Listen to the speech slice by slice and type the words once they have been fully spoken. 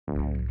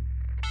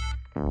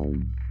Welcome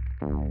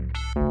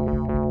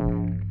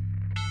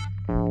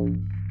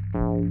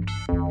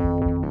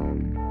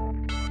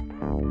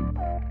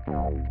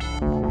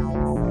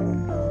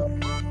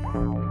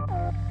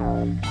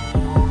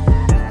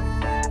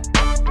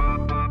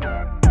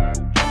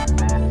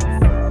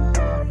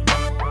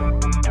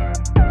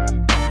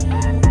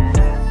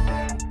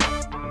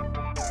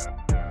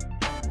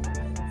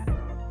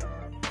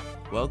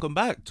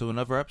back to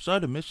another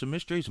episode of Myths and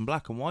Mysteries in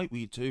Black and White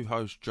with your two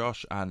hosts,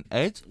 Josh and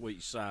Ed. What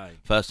you say?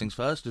 First things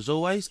first, as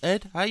always,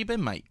 Ed, how you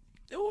been, mate?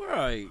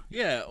 Alright,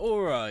 yeah,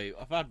 alright.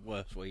 I've had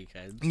worse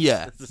weekends.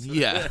 Yeah,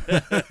 yeah.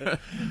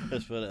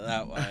 Let's put it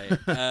that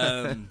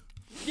way.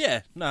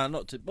 Yeah, no,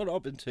 not too. Well,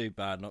 not been too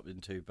bad. Not been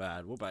too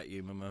bad. What about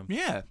you, my mum?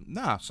 Yeah,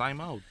 nah, same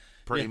old,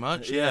 pretty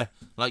much. yeah. Yeah,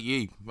 like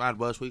you, had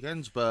worse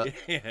weekends, but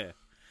yeah,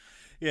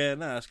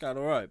 no, it's going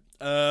alright.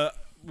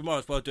 We might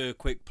as well do a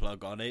quick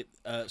plug on it.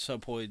 At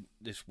some point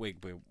this week,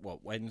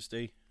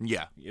 Wednesday?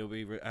 yeah, You'll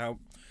be out.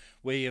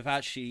 We have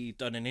actually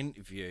done an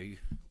interview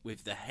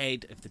with the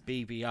head of the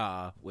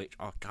BBR, which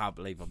I can't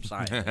believe I'm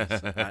saying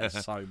this.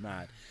 That's so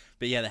mad.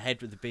 But yeah, the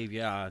head of the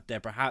BBR,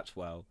 Deborah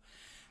Hatswell.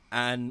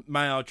 And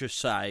may I just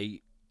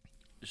say,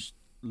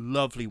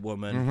 lovely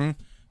woman,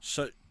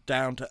 so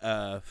down to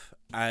earth,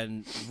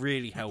 and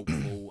really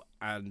helpful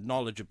and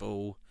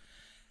knowledgeable.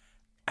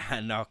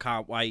 And I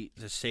can't wait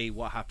to see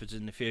what happens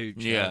in the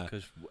future. Yeah.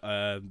 Because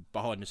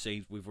behind the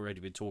scenes, we've already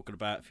been talking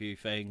about a few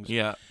things.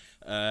 yeah.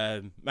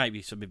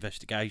 Maybe some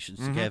investigations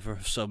together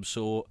of some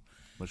sort.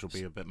 Which will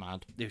be a bit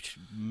mad.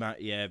 Yeah,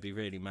 it'd be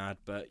really mad.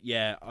 But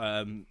yeah,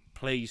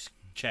 please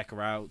check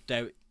her out.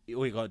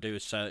 All you got to do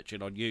is search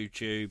it on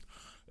YouTube,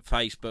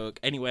 Facebook,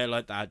 anywhere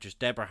like that. Just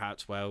Deborah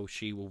Hatswell.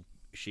 She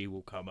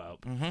will come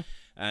up.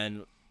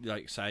 And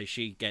like I say,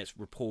 she gets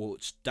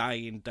reports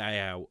day in, day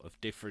out of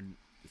different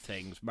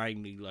things,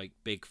 mainly like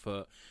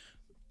Bigfoot,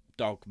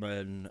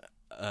 Dogman,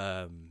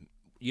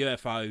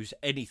 UFOs,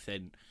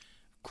 anything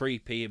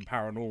creepy and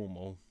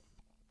paranormal.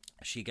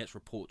 She gets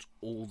reports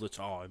all the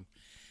time,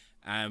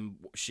 and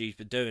she's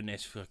been doing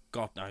this for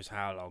God knows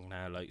how long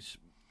now, like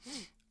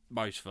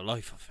most of her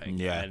life, I think.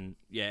 Yeah. And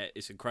yeah,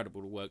 it's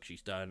incredible the work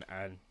she's done,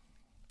 and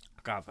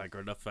I can't thank her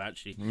enough for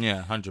actually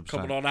 100%.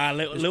 coming on our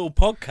little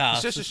podcast.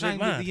 It's just a shame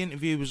that the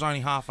interview was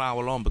only half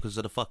hour long because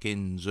of the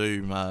fucking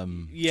Zoom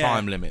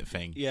time limit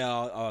thing. Yeah,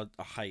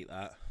 I hate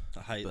that. I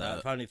hate that.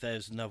 If only if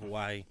there's another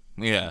way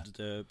to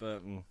do it,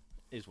 but it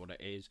is what it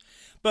is.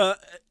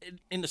 But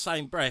in the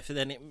same breath,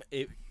 then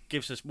it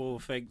gives us more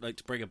thing like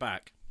to bring her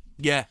back.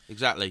 Yeah,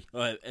 exactly.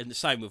 And the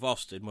same with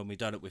Austin when we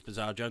done it with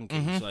Bizarre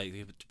Junkies, like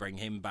to bring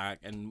him back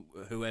and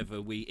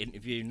whoever we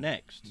interview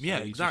next. Yeah,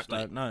 so exactly.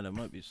 Just don't know, there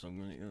might be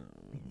something.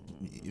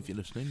 If you're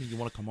listening and you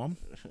want to come on,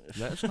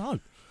 let us know.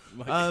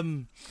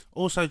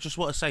 Also, just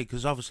want to say,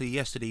 because obviously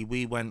yesterday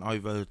we went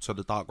over to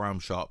the Dark Realm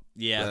shop.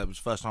 Yeah. It was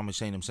the first time we've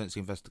seen him since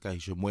the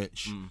investigation,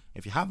 which,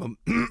 if you haven't...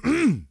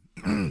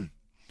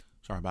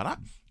 sorry about that.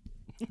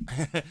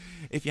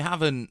 If you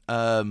haven't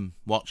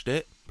watched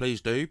it,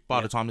 please do.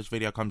 By the time this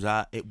video comes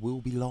out, it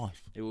will be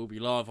live. It will be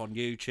live on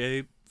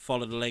YouTube.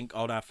 Follow the link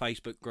on our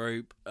Facebook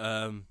group.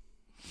 Yeah,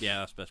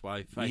 that's the best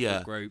way.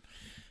 Facebook group.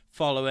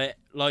 Follow it,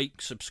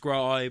 like,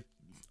 subscribe,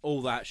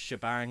 all that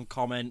shebang,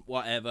 comment,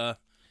 whatever.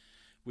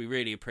 We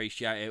really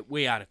appreciate it.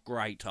 We had a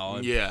great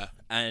time. Yeah.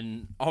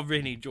 And I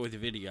really enjoyed the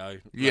video.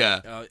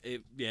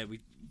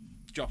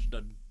 Josh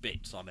done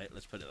bits on it,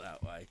 let's put it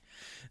that way.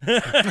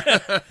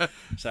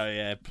 So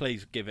yeah,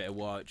 please give it a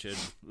watch and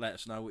let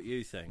us know what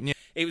you think. Yeah.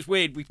 It was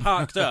weird, we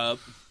parked up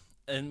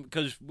and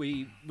because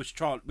we was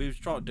trying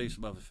to do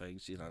some other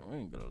things, we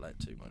ain't gonna let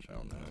too much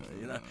out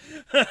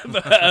there,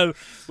 but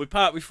we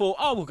parked, we thought,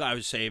 we'll go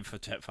and see him for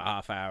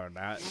half hour and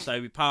that.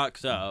 So we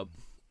parked up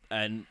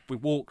and we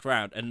walked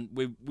around and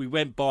we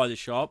went by the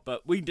shop,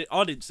 but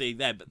I didn't see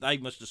them, but they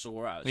must have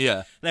saw us.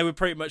 Yeah. They were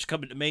pretty much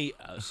coming to meet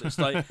us. It's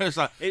like,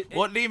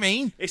 what do you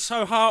mean? It's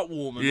so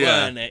heartwarming,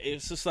 weren't it?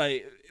 It's just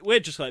like, we're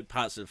just like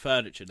parts of the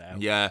furniture now.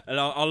 Yeah. And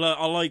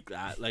I like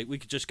that. Like, we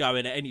could just go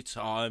in at any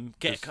time,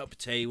 get a cup of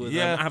tea with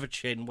them, have a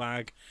chin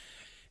wag.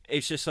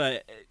 It's just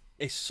like,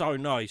 it's so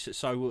nice. It's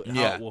so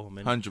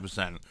heartwarming.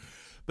 100%.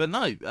 But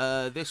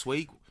no, this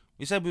week,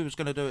 we said we was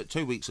going to do it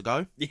 2 weeks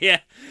ago. Yeah.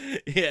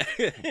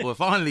 We're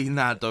finally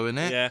now doing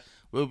it. Yeah.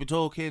 We'll be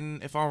talking,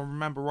 if I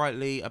remember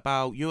rightly,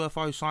 about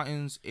UFO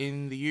sightings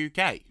in the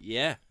UK.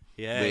 Yeah.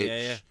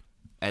 Which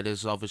Ed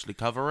is obviously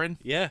covering.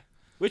 Yeah.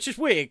 Which is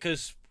weird,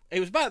 because it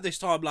was about this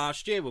time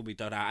last year when we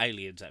done our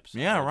Aliens episode.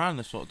 Yeah, around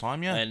this sort of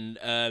time, yeah. And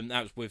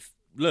that was with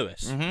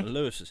Lewis. And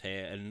Lewis is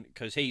here, and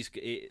because he's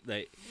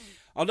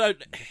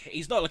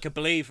not like a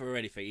believer or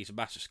anything. He's a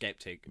massive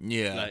skeptic.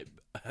 Yeah.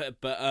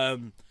 But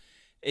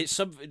it's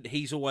something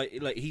he's always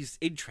he's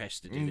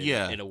interested in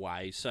in a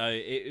way. So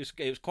it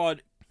was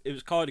kind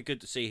of good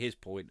to see his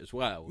point as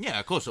well. Yeah,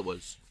 of course it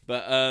was.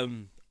 But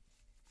and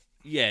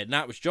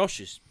that was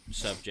Josh's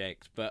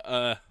subject. But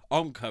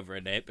I'm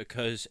covering it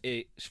because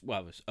it's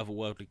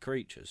otherworldly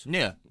creatures.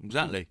 Yeah,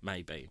 exactly.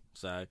 Maybe.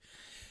 So,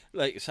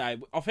 like I say,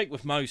 I think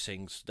with most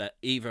things that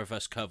either of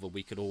us cover,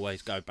 we could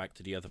always go back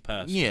to the other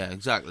person. Yeah,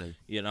 exactly.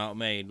 You know what I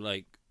mean?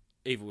 Like,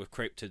 even with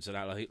cryptids and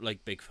that,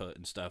 like Bigfoot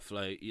and stuff,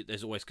 like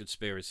there's always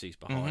conspiracies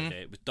behind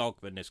it. With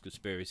dogmen, there's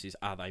conspiracies.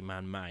 Are they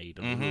man-made?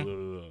 I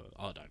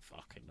don't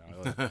fucking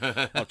know.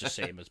 I just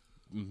see them as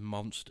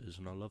monsters,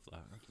 and I love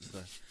that.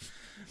 So.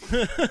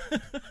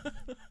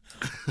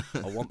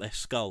 I want their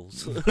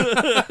skulls.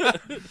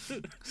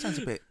 Sounds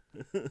a bit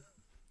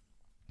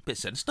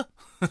sinister.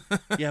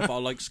 Yeah, but I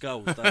like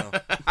skulls, don't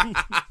I?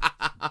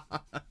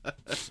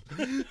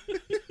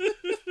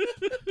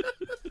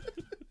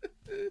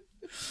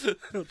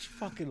 I just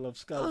fucking love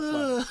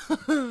skulls.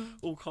 Like,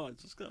 all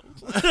kinds of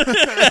skulls.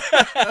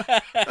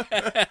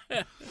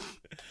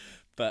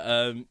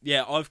 But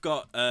yeah, I've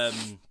got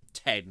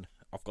 10.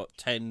 I've got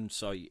 10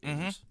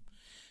 sightings.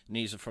 And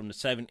these are from the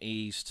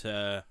 70s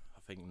to I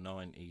think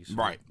 90s.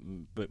 Right. A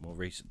bit more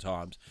recent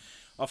times.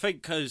 I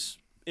think because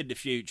in the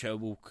future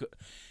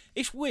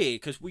it's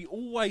weird because we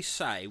always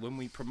say when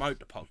we promote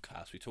the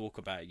podcast we talk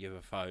about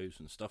UFOs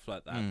and stuff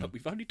like that, but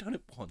we've only done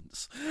it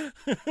once.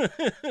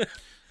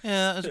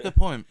 Yeah, that's a good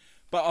point.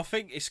 But I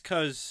think it's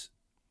because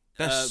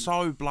they're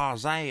so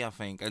blasé, I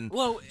think, and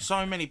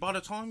so many. By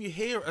the time you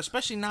hear,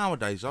 especially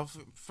nowadays,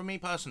 for me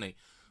personally,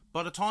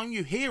 by the time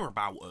you hear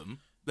about them,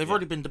 they've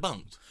already been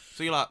debunked.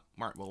 So you're like,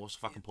 right, well, what's the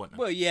fucking point now?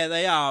 Well, yeah,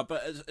 they are,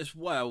 but as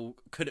well,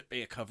 could it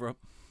be a cover-up?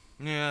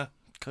 Yeah.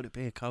 Could it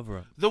be a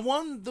cover-up? The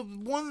one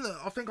that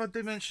I think I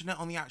did mention it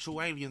on the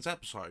actual Aliens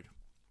episode.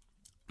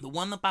 The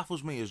one that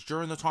baffles me is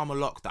during the time of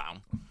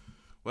lockdown,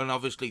 when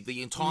obviously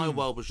the entire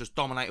world was just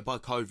dominated by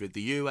COVID,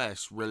 the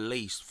US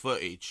released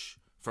footage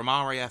from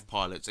RAF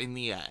pilots in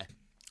the air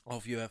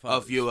of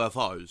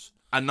UFOs.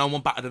 And no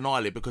one batted an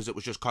eyelid because it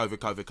was just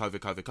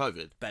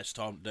COVID. Best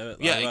time to do it,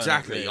 though, yeah,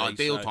 exactly. Really,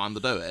 ideal time to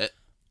do it.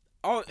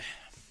 The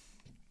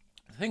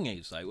thing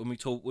is, though,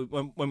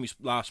 when we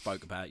last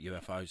spoke about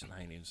UFOs and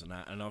aliens and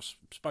that, and I've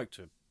spoke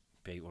to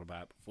people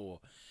about it before,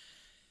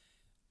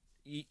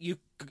 you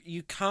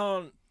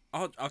can't.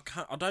 I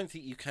don't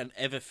think you can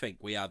ever think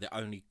we are the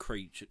only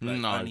creature,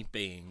 only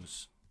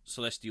beings,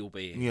 celestial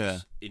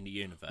beings in the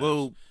universe.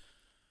 Well,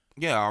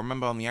 yeah, I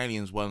remember on the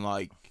Aliens when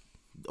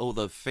all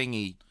the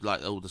thingy,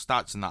 all the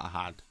stats and that I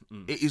had,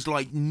 it is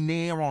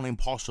near on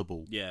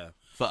impossible. Yeah.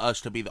 For us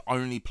to be the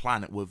only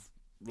planet with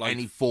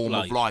any form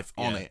of life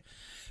on it.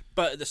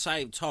 But at the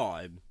same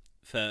time,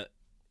 for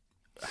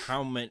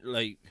how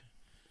many,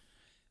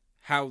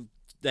 how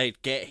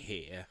they'd get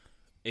here,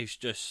 is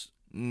just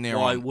near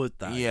why on. Would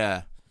they?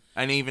 Yeah.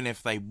 And even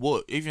if they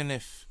wanted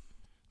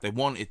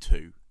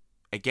to,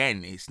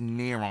 again, it's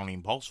near on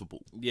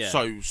impossible. Yeah.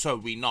 So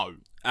we know.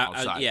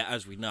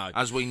 As we know.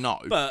 As we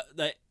know.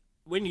 But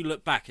when you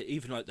look back at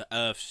even the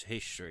Earth's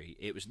history,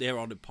 it was near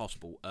on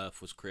impossible.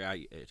 Earth was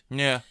created.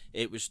 Yeah.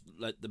 It was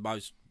the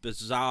most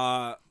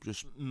bizarre,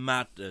 just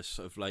madness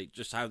of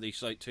just how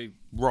these two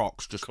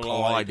rocks just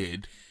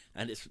collided,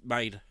 and it's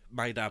made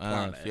our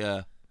planet.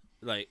 Yeah.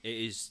 It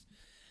is.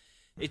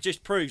 It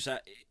just proves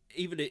that.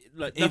 Even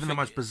the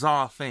most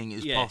bizarre thing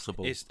is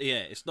possible.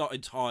 It's not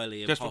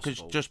entirely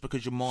impossible. Just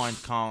because your mind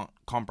can't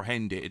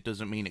comprehend it, it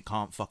doesn't mean it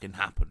can't fucking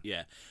happen.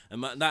 Yeah,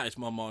 and that is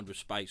my mind with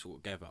space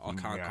altogether. I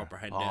can't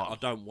comprehend it. I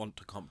don't want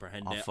to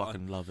comprehend it. I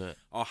fucking love it.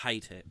 I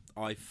hate it.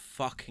 I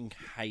fucking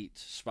hate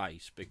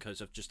space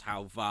because of just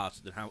how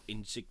vast and how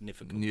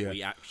insignificant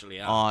we actually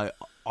are.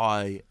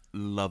 I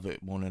love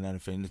it more than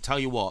anything. To tell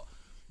you what,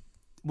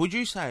 would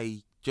you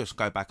say, just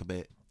go back a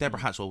bit,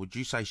 Deborah Hatswell, would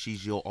you say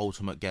she's your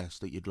ultimate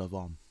guest that you'd love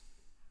on?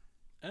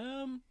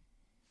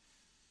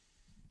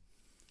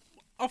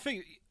 I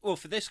think,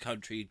 for this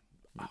country,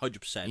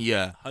 100%.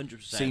 Yeah.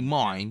 100%. See,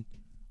 mine,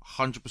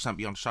 100%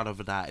 beyond a shadow of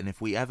a doubt, and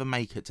if we ever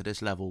make it to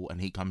this level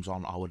and he comes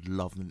on, I would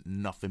love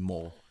nothing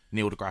more.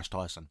 Neil deGrasse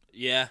Tyson.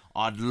 Yeah.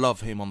 I'd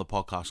love him on the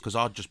podcast, because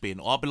I'd be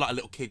like a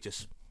little kid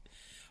just...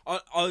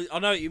 I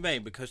know what you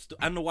mean, because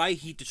and the way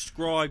he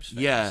describes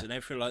things and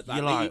everything like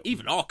that,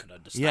 even I can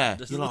understand.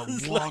 Yeah, you're like,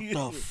 what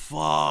the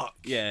fuck?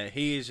 Yeah,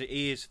 he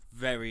is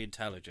very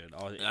intelligent.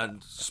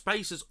 And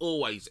space has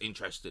always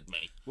interested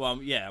me.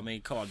 Well, yeah, I mean,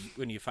 come on,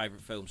 one of your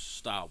favourite films,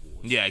 Star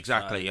Wars. Yeah,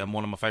 exactly. And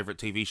one of my favourite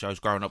TV shows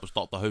growing up was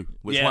Doctor Who,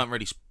 which weren't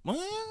really...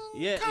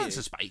 counts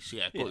as space,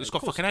 it's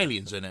got fucking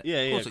aliens in it. Yeah,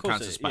 of course it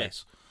counts as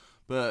space.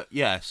 But,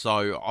 yeah,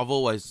 so I've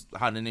always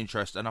had an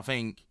interest, and I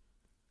think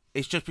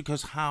it's just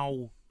because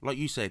how... Like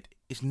you said,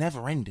 it's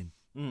never ending.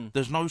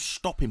 There's no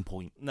stopping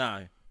point.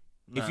 No.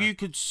 If you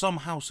could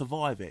somehow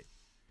survive it,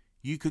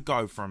 you could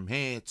go from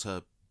here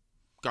to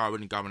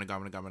going and going and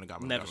going and going and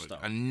going. Never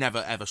stop. And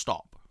never ever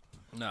stop.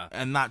 No.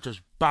 And that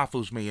just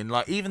baffles me. And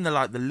even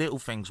the little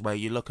things where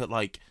you look at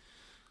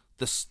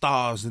the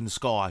stars in the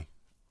sky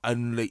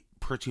and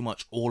pretty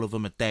much all of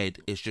them are dead.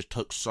 It's just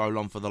took so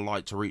long for the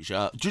light to reach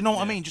Earth. Do you know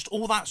what I mean? Just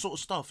all that sort of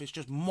stuff. It's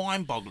just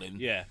mind-boggling.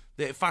 Yeah.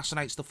 That it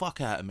fascinates the fuck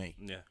out of me.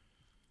 Yeah.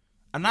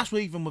 And that's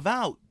even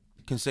without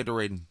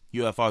considering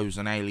UFOs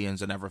and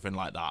aliens and everything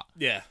like that.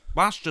 Yeah.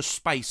 That's just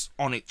space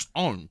on its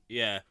own.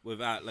 Yeah,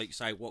 without,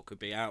 say, what could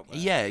be out there.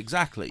 Yeah,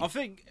 exactly. I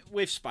think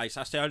with space,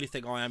 that's the only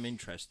thing I am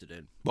interested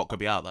in. What could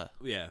be out there?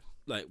 Yeah.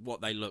 like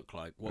what they look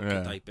like. What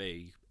could they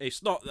be?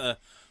 It's not the.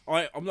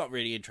 I'm not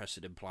really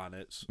interested in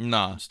planets.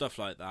 No. And stuff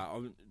like that.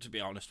 To be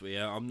honest with you,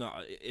 I'm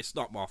not. It's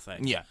not my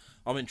thing. Yeah.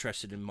 I'm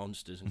interested in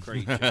monsters and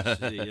creatures.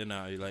 You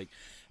know, like,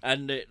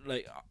 and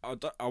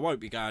I won't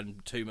be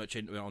going too much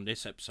into it on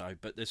this episode,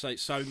 but there's like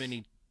so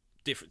many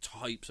different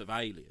types of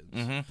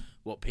aliens.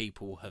 What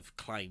people have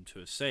claimed to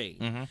have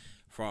seen,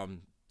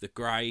 from the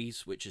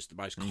greys, which is the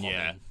most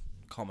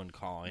common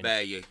kind.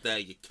 They're your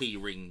key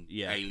ring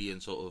alien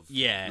sort of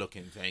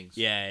looking things.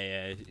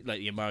 Yeah, like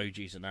the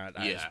emojis and that.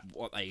 That's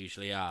what they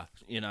usually are.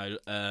 You know,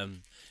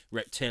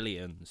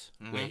 reptilians,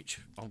 which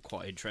I'm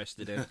quite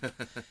interested in.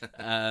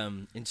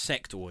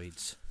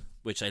 Insectoids,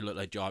 which they look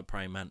like giant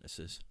praying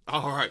mantises.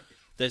 All right.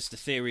 There's the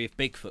theory of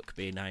Bigfoot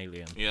being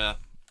alien. Yeah.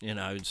 You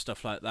know, and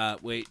stuff like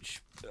that,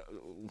 which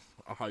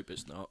I hope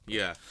it's not.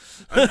 Yeah.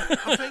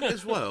 I think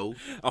as well...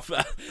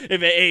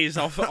 if it is,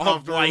 I've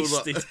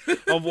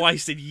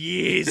wasted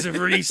years of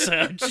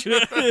research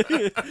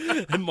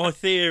and my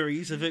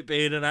theories of it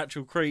being an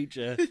actual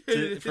creature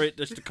for it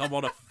just to come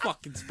on a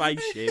fucking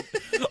spaceship.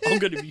 I'm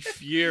going to be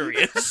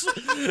furious.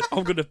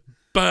 I'm going to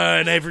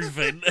burn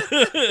everything.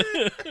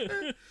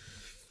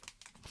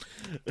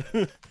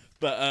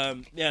 But,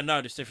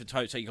 there's different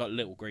types. So you've got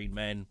little green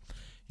men.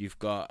 You've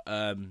got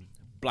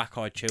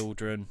black-eyed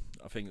children.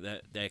 I think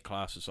that their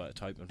class is like a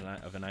type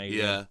of an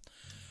alien.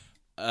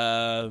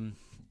 Yeah.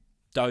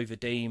 Dover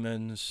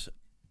demons.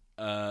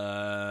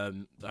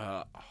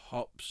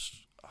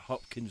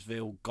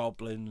 Hopkinsville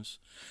goblins.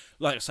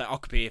 Like I say, I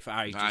could be here for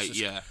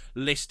ages.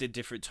 Listed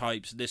different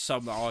types. There's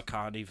some that I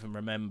can't even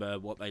remember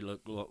what they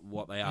look,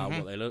 what they are,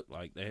 what they look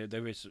like.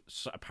 There is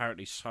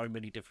apparently so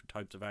many different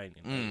types of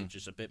aliens. It's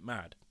just a bit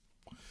mad.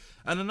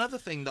 And another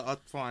thing that I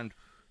find.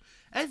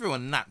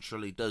 Everyone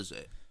naturally does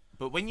it,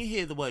 but when you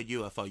hear the word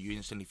UFO, you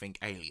instantly think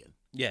alien.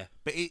 Yeah,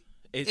 but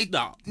it's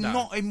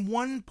not in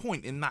one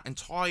point in that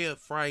entire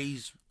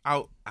phrase.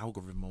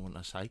 Algorithm, I want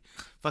to say,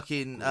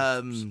 fucking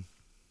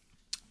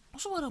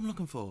what's the word I'm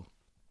looking for?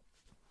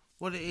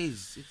 What it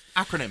is? It's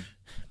acronym.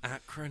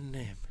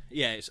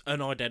 Yeah, it's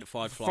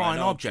unidentified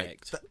flying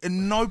object. At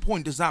no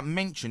point does that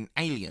mention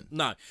alien.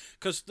 No,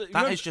 because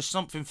that is just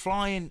something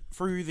flying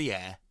through the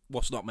air.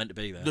 What's not meant to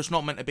be there? That's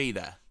not meant to be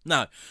there.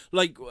 No,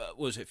 like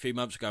was it a few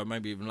months ago,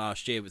 maybe even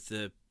last year, with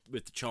the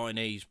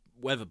Chinese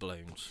weather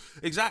balloons?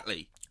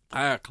 Exactly.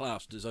 They are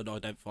classed as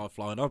unidentified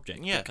flying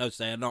objects because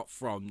they are not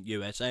from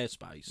US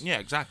airspace. Yeah,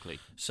 exactly.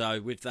 So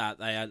with that,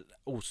 they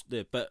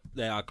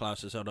are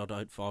classed as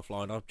unidentified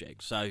flying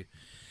objects. So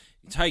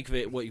take of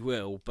it what you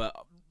will,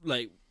 but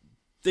like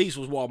these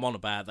was what I'm on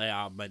about. They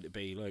are meant to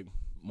be like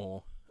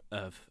more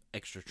of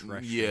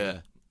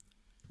extraterrestrial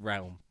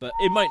realm, but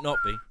it might not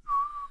be.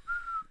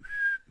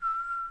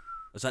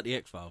 Was that the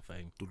X-File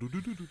thing?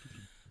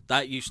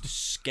 That used to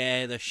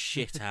scare the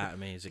shit out of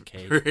me as a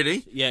kid.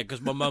 Really? Yeah,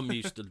 because my mum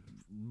used to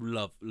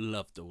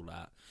loved all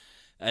that.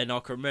 And I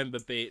can remember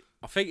I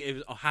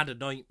had a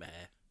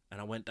nightmare,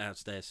 and I went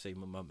downstairs to see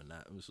my mum and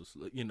that. It was just,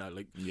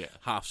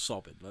 half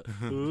sobbing. Like,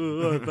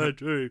 oh, bad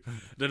dream.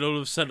 Then all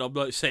of a sudden, I'm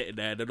like sitting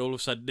there, and then all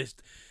of a sudden,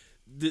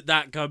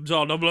 that comes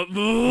on. I'm like,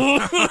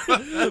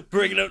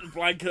 bringing up the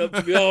blanket up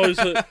to my eyes.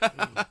 Like,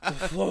 what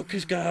the fuck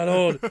is going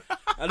on?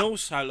 And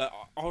also, like,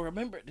 I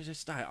remember it to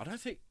this day. I don't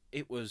think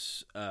it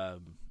was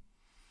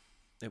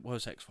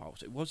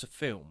X-Files. It was a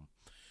film,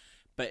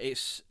 but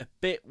it's a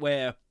bit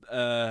where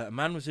a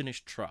man was in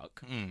his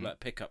truck, like a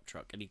pickup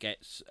truck, and he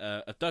gets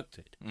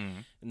abducted,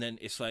 and then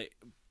it's like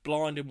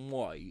blind and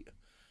white,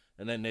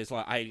 and then there's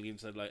like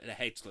aliens and like the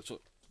heads like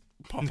sort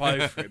of pop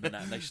over him, and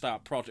that, and they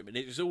start prodding him, and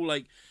it was all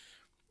like.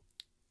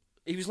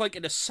 He was like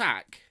in a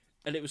sack,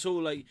 and it was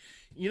all like,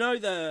 you know,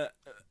 the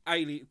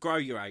grow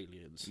your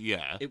aliens.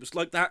 Yeah. It was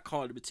like that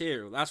kind of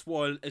material. That's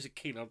why, as a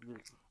kid, it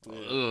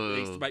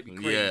used to make me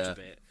cringe a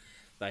bit.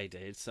 They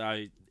did.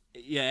 So,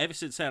 yeah, ever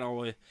since then,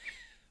 I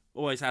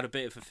always had a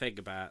bit of a thing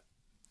about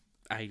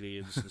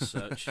aliens and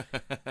such.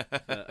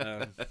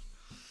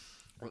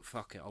 But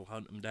fuck it, I'll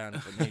hunt them down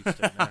if I need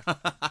to now.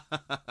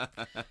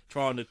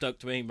 Trying to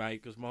abduct me,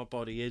 mate, because my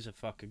body is a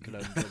fucking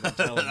conundrum.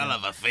 I'll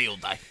have a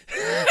field day.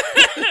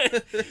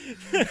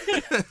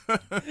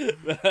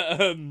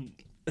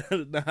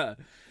 No.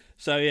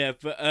 So yeah,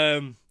 but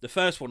the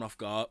first one I've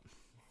got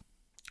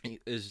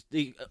is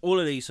all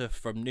of these are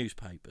from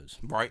newspapers,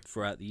 right,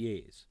 throughout the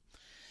years.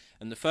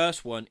 And the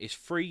first one is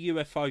 3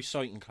 UFO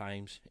sighting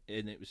claims,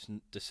 and it was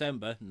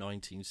December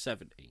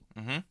 1970.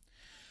 Mm-hmm.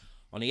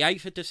 On the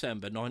 8th of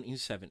December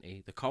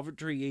 1970, the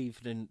Coventry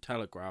Evening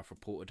Telegraph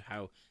reported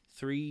how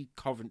 3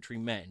 Coventry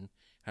men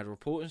had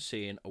reported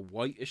seeing a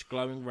whitish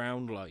glowing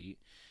round light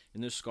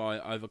in the sky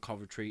over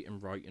Coventry and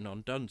Brighton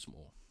on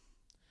Dunsmore.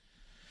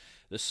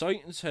 The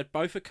sightings had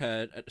both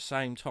occurred at the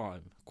same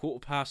time,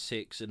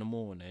 6:15 in the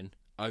morning,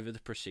 over the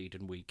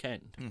preceding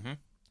weekend. Mm-hmm.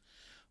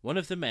 One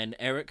of the men,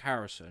 Eric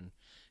Harrison,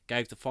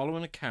 gave the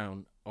following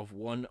account of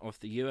one of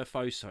the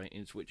UFO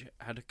sightings which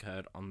had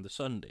occurred on the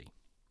Sunday.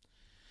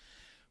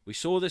 We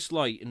saw this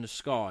light in the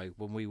sky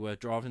when we were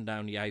driving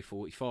down the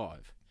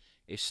A45.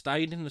 It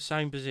stayed in the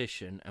same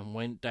position and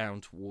went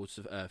down towards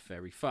the Earth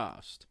very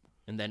fast.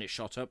 and then it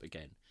shot up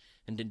again,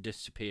 and then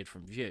disappeared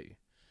from view.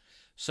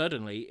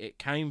 Suddenly, it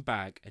came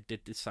back and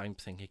did the same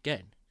thing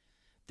again,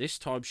 this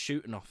time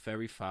shooting off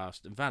very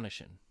fast and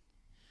vanishing.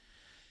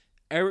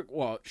 Eric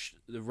watched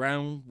the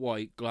round,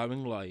 white,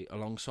 glowing light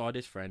alongside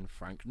his friend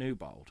Frank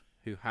Newbold,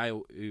 who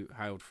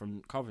hailed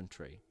from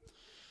Coventry,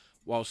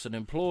 whilst an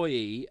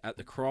employee at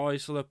the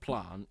Chrysler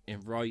plant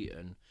in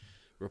Brighton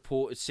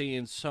reported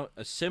seeing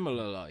a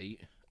similar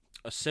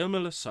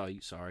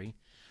sight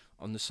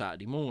on the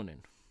Saturday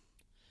morning.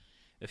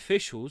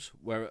 Officials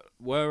were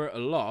at a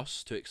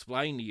loss to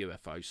explain the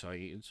UFO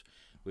sightings,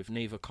 with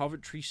neither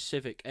Coventry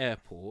Civic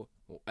Airport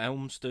or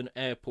Elmston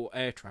Airport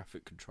air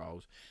traffic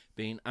controls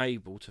being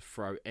able to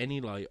throw any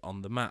light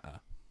on the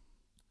matter.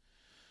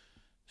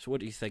 So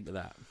what do you think of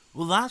that?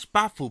 Well, that's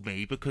baffled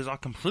me because I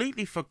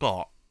completely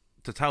forgot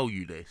to tell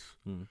you this.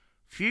 A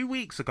few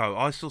weeks ago,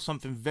 I saw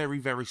something very,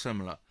 very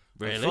similar.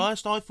 Really? At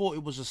first, I thought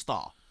it was a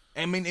star.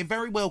 I mean, it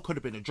very well could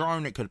have been a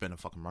drone. It could have been a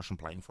fucking Russian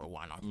plane for all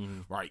I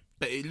know. Right.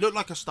 But it looked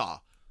like a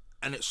star.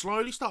 And it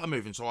slowly started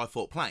moving, so I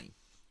thought plane.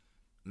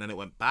 And then it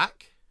went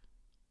back,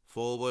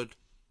 forward,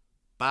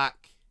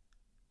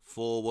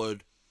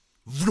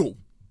 vroom,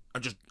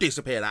 and just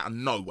disappeared out of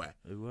nowhere.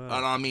 Oh, wow.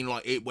 And I mean,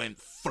 like, it went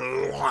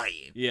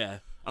flying. Yeah.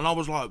 And I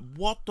was like,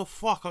 what the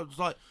fuck? I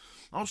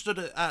was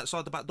stood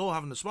outside the back door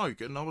having a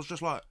smoke, and I was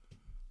just like,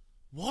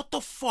 what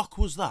the fuck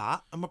was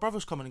that? And my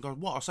brother's coming and going,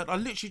 what? I said, I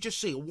literally just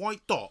see a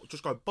white dot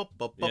just go bub,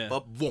 bub, bub,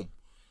 bub, boom.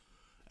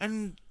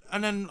 And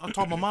then I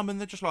told my mum, and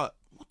they're just like,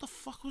 what the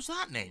fuck was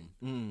that then?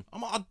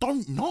 I'm like, I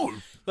don't know.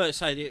 Let's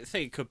say the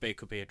thing could be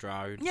a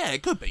drone. Yeah,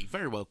 it could be.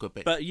 Very well could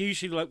be. But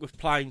usually, like with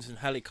planes and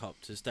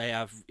helicopters, they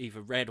have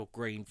either red or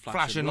green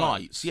flashing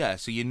lights. Yeah,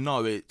 so you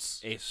know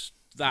it's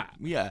that.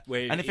 Yeah.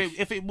 Where And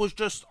if it was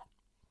just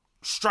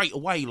straight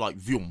away like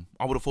Vyum,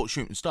 I would have thought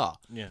shooting star.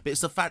 Yeah. But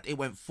it's the fact it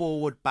went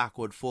forward,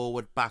 backward,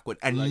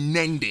 and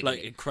then did like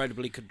it.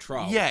 incredibly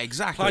controlled. Yeah,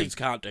 exactly. Planes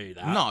can't do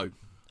that. No.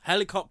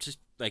 Helicopters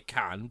they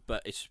can,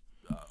 but it's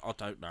I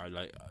don't know.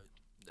 Like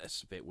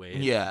that's a bit weird.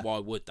 Yeah. Why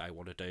would they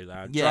want to do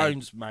that? Yeah.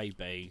 Drones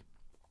maybe.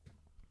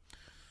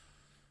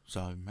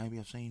 So maybe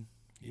I've seen.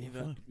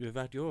 You've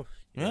had your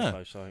Yeah.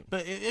 UFO sighting.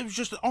 But it was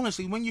just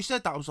honestly when you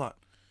said that I was like,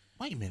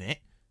 wait a minute.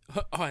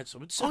 I had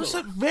something I similar.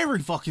 said very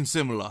fucking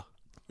similar.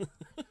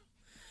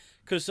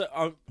 Because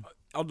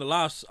on the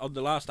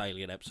last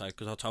Alien episode,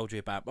 because I told you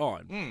about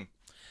mine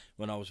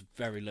when I was a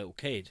very little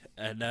kid,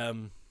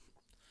 and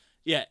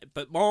yeah,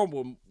 but my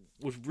one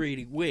was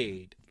really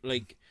weird.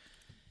 Like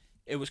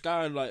it was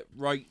going like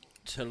right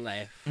to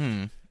left,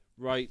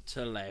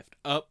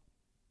 up,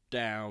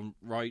 down,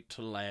 right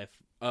to left,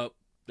 up,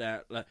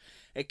 down. Like,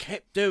 it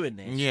kept doing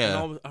this.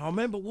 Yeah. And I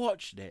remember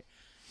watching it,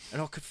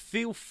 and I could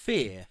feel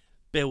fear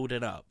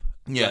building up.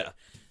 Yeah. Like,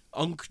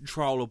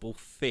 uncontrollable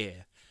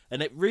fear.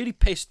 And it really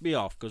pissed me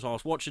off because I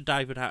was watching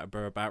David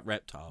Attenborough about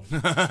reptiles.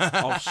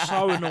 I was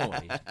so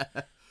annoyed.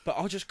 But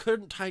I just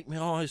couldn't take my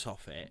eyes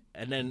off it.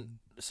 And then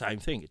the same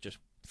thing, it just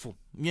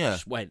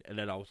went. And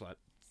then I was like,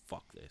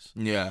 fuck this.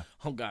 Yeah.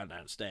 I'm going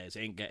downstairs.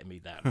 It ain't getting me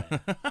that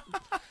bad.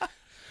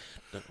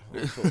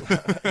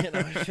 You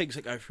know, things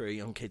that go through a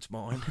young kid's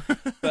mind.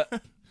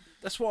 But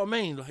that's what I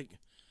mean. Like,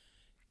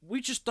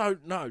 we just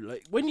don't know.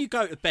 Like when you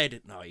go to bed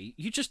at night,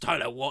 you just don't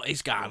know what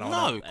is going on.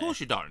 No, of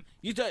course you don't.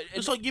 You don't.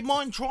 It's like your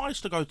mind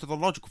tries to go to the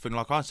logical thing.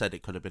 Like I said,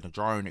 it could have been a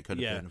drone. It could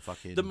have been a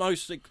fucking. The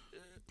most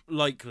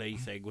likely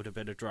thing would have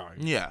been a drone.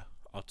 Yeah,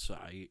 I'd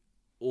say,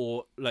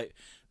 or like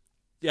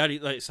the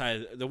only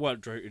say there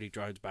weren't really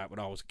drones back when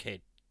I was a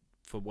kid.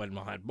 For when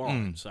I had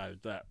mine, so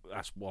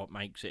that's what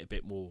makes it a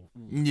bit more.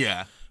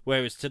 Yeah.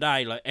 Whereas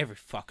today, like every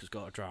fucker's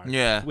got a drone.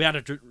 Yeah.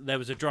 There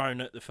was a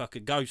drone at the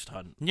fucking ghost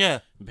hunt.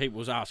 Yeah. And people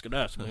was asking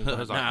us, and we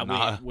was like,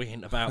 nah, we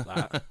ain't about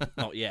that.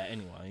 Not yet,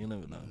 anyway. You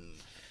never know.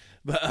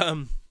 But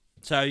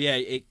so yeah,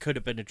 it could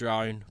have been a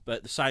drone, but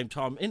at the same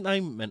time, ain't they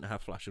meant to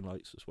have flashing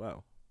lights as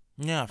well?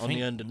 Yeah, on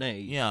the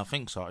underneath. Yeah, I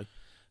think so.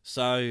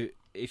 So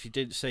if you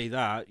didn't see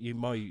that, you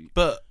might.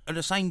 But at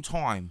the same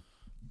time,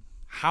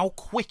 how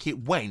quick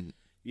it went.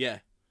 Yeah,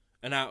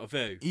 and out of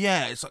view.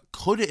 Yeah, it's like,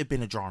 could it have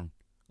been a drone?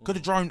 Could a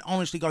drone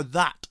honestly go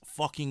that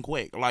fucking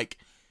quick? Like,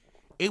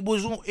 it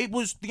was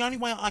the only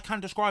way I can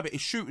describe it is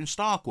shooting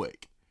star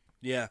quick.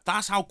 Yeah.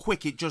 That's how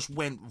quick it just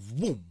went,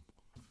 whoom.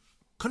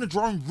 Can a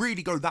drone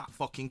really go that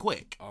fucking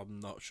quick?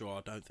 I'm not sure,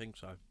 I don't think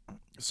so.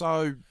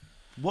 So,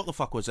 what the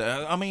fuck was it?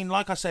 I mean,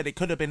 like I said, it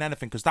could have been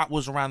anything, because that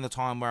was around the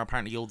time where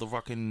apparently all the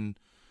fucking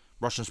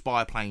Russian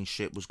spy plane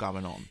shit was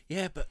going on.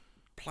 Yeah, but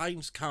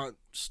planes can't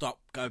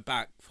go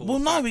back. Well,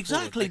 no,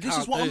 exactly. This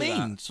is what I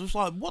mean. That. So it's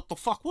like, what the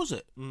fuck was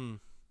it?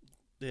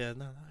 Yeah,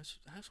 no, that's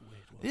a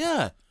weird one.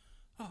 Yeah.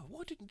 Oh,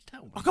 why didn't you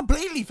tell me? I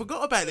completely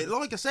forgot about it.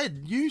 Like I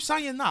said, you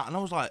saying that, and I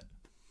was like,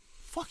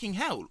 fucking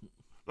hell.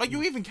 Like,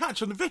 you even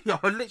catch on the video,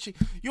 and literally,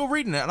 you're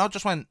reading it, and I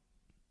just went,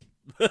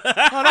 like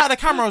that, the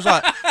camera was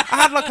like, I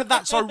had like a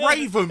That's So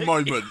Raven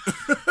moment.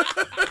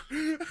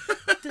 I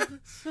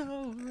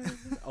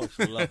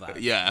also love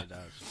that. Yeah.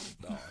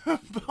 Oh.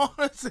 But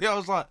honestly, I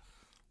was like,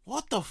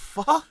 what the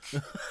fuck?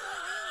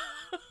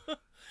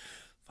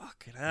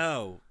 Fucking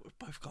hell.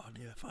 both got an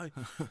UFO.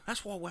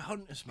 That's why we're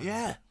hunters, man.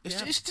 Yeah,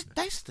 it's just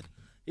destiny.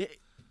 Yeah.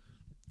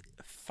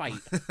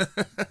 Fate.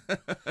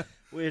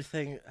 Weird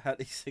thing how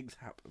these things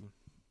happen.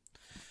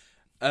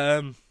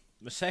 The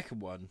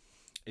second one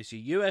is a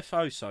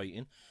UFO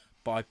sighting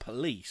by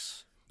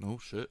police. Oh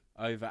shit!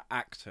 Over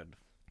Acton.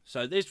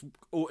 So this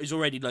is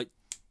already like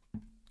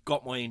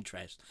got my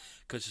interest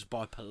because it's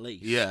by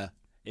police. Yeah.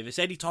 If it's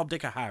any Tom,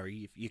 Dick, or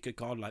Harry, you could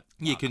kind of like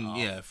you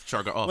can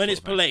shrug it off. When it's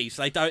police,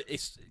 they don't.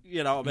 It's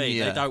you know what I mean.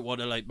 Yeah. They don't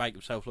want to like make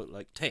themselves look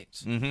like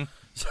tits. Mm-hmm.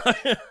 So,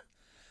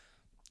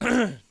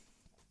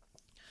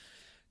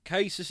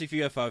 cases of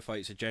UFO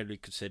fights are generally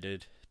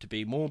considered to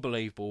be more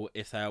believable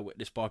if they are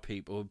witnessed by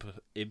people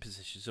in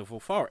positions of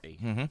authority.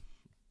 Mm-hmm.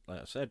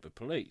 Like I said, with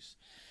police.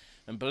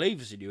 And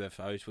believers in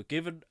UFOs were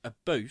given a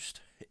boost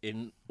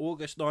in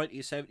August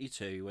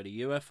 1972 when a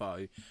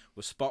UFO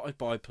was spotted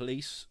by a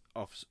police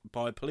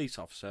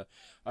officer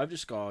over the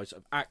skies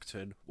of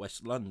Acton,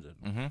 West London.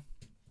 Mm-hmm.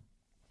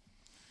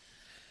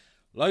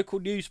 Local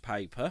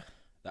newspaper,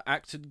 the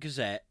Acton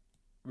Gazette,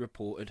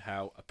 reported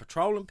how a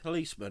patrolling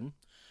policeman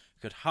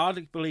could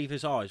hardly believe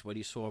his eyes when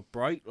he saw a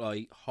bright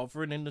light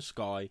hovering in the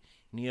sky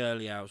in the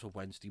early hours of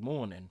Wednesday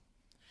morning.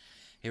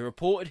 He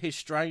reported his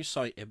strange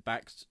sighting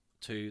back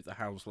to the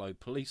Hounslow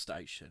police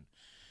station,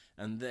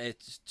 and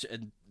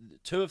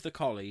two of the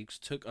colleagues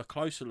took a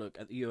closer look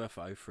at the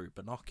UFO through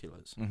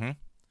binoculars. Mm-hmm.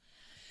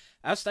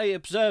 As they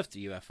observed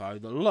the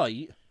UFO, the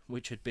light,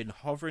 which had been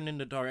hovering in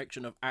the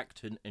direction of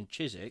Acton and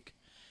Chiswick,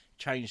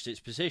 changed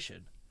its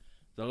position.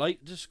 The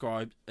light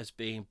described as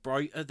being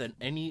brighter than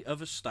any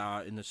other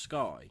star in the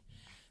sky,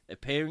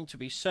 appearing to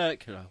be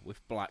circular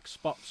with black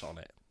spots on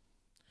it.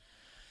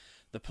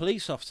 The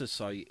police officer's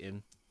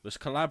sighting was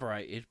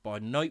corroborated by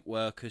night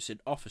workers in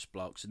office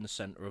blocks in the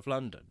centre of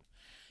London,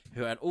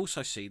 who had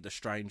also seen the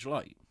strange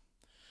light.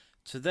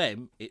 To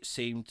them, it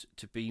seemed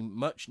to be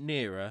much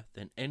nearer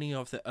than any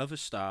of the other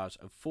stars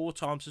and 4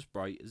 times as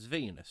bright as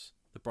Venus,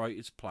 the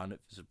brightest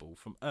planet visible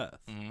from Earth.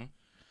 Mm-hmm.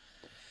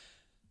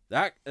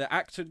 The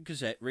Acton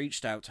Gazette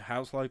reached out to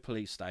Hounslow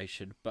Police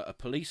Station, but a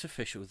police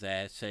official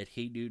there said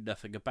he knew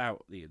nothing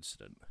about the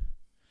incident.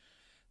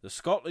 The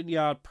Scotland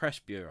Yard Press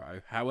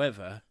Bureau,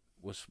 however,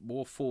 was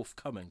more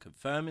forthcoming,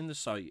 confirming the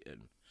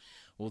sighting,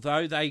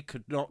 although they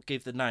could not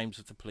give the names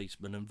of the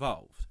policemen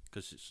involved,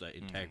 because it's their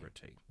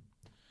integrity.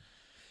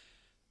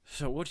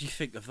 So what do you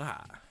think of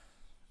that?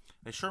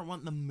 They sure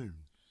want the moon.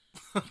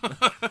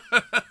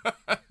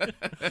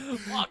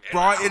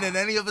 Brighter than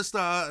any other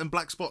star and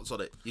black spots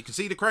on it. You can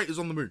see the craters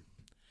on the moon.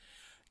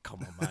 Come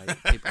on, mate.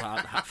 People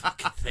aren't that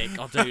fucking thick.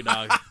 I do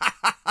know.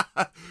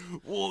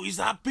 Whoa, is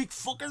that big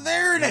fucker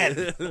there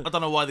then? I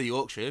don't know why the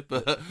Yorkshire,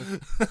 but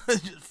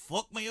just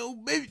fuck my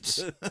old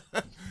boots.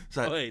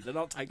 So, Wait, they're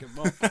not taking them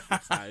off.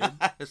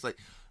 it's like,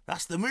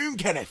 that's the moon,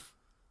 Kenneth.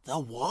 The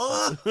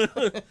what?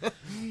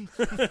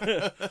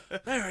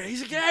 There it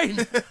is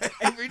again.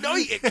 Every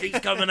night it keeps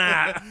coming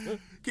out.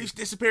 Keeps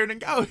disappearing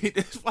and going.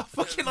 It's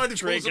fucking like the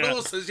Trolls and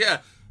Horses, yeah.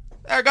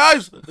 There it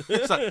goes.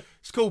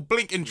 It's called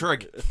blinking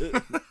trig.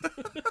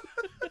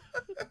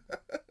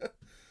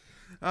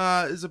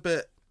 It's a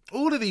bit...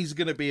 All of these are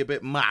going to be a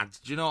bit mad.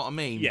 Do you know what I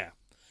mean? Yeah.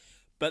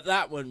 But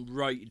that one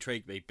right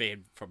intrigued me,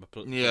 being from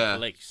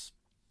police.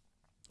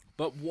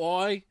 But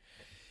why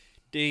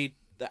did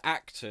the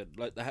actor,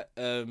 like the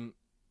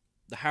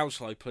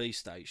Hounslow police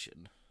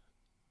station,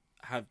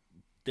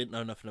 didn't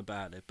know nothing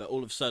about it, but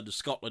all of a sudden the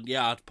Scotland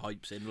Yard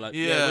pipes in, like,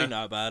 yeah, we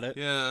know about it.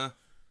 Yeah.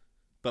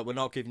 But we're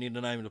not giving you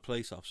the name of the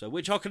police officer,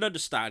 which I can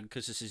understand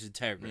because this is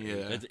integrity.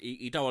 Yeah.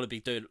 You don't want to be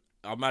doing...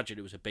 I imagine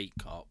it was a beat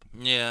cop.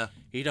 Yeah.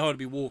 You don't want to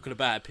be walking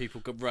about,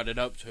 people come running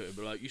up to him and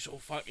be like, you saw a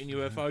fucking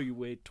UFO, you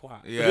weird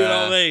twat. Yeah. You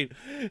know what I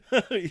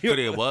mean? Could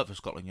he have worked for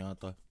Scotland Yard,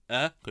 though?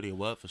 Could he have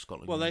worked for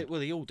Scotland Yard?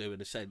 Well, they all do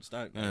in a sense,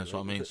 don't they? Yeah, that's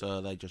what I mean,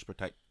 so they just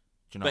protect...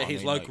 Do you know but what I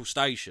his mean? local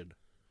station.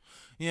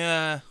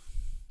 Yeah.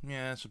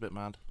 Yeah, it's a bit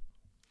mad.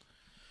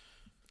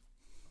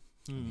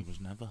 He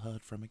was never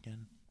heard from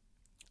again.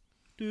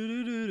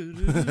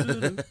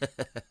 The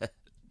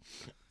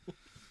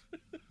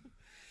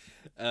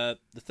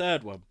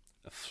third one,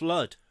 a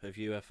flood of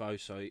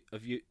UFO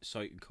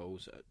sighting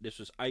calls. This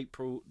was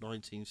April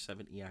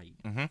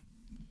 1978. Mm-hmm.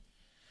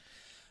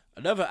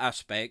 Another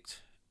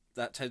aspect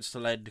that tends to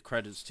lend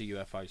credence to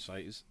UFO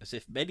sightings, as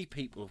if many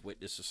people have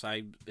witnessed the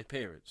same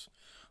appearance.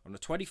 On the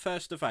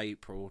 21st of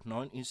April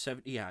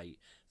 1978,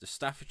 the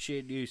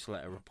Staffordshire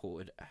Newsletter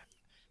reported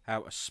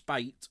how a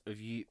spate of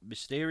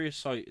mysterious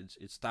sightings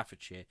in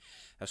Staffordshire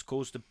has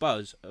caused a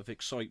buzz of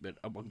excitement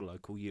among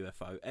local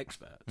UFO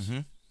experts. Mm-hmm.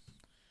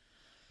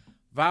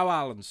 Val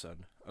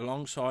Allenson,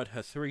 alongside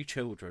her 3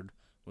 children,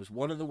 was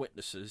one of the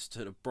witnesses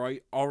to the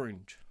bright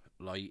orange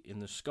light in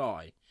the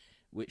sky,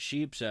 which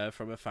she observed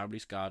from her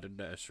family's garden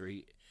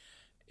nursery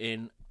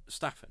in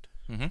Stafford.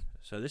 Mm-hmm.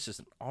 So this is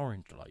an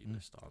orange light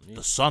this time. Yeah?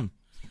 The sun.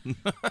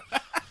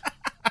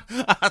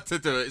 I had to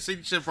do it.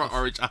 Since you're bright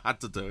orange, I had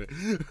to do it.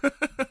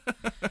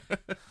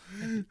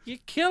 You're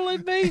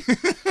killing me.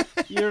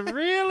 You're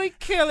really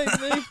killing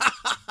me.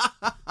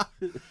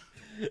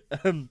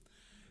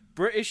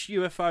 British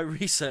UFO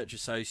Research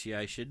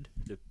Association,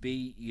 the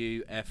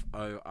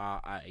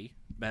BUFORA,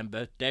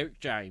 member Derek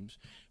James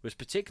was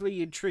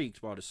particularly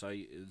intrigued by the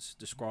sightings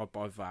described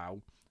by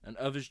Val and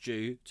others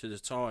due to the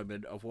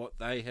timing of what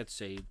they had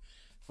seen,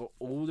 for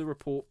all the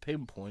report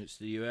pinpoints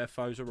the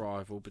UFO's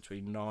arrival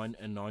between 9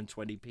 and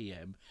 9:20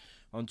 p.m.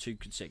 on 2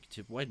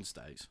 consecutive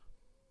Wednesdays.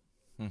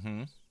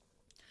 Mm-hmm.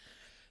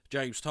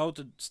 James told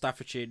the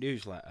Staffordshire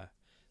newsletter,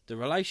 the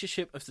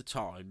relationship of the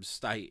times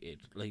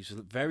stated leaves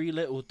very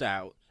little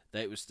doubt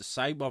that it was the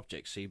same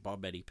object seen by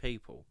many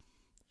people.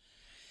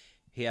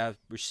 He had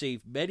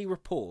received many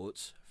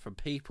reports from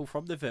people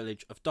from the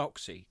village of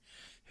Doxey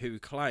who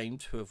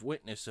claimed to have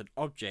witnessed an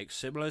object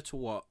similar to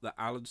what the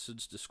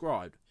Allansons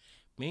described.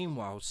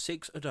 Meanwhile,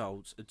 6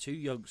 adults and 2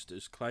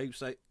 youngsters claimed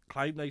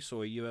they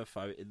saw a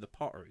UFO in the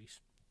Potteries.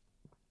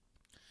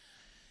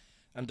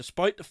 And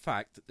despite the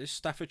fact that this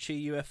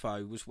Staffordshire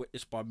UFO was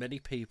witnessed by many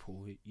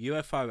people,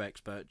 UFO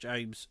expert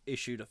James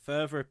issued a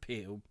further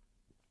appeal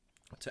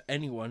to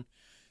anyone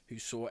who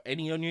saw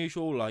any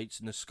unusual lights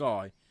in the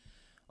sky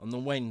on the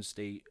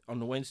Wednesday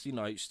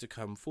nights to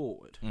come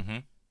forward. Mm-hmm.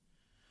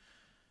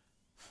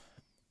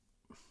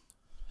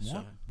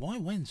 So, Why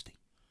Wednesday?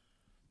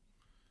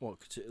 what?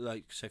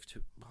 I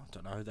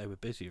don't know. They were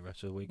busy the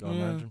rest of the week, I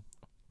imagine.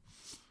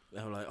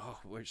 They were like, "Oh,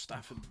 we're at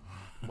Stafford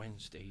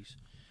Wednesdays.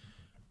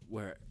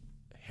 We're at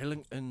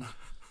Hillington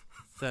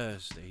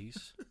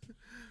Thursdays.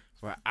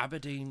 We're at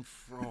Aberdeen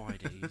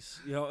Fridays.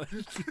 You know,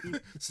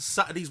 So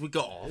Saturdays we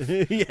got off.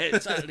 yeah,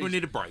 Saturdays. We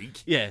need a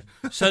break. Yeah,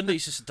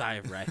 Sunday's just a day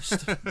of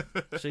rest.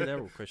 See, they're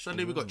all Christian.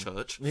 Sunday we got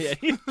church. Yeah.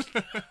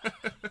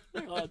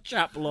 Oh,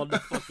 chapel on the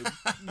fucking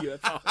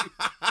UFO.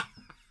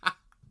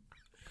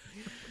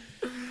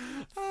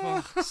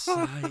 Fuck's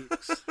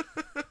sakes.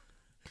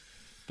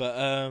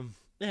 But,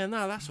 yeah,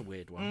 no, that's a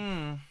weird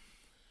one.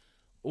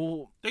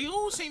 Or, They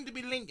all seem to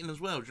be linking as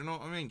well. Do you know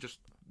what I mean? Just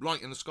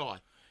light in the sky.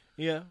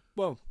 yeah,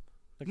 well.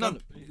 No,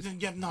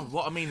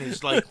 what I mean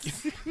is like,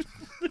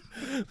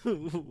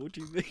 What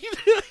do you mean?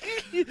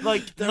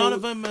 like none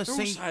of them are They're all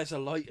seen. saying it's a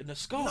light in the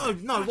sky.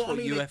 No, That's what I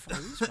mean UFO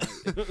is,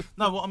 mate.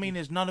 No, what I mean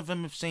is none of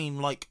them have seen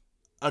like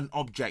an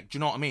object. Do you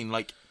know what I mean?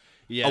 Like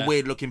Yeah. a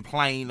weird looking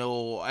plane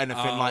or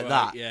anything Oh, like right,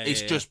 that. yeah,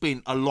 It's yeah, just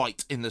been a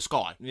light in the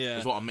sky. Yeah.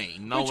 Is what I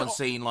mean. No Which one's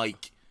seen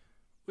like.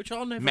 Which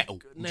I'll never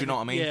Metal. Do you know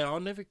what I mean? Yeah, I'll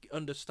never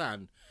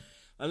understand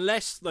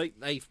unless like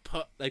they've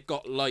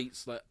got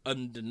lights like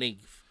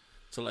underneath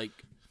to like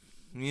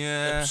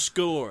Yeah.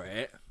 obscure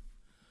it.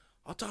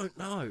 I don't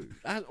know.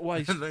 That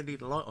always. They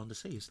need a light on the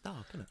sea. It's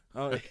dark, isn't it?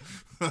 Oh,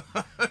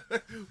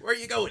 Where are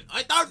you going?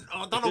 I don't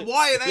know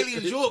why an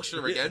alien's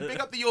Yorkshire again. Pick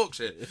up the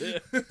Yorkshire.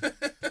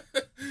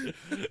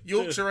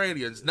 Yorkshire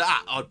aliens. Nah,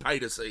 I'd pay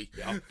to see.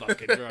 I'm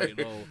fucking right.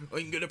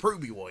 I'm gonna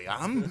prove you I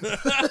am.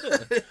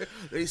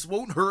 This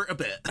won't hurt a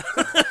bit.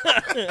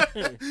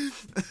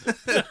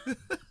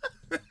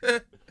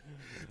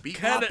 Beep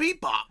bop,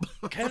 beep bop.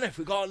 Kenneth,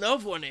 we got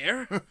another one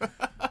here.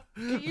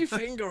 Get your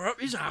finger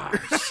up his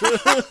arse.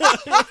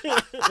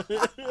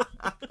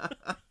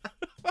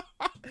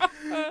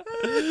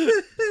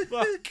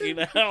 Fucking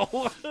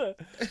hell.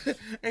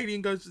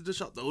 Alien goes to the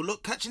shop though.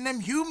 Look, catching them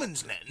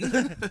humans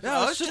then.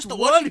 No, it's just the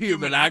one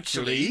human,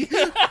 actually.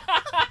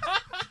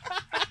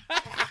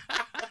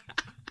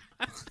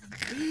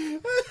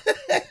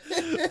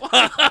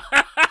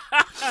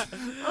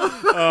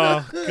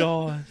 Oh,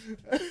 God.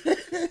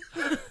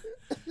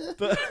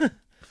 But the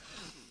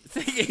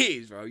thing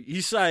is, bro,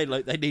 you say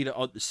like they need it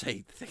on the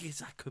sea. The thing is,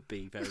 that could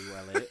be very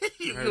well it.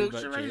 Very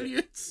Yorkshire much it.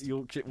 aliens.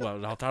 Yorkshire.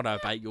 Well, I don't know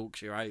about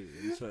Yorkshire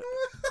aliens, but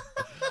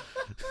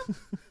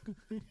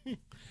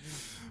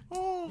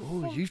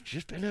oh, you've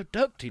just been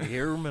abducted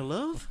here, my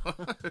love.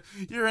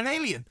 You're an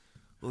alien.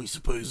 Well, I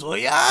suppose I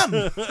am.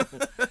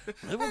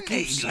 Everyone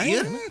keeps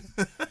saying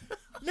it.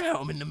 Now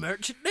I'm in the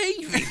Merchant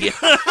Navy.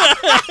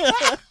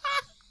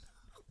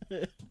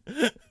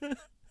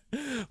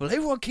 Well,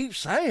 everyone keeps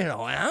saying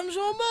I am, so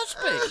I must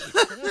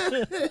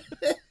be.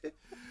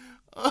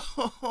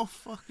 Oh,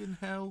 fucking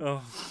hell.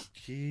 Oh,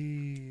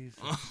 jeez.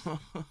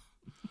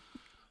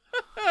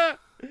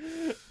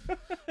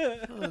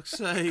 Fuck's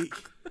sake.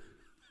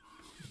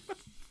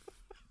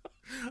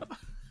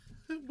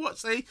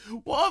 What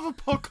other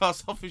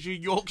podcast offers you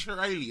Yorkshire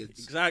aliens?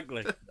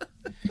 Exactly.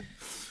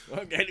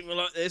 Won't get anything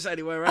like this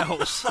anywhere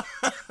else.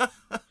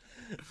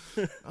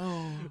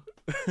 Oh.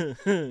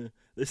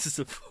 This is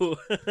a four.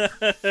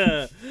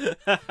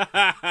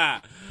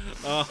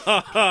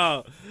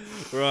 Oh,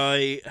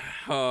 right.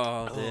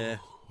 Oh, dear.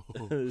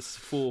 This is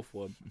the fourth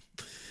one.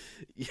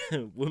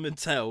 Yeah, women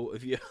tell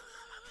of you.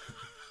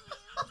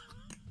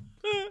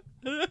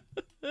 I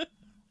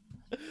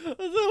don't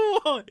know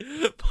why,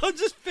 but I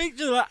just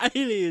picture like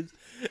aliens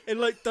in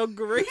like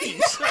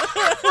dungarees.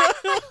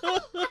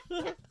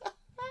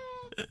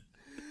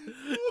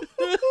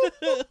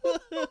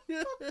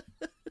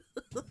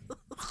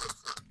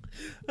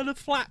 And a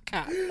flat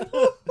cap.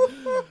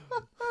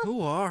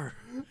 Who are?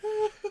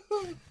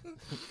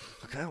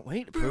 I can't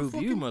wait to prove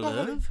you, my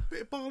love.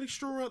 Bit of barley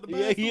straw out the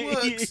back.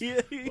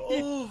 Yeah.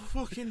 Oh,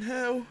 fucking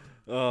hell.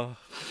 Oh,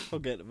 I'll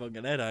get the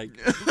fucking headache.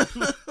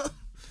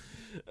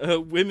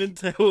 Women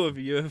tell of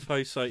a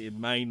UFO sighting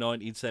in May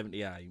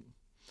 1978.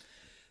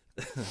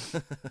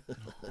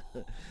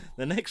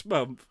 The next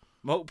month,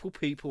 multiple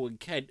people in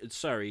Kent and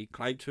Surrey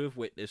claimed to have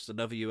witnessed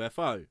another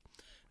UFO.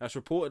 That's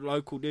reported in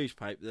local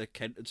newspaper, the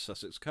Kent and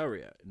Sussex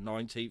Courier,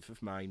 19th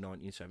of May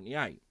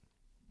 1978.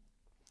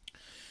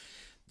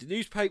 The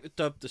newspaper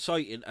dubbed the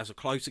sighting as a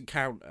close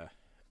encounter,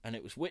 and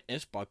it was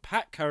witnessed by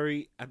Pat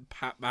Curry and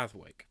Pat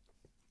Mathwick.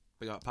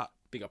 Big up, Pat.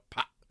 Big up,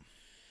 Pat.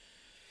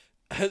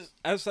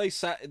 As they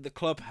sat in the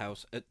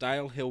clubhouse at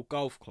Dale Hill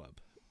Golf Club,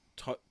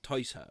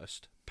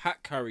 Ticehurst,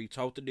 Pat Curry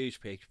told the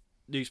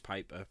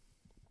newspaper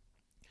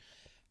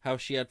how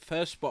she had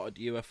first spotted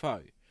the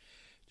UFO,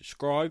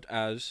 described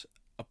as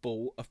a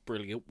ball of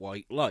brilliant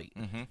white light.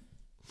 Mm-hmm.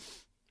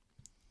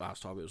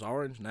 Last time it was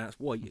orange, now it's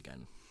white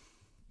again.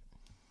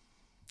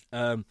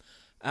 At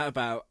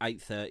about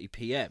 8:30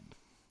 p.m.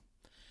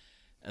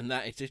 And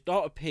that it did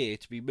not appear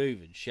to be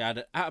moving. She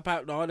had at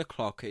about 9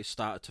 o'clock it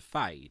started to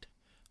fade.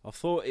 I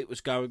thought it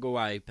was going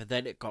away, but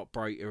then it got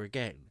brighter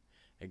again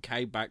and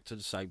came back to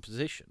the same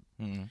position.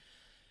 Mm.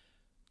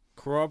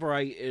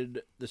 Corroborating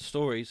the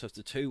stories of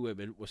the two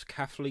women was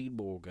Kathleen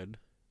Morgan,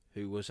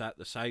 who was at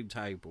the same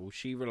table.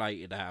 She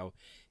related how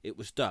it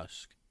was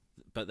dusk,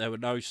 but there were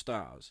no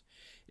stars.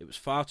 It was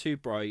far too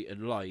bright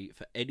and light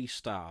for any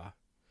star,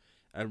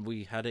 and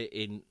we had it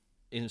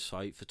in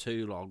sight for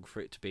too long for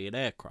it to be an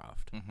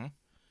aircraft. Mm-hmm.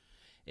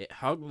 It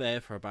hung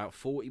there for about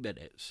 40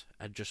 minutes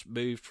and just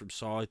moved from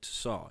side to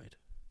side.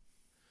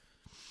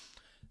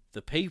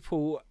 The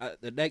people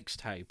at the next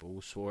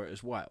table saw it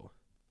as well.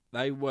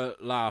 They were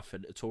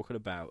laughing and talking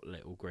about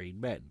little green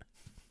men.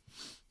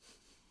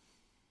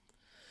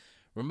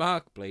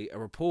 Remarkably, a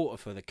reporter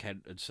for the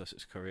Kent and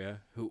Sussex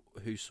Courier, who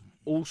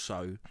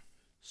also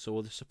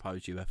saw the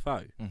supposed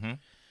UFO. Mm-hmm.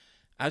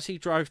 As he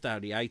drove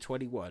down the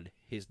A21,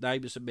 his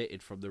name is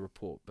omitted from the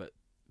report, but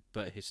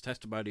his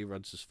testimony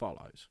runs as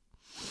follows.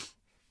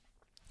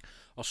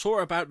 I saw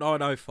it about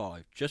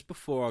 9:05, just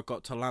before I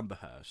got to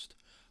Lamberhurst.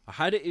 I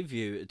had it in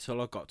view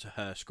until I got to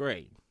Hurst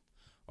Green.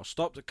 I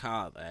stopped the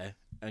car there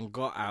and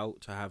got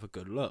out to have a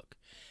good look.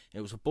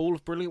 It was a ball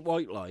of brilliant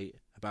white light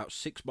about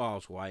 6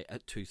 miles away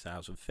at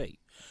 2,000 feet.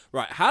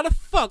 Right, how the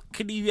fuck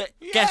can you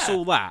guess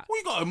all that?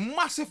 We got a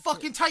massive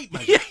fucking tape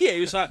measure. Yeah, it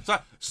was like...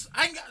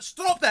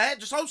 Stop there,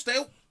 just hold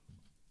still.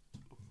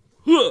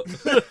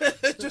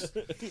 Just,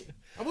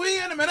 I'll be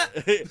here in a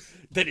minute.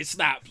 Then it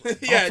snapped.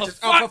 Yeah,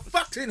 for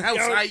fucking hell's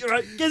sake.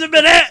 Right, give it a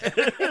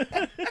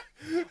minute.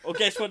 Or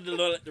guess one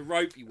of the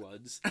ropey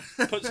ones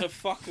puts a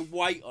fucking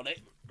weight on it.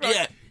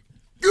 Yeah.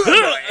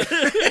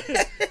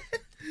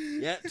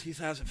 Yeah,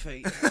 2,000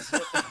 feet.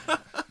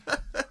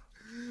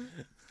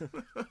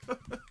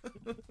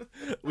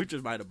 We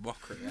just made a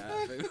mockery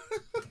out of it.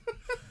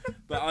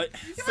 But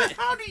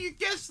how do you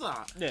guess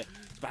that? Yeah,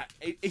 but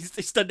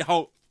it's done the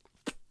whole.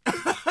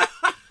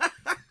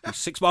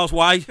 6 miles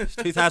away,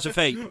 2,000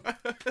 feet. I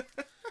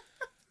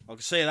can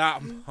see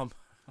that.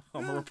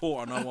 I'm a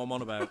reporter. I know what I'm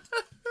on about.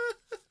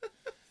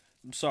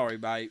 I'm sorry,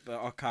 mate,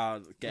 but I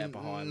can't get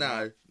behind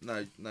that.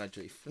 No,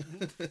 Chief.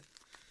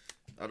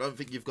 I don't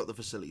think you've got the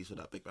facilities for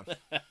that, big man.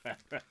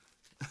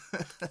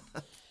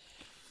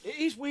 It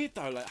is weird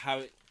though, like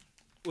how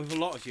with a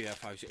lot of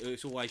UFOs,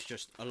 it's always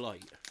just a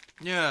light.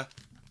 Yeah.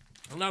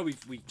 I know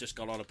we've just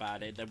gone on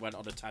about it, then went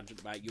on a tangent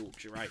about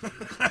Yorkshire, right?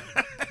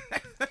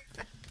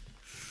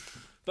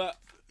 But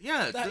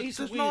yeah, there's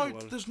no,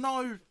 there's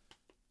no,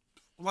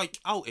 like,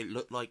 oh, it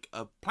looked like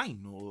a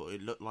plane or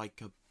it looked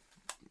like a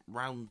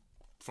round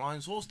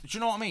flying saucer. Do you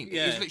know what I mean?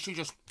 Yeah. It's literally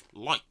just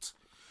light,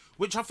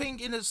 which I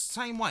think in the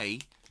same way,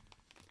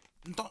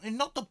 not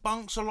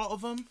debunks a lot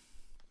of them,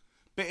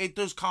 but it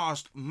does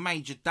cast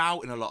major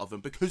doubt in a lot of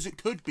them because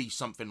it could be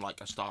something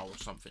like a star or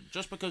something.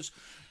 Just because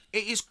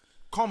it is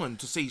common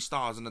to see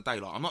stars in the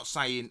daylight. I'm not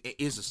saying it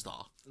is a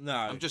star. No.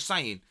 I'm just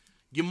saying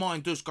your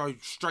mind does go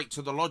straight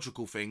to the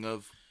logical thing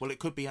of, well, it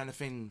could be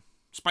anything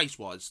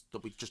space-wise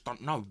that we just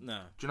don't know. No.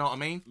 Do you know what I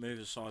mean?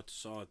 Moving side to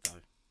side,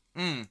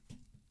 though.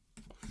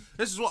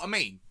 This is what I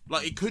mean.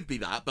 Like, it could be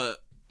that,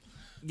 but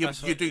you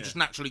do just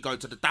naturally go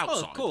to the doubt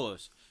side. Of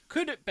course.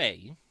 Could it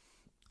be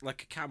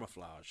like a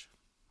camouflage?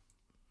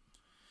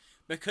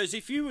 Because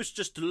if you was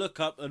just to look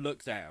up and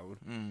look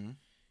down,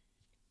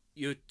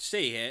 you'd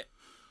see it,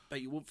 but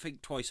you wouldn't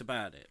think twice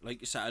about it.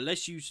 Like you said,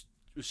 unless you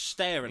was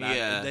staring at it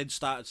and then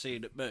started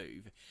seeing it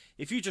move.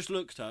 If you just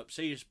looked up,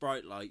 see this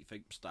bright light, you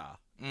think star,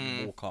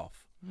 and walk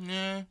off.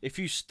 Yeah. If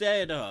you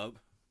stared up,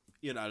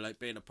 you know, like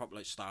being a proper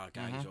like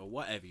stargazer or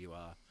whatever you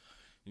are,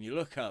 and you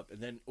look up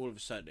and then all of a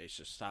sudden it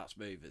just starts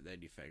moving, then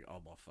you think, oh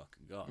my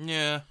fucking God.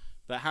 Yeah.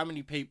 But how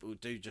many people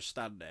do just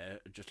stand there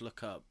and just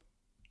look up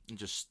And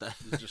just stare.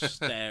 and just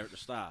stare at the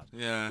stars?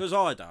 Yeah. Because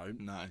I don't.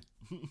 No.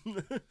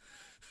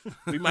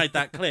 We made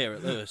that clear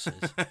at Lewis's.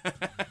 I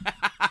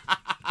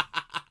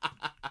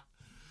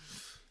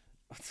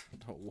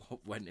don't know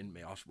what went in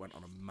me. I just went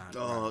on a mad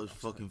Oh, rant it was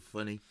fucking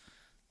funny.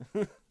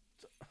 I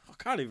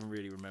can't even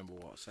really remember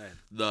what I said.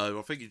 No,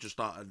 I think you just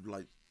started,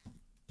 like,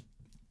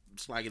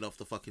 slagging off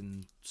the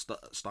fucking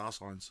star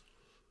signs.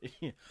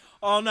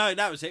 Oh no,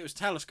 that was it. It was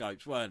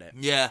telescopes, weren't it?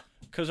 Yeah.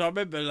 Because I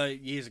remember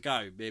like years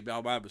ago, me and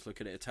my man was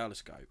looking at a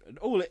telescope, and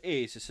all it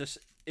is just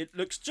it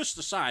looks just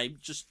the same,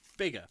 just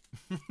bigger.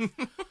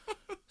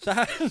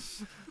 So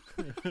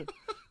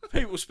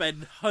people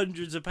spend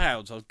hundreds of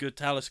pounds on good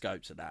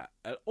telescopes and that,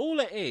 and all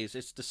it is,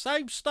 it's the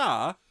same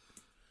star,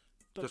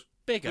 but Just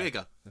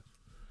bigger.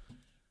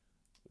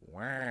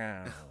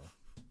 Wow.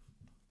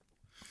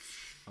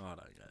 I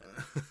don't get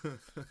it.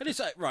 And it's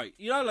like, right,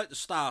 you know, like the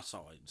star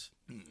signs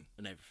and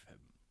everything.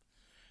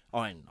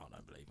 I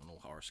don't believe in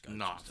all horoscopes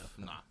and stuff.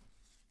 No.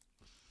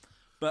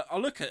 But I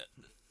look at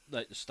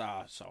like the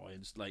star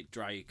signs, like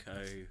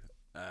Draco,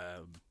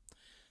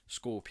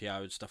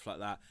 Scorpio, and stuff like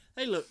that.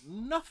 They look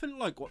nothing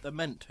like what they're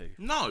meant to.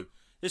 No.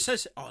 It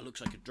says, "Oh, it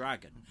looks like a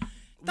dragon."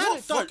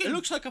 It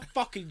looks like a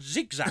fucking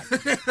zigzag.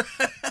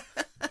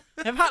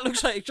 If that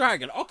looks like a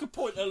dragon, I could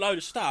point at a load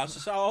of stars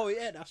and say, "Oh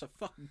yeah, that's a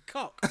fucking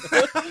cock."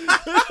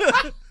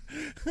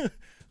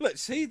 Look,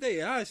 see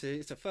there,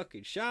 it's a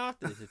fucking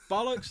shaft. It's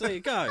bollocks. There you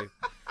go.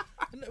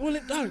 Well,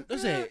 it don't,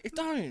 does it? It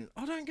don't.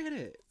 I don't get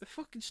it. They're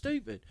fucking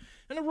stupid.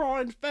 And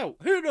Orion's belt.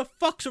 Who the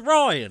fuck's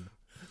Orion?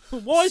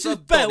 Why is his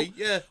belt?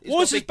 Yeah,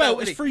 why is his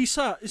belt? It's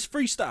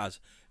three stars.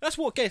 That's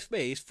what gets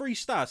me. It's 3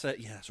 stars.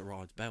 Yeah, that's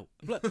Orion's belt.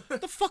 Look,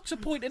 what the fuck's the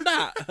point in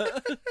that?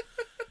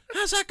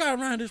 How's that going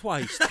around his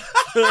waist?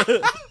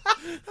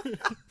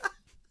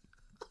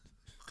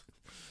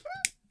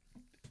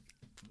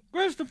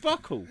 Where's the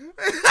buckle?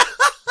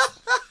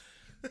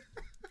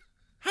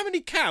 How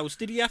many cows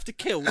did he have to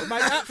kill to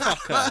make that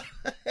fucker?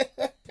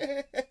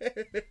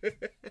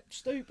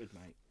 Stupid,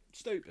 mate.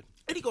 Stupid.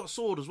 And he got a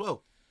sword as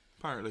well,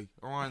 apparently.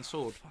 Orion's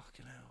sword.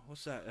 Fucking hell.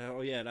 What's that?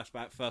 Oh, yeah, that's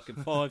about fucking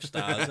 5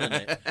 stars, isn't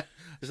it?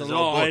 There's a his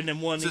old line boy.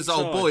 and one It's his each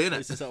old side. boy, innit?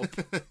 It's his old...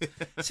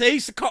 See,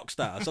 he's the cock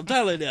stars, I'm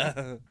telling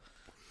you.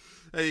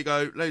 There you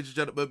go, ladies and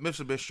gentlemen. Myths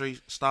and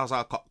mysteries. Stars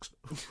are cocks.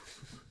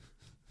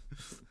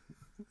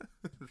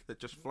 They're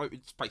just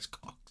floating space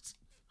cocks.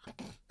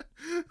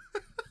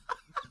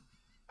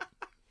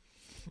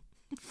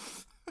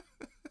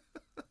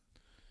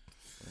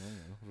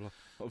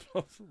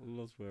 I've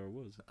lost where I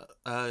was.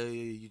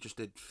 You just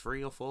did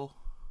 3 or 4.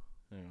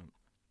 Hang on.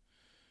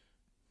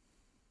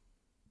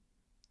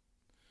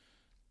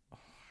 Oh,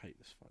 I hate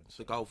this phone. It's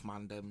the golf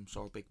man, them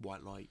saw a big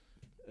white light.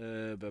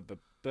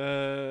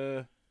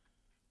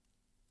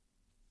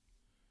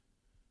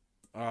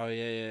 Oh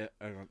yeah.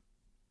 Hang on.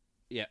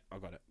 Yeah, I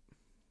got it.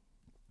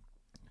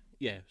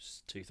 Yeah,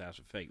 it's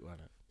 2,000 feet,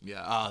 wasn't it?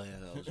 Yeah. Oh yeah,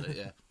 that was it.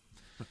 Yeah.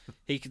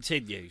 He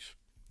continues.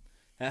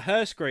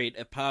 Her screen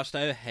had passed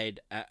overhead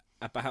at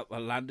about the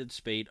landing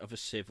speed of a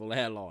civil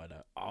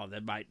airliner. Oh,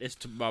 then mate, this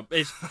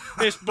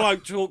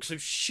bloke talks some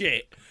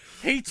shit.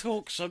 He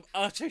talks some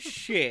utter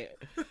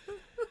shit.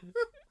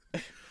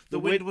 The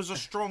wind was a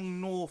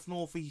strong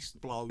northeast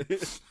blow.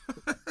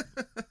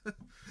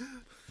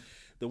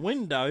 The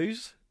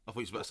windows. I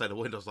thought you were about to say the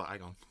wind. I was like,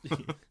 hang on.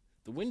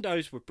 The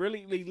windows were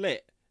brilliantly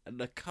lit, and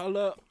the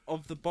colour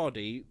of the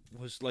body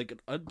was like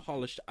an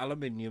unpolished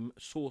aluminium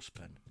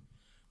saucepan.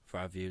 For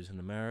our viewers in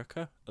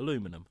America,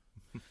 aluminum.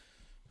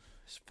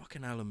 It's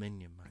fucking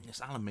aluminium, mate. It's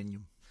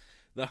aluminium.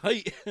 The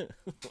height.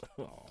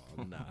 Oh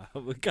no,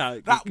 we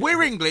can't.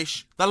 We're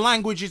English. The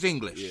language is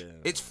English. Yeah.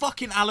 It's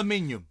fucking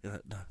aluminium. No,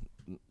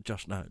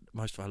 Josh, no.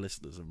 Most of our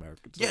listeners are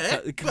Americans.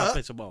 Yeah, can't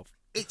piss them off.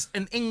 It's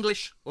an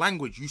English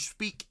language. You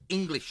speak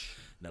English.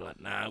 And they're like,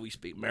 nah, we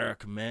speak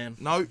American, man.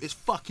 No, it's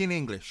fucking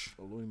English.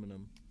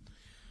 Aluminum.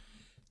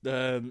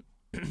 The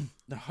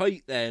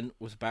height then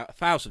was about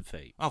 1,000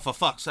 feet. Oh, for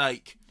fuck's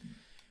sake.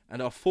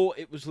 And I thought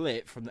it was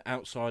lit from the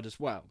outside as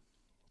well.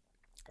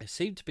 There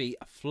seemed to be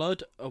a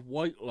flood of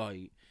white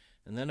light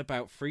and then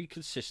about 3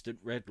 consistent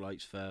red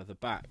lights further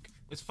back.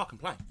 It's a fucking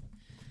plane.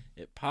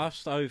 It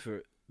passed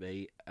over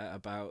me at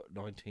about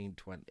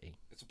 1920.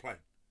 It's a plane.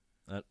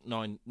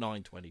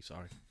 920,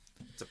 sorry.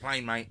 It's a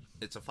plane, mate.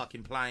 It's a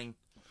fucking plane.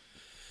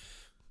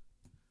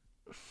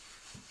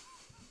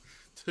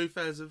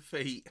 2,000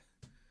 feet.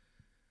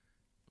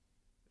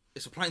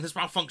 It's a plane that's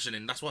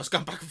malfunctioning. That's why it's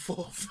going back and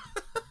forth.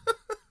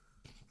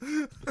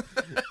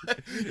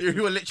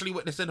 You were literally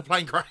witnessing a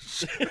plane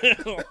crash.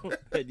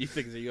 And you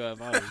think it's a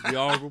UFO. You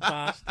horrible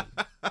bastard.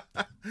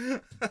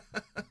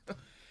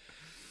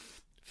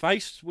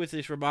 Faced with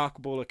this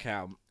remarkable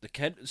account, the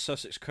Kent and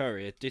Sussex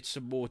Courier did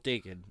some more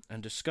digging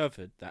and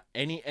discovered that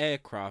any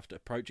aircraft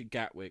approaching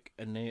Gatwick,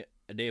 a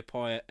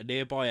nearby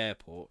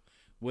airport,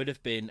 would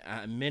have been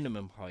at a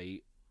minimum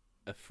height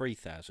of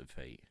 3,000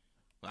 feet.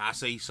 I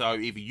see. So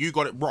either you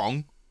got it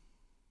wrong,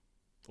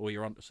 or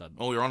you're onto something.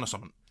 or you're onto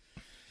something.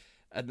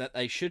 And that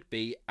they should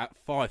be at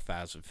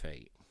 5,000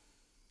 feet.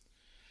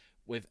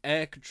 With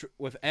air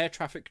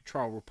traffic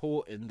control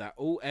reporting that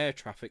all air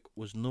traffic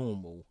was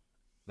normal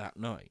that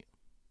night.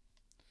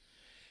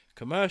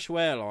 Commercial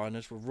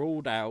airliners were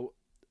ruled out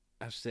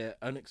as their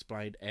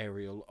unexplained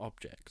aerial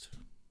object.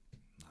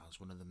 That was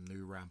one of them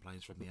new round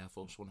planes from the Air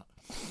Force, wasn't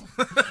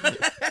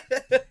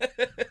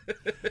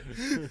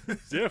it?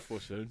 The Air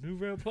Force, a new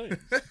round plane.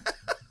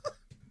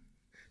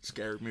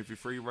 Scary Movie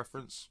 3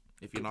 reference.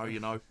 If you know, you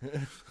know.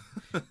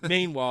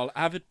 Meanwhile,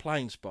 avid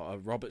plane spotter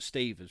Robert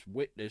Stevens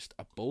witnessed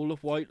a ball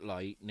of white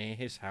light near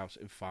his house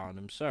in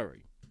Farnham,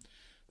 Surrey.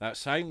 That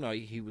same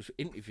night, he was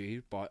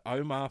interviewed by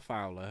Omar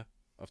Fowler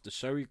of the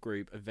Surrey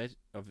Group of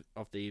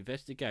the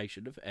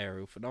Investigation of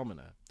Aerial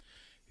Phenomena,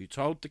 who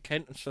told the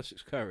Kent and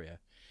Sussex Courier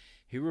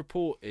he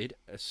reported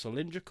a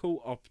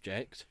cylindrical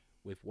object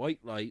with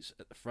white lights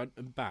at the front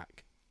and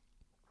back.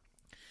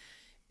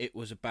 It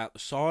was about the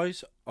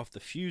size of the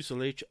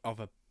fuselage of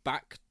a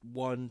Back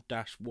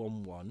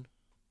 1-11.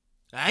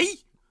 Hey?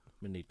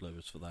 We need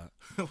levers for that.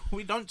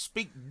 We don't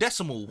speak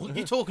decimal. What are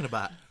you talking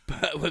about?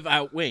 But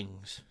without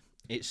wings.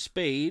 Its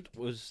speed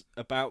was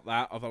about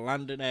that of a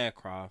landing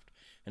aircraft,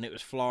 and it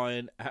was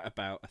flying at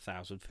about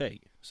 1,000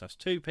 feet. So that's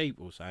two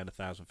people saying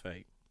 1,000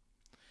 feet.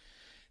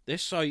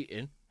 This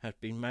sighting had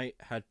been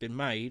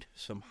made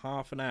some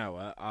half an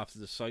hour after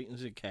the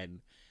sightings in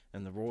Kent,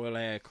 and the Royal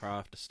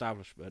Aircraft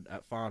Establishment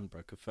at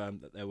Farnborough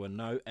confirmed that there were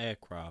no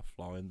aircraft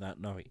flying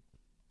that night.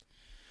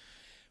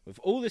 With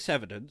all this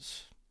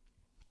evidence,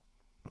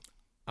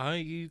 are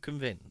you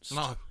convinced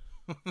No.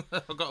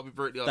 I've got to be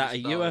brutally that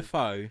honest. a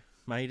UFO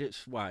made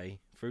its way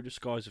through the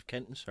skies of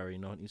Kent and Surrey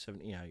in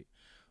 1978,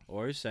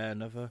 or is there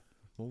another,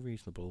 more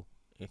reasonable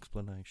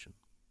explanation?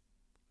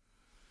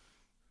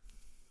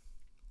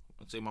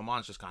 See, my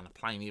mind's just kind of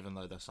plain, even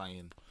though they're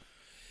saying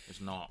it's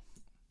not.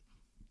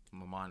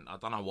 My mind, I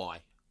don't know why.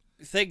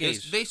 The thing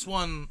is, This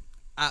one,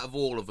 out of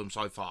all of them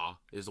so far,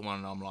 is the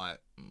one I'm like...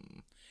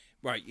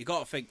 right, you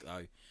got to think,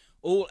 though,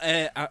 all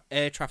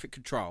air traffic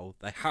control,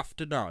 they have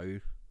to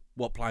know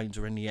what planes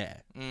are in the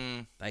air.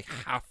 They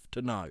have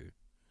to know.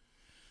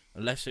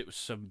 Unless it was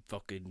some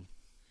fucking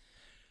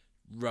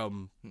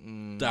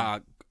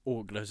dark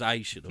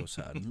organisation or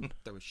something.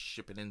 They were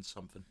shipping in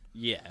something.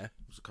 Yeah. It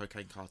was a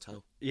cocaine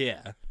cartel.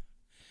 Yeah.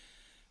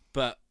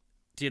 But,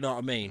 do you know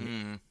what I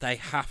mean? They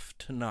have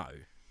to know.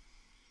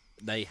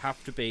 They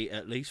have to be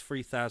at least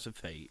 3,000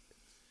 feet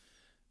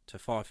to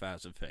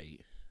 5,000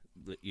 feet,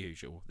 the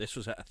usual. This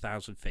was at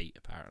 1,000 feet,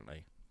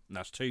 apparently. And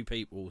that's two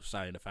people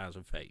saying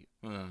 1,000 feet.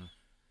 And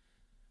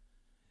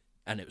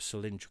it was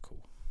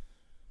cylindrical.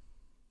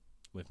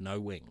 With no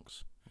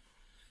wings.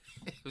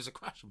 It was a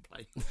crashing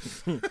plane.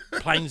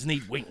 Planes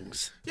need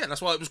wings. Yeah,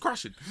 that's why it was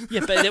crashing.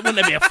 Yeah, but wouldn't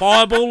there be a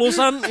fireball or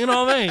something? You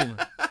know what I mean?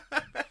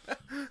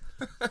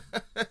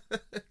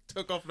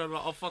 Took off and they're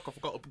like, oh fuck, I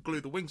forgot to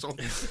glue the wings on.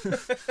 Jesus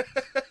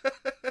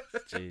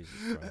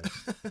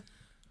Christ.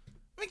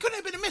 I mean, couldn't it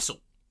have been a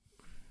missile?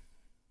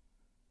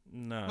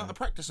 No. Like a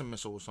practicing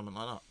missile or something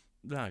like that.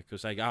 No,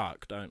 because they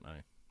arc, don't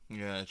they?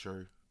 Yeah,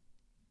 true.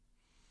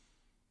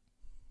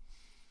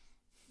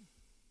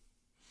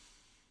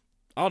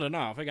 I don't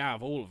know. I think out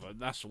of all of them,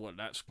 that's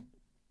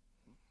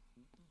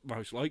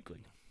most likely,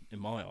 in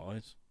my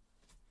eyes.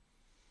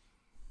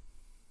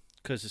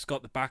 Because it's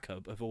got the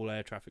backup of all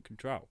air traffic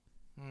control.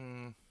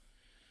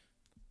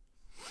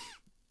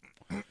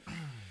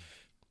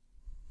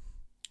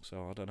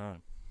 So, I don't know.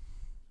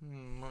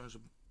 That was a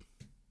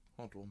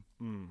odd one.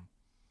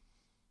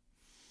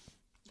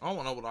 I want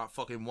to know what that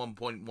fucking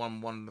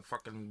 1.11, the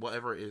fucking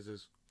whatever it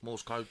is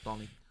Morse code,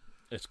 Donnie.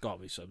 It's got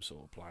to be some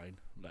sort of plane.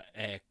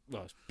 Like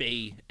it's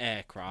B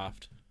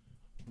aircraft,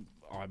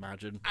 I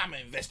imagine. I'm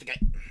going to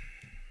investigate.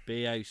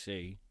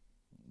 BAC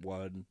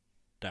 1-11.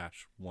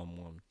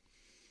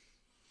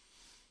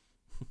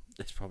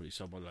 There's probably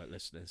someone like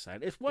listening saying,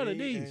 it's one of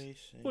these.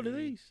 One of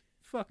these.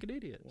 Fucking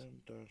idiots.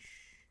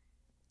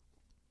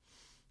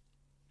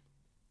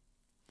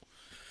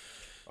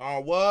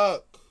 Our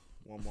work.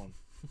 1-1.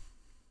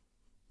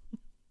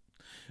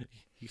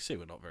 You see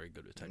we're not very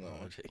good at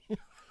technology. No.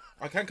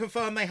 I can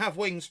confirm they have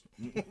wings.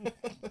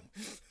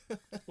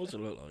 What's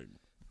it look like?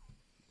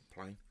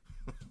 Plane.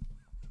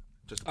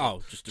 Just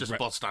a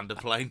bog standard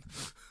plane.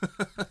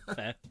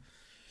 Fair.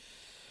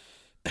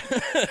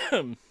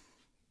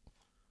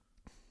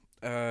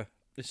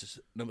 This is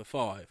number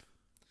 5.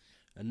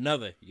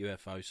 Another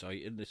UFO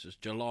sighting. This was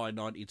July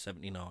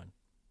 1979.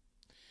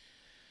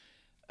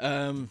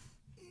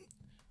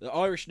 The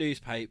Irish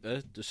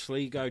newspaper, the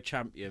Sligo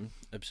Champion,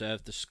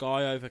 observed the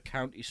sky over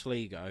County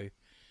Sligo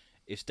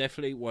is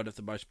definitely one of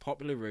the most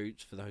popular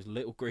routes for those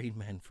little green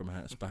men from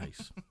outer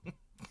space.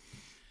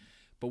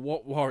 But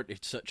what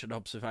warranted such an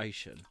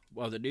observation?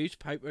 Well, the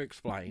newspaper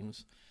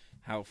explains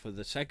how for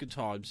the second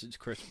time since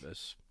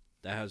Christmas,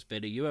 there has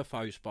been a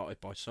UFO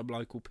spotted by some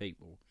local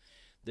people.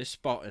 This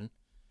spotting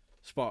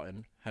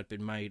had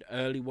been made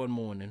early one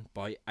morning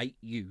by 8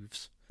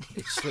 youths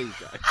in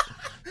Sligo.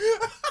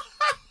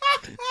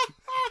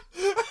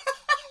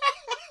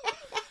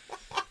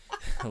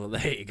 Well,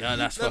 there you go.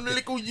 That's them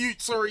little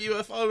utes are a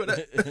UFO,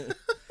 isn't it?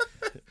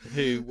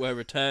 Who were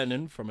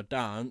returning from a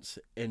dance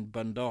in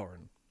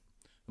Bundoran.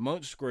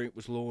 Amongst the group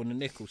was Lorna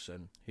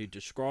Nicholson, who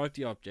described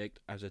the object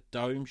as a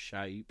dome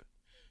shape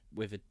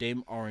with a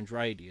dim orange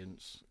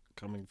radiance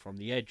coming from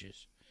the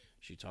edges,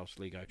 she told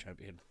Sligo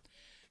Champion.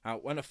 Now,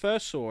 when I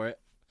first saw it,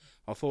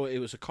 I thought it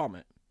was a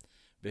comet,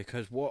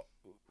 because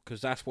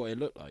that's what it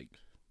looked like.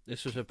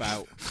 This was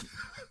about...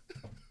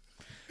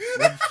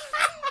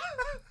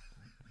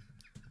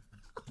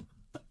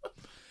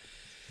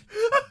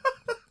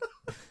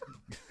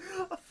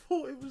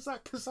 was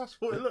that because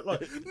that's what it looked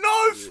like?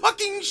 No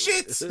fucking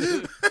shit!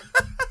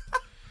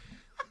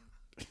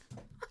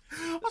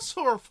 I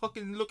saw a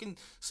fucking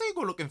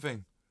seagull looking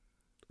thing.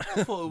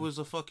 I thought it was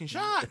a fucking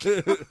shark.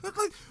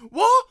 Like,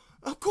 what?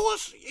 Of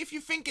course, if you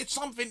think it's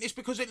something, it's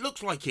because it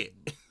looks like it.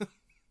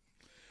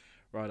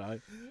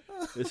 Righto.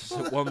 This is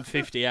at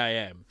 1:50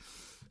 a.m.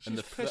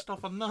 She's pissed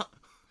off a nut.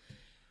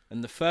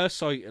 And the first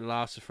sighting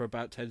lasted for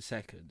about 10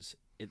 seconds.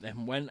 It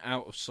then went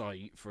out of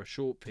sight for a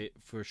short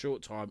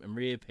time and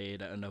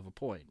reappeared at another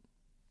point.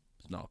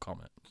 It's not a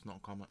comet. It's not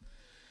a comet.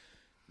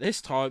 This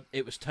time,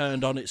 it was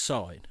turned on its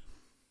side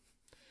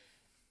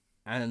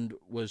and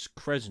was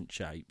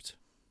crescent-shaped.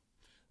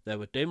 There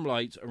were dim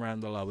lights around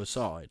the lower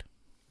side.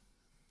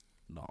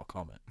 Not a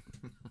comet.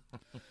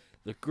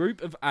 The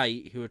group of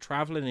 8 who were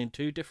travelling in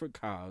 2 different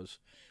cars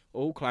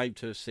all claimed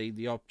to have seen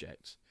the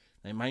objects.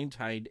 They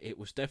maintained it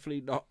was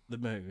definitely not the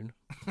moon,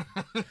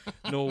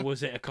 nor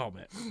was it a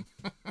comet.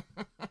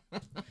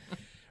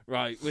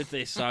 Right, with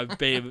this,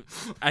 being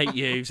 8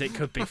 youths, it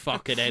could be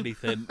fucking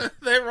anything.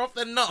 They're off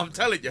their nut, I'm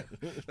telling you.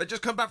 They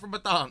just come back from a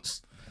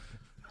dance.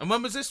 And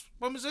when was this?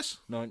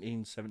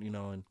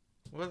 1979.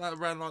 Was that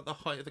around like the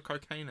height of the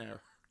cocaine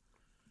era?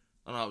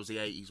 I know it was the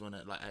 80s,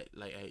 wasn't it? Like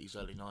late 80s,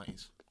 early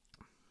 90s.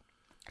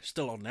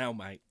 Still on now,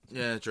 mate.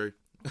 Yeah, true.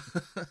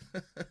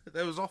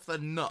 They was off their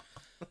nut.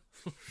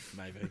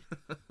 Maybe.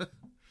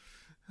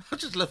 I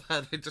just love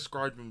how they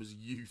described them as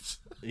youths.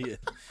 Yeah.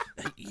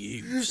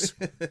 Youths.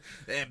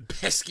 They're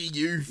pesky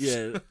youths.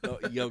 Yeah,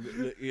 not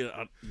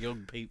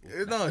young people.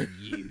 No.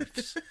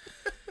 Youths.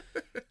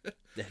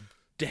 They're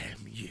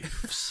damn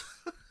youths.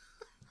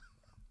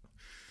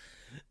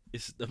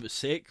 It's number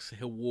 6.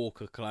 Hill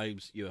Walker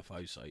claims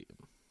UFO sighting.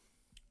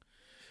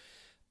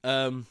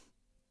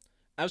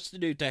 As the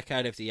new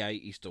decade of the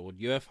 80s dawned,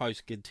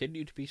 UFOs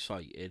continued to be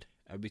sighted,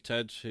 and we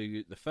turn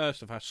to the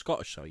first of our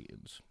Scottish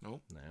sightings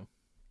now,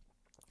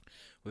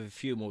 with a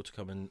few more to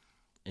come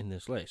in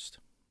this list.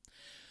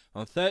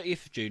 On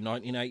 30th of June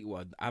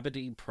 1981, the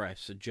Aberdeen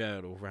Press and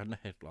Journal ran the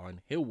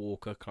headline, Hill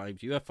Walker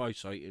claims UFO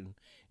sighting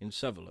in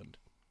Sutherland.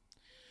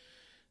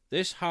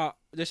 This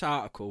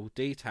article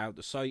detailed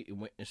the sighting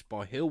witnessed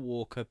by Hill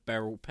Walker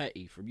Beryl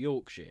Petty from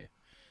Yorkshire.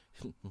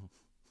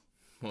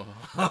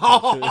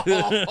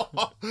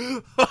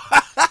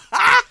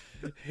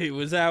 He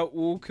was out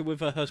walking with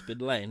her husband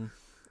Len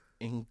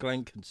in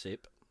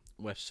Glencansip,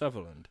 West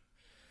Sutherland.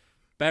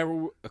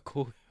 Beryl,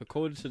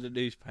 according to the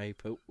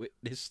newspaper,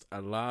 witnessed a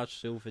large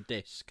silver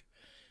disc,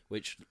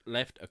 which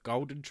left a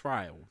golden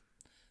trail.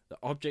 The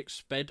object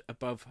sped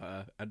above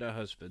her and her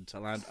husband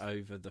to land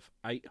over the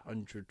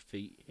 800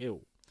 feet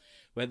hill,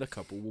 where the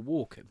couple were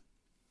walking.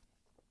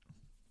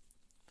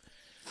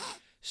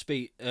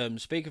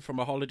 Speaking from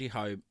a holiday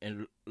home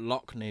in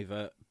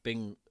Lochnever,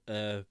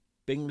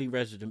 Bingley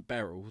resident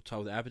Beryl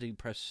told the Aberdeen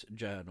Press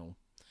Journal,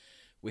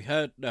 "We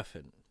heard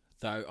nothing,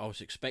 though I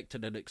was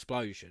expecting an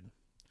explosion.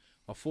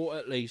 I thought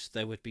at least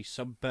there would be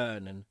some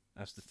burning,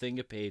 as the thing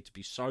appeared to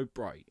be so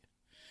bright.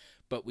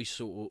 But we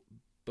saw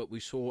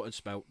and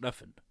smelt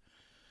nothing.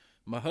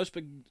 My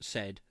husband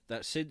said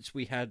that since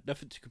we had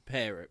nothing to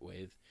compare it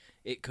with,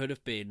 it could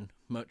have been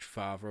much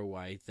farther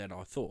away than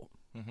I thought.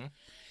 Mm-hmm.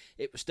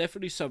 It was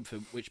definitely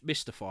something which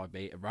mystified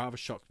me and rather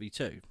shocked me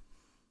too."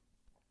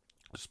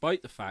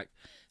 Despite the fact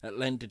that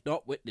Len did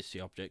not witness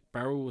the object,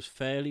 Beryl was a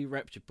fairly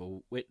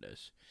reputable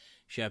witness.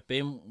 She had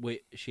been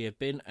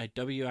a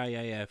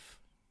WAAF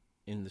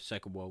in the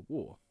Second World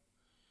War.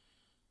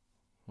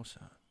 What's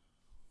that?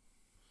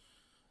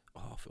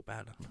 Oh, I feel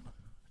bad.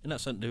 Isn't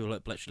that something to do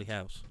with Bletchley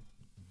House?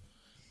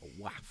 A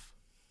WAF.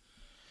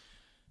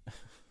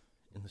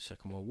 In the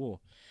Second World War.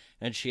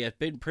 And she had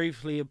been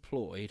previously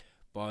employed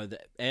by the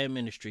Air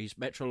Ministry's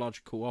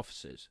meteorological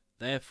officers.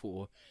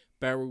 Therefore,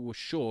 Beryl was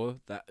sure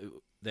that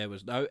there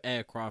was no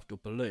aircraft or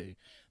balloon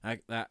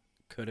that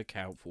could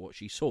account for what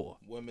she saw.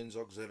 Women's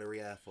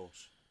Auxiliary Air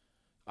Force.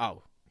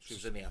 Oh. She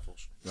was in the Air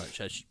Force. Right,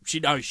 so she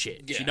knows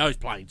shit. Yeah. She knows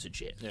planes and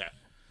shit. Yeah.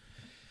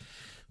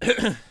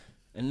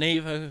 And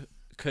neither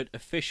could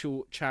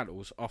official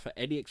channels offer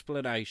any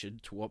explanation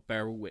to what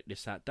Beryl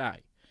witnessed that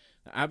day.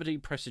 The Aberdeen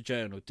Press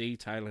Journal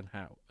detailing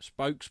how a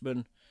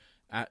spokesman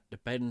at the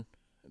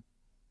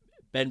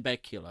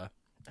Benbecula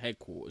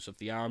headquarters of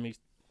the Army's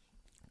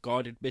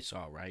guided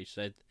missile range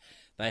said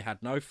they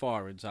had no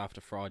firings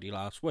after Friday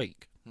last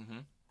week. Mm-hmm.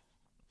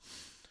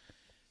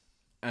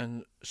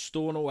 And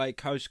Stornoway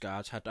Coast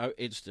Guards had no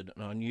incident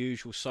and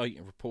unusual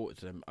sighting reported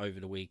to them over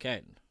the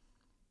weekend.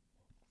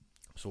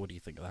 So what do you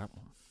think of that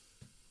one?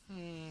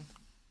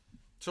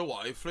 So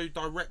what, it flew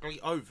directly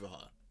over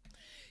her?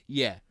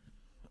 Yeah.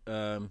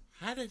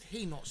 How did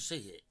he not see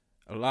it?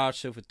 A large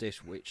silver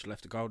disc which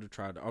left a golden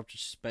trail. The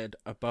object sped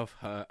above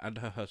her and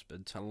her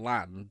husband to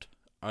land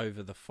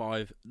over the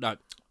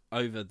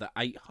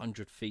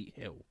 800 feet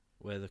hill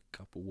where the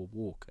couple were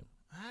walking.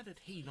 How did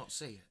he not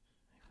see it?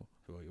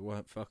 Well, you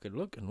weren't fucking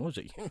looking, was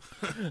he?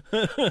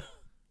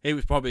 He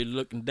was probably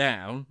looking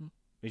down,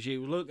 and she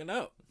was looking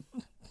up.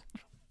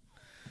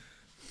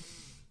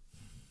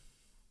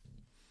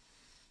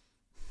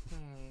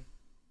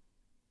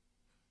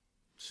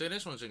 See,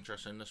 this one's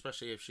interesting,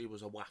 especially if she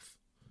was a waff.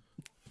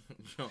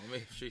 You know what I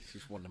mean?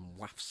 She's one of them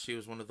waffs. She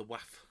was one of the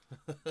waff.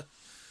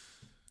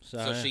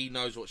 So she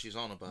knows what she's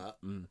on about.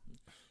 And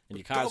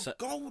you can't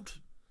gold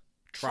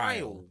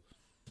trail.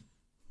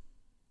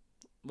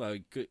 Well,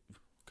 could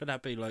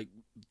that be like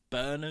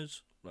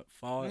burners, like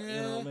fire? Yeah,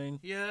 you know what I mean?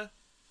 Yeah.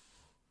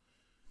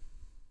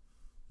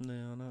 No,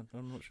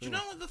 I'm not sure. Do you know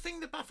what the thing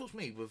that baffles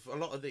me with a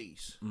lot of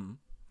these?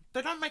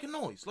 They don't make a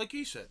noise, like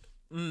you said.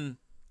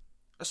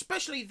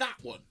 Especially that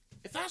one.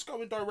 If that's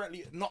going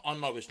directly, I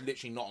know it's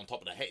literally not on top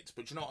of the heads,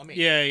 but you know what I mean?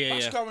 Yeah.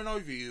 That's going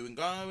over you and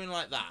going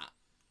like that.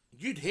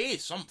 You'd hear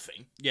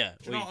something. Yeah.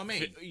 Do you know what I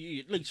mean?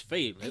 You at least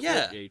feel it.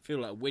 Yeah. You feel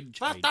like a wind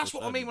change. That's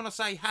what I mean when I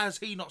say, has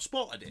he not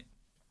spotted it?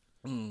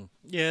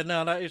 Yeah,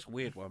 no, that is a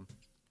weird one.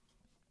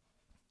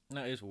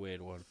 That is a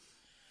weird one.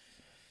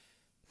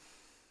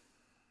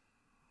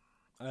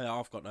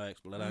 I've got no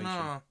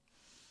explanation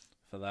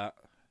for that.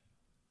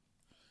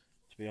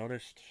 To be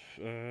honest,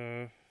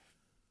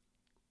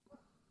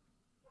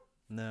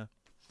 no,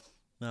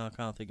 I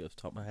can't think off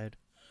the top of my head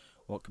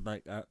what could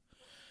make that.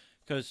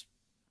 Because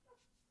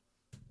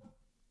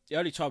the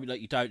only time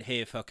you don't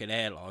hear fucking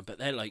airline, but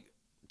they're like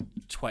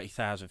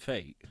 20,000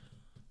 feet.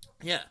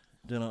 Yeah.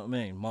 Do you know what I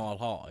mean? Mile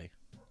high.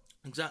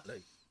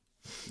 Exactly.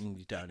 And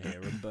you don't hear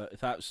them, but if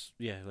that's,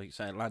 like you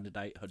say, it landed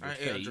 800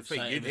 feet. 800 feet,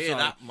 so you'd hear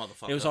that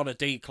motherfucker. It was on a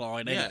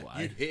decline anyway.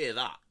 You'd hear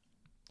that.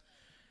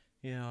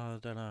 Yeah, I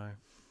don't know.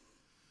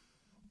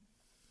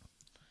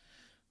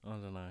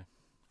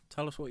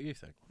 Tell us what you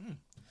think.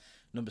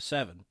 Number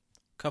 7.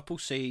 Couple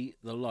see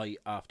the light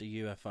after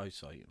UFO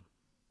sighting.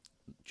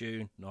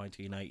 June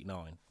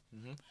 1989.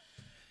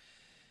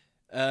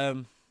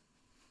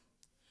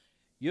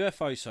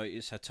 UFO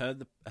sightings had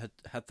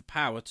the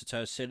power to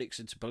turn cynics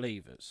into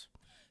believers,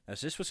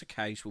 as this was the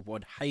case with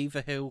one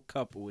Haverhill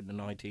couple in the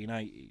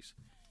 1980s.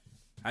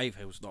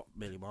 Haverhill's not a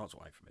million miles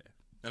away from here.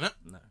 Isn't it?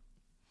 No.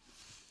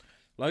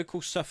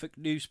 Local Suffolk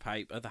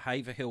newspaper, the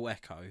Haverhill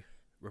Echo,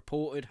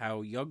 reported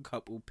how young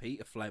couple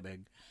Peter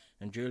Fleming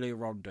and Julia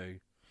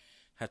Rondeau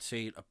had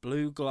seen a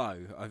blue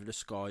glow over the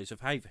skies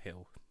of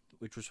Haverhill,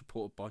 which was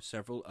reported by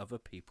several other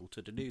people to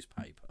the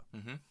newspaper.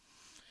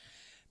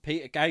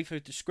 Peter gave a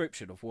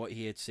description of what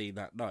he had seen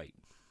that night.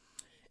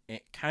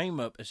 It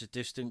came up as a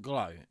distant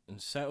glow and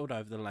settled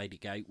over the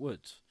Ladygate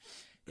Woods.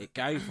 It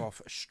gave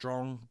off a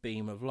strong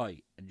beam of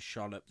light and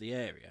shone up the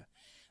area.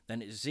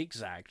 Then it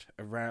zigzagged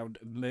around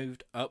and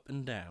moved up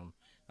and down.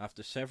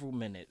 After several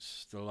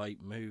minutes, the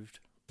light moved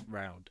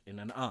round in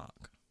an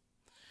arc.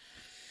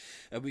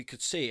 And we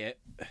could see it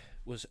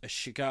was a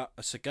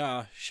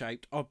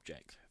cigar-shaped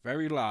object,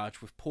 very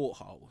large with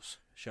portholes,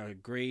 showing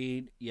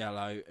green,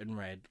 yellow and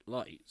red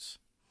lights.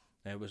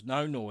 There was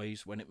no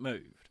noise when it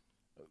moved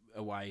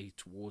away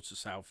towards the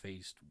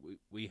southeast.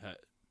 We heard...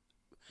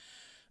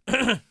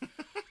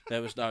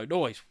 There was no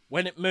noise.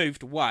 When it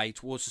moved away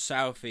towards the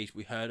southeast,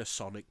 we heard a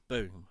sonic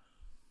boom.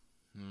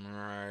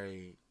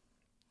 Right.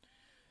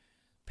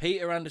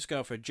 Peter and his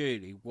girlfriend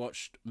Julie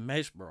watched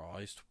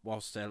mesmerised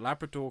whilst their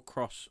Labrador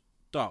cross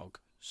dog,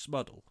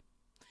 Smuddle,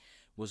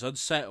 was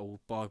unsettled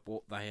by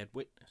what they had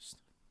witnessed.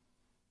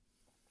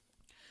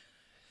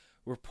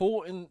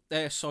 Reporting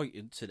their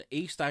sighting to the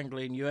East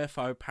Anglian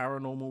UFO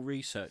Paranormal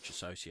Research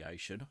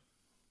Association,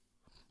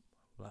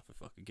 we'll have to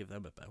fucking give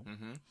them a bell.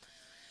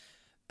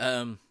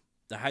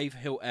 The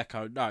Haverhill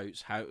Echo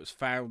notes how it was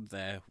found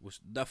there was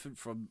nothing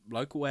from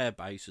local air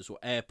bases or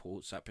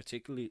airports that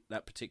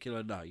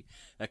particular night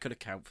that could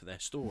account for their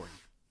story.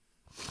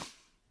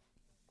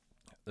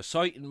 The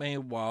sighting,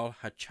 meanwhile,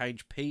 had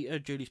changed Peter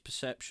and Julie's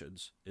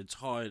perceptions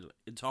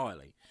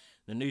entirely.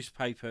 The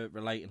newspaper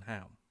relating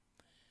how.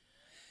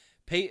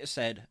 Peter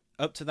said,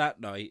 up to that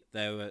night,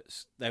 they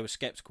were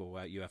sceptical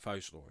about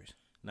UFO stories.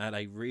 Now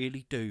they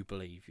really do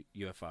believe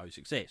UFOs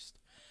exist.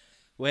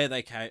 Where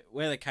they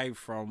came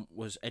from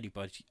was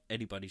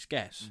anybody's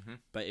guess,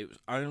 but it was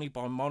only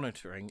by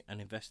monitoring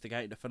and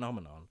investigating the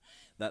phenomenon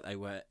that they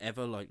were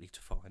ever likely to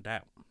find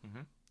out.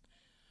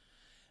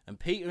 And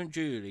Peter and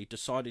Julie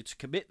decided to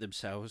commit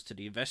themselves to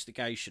the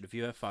investigation of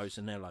UFOs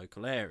in their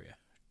local area,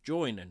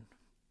 joining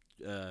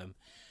the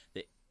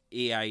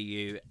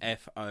EAU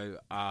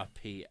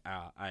FORPRA.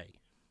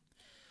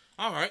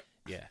 All right.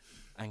 Yeah,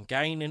 and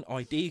gaining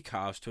ID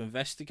cards to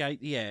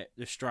investigate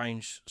the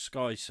strange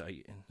sky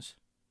sightings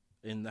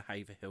in the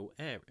Haverhill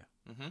area.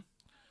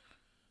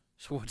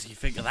 So what do you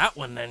think of that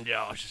one then,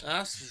 Josh?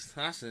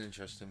 That's an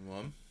interesting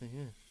one.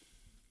 And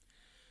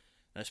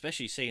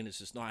especially seeing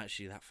as it's not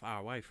actually that far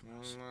away from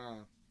us.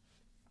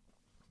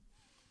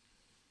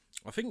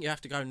 I think you have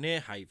to go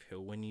near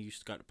Haverhill when you used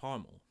to go to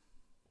Pine Mall.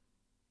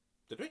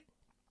 Did we?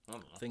 I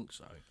don't know. I think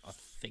so.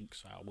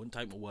 I wouldn't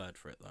take my word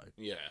for it though.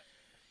 Yeah.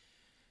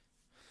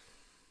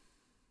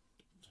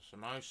 So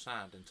no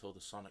sound until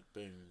the sonic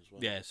boom as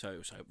well. Yeah, so it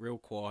was like real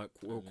quiet,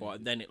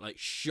 and then it like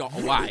shot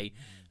away,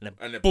 and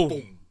then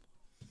boom.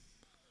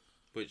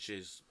 Which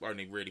is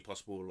only really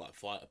possible with like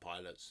fighter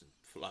pilots,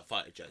 and like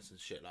fighter jets and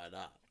shit like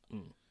that.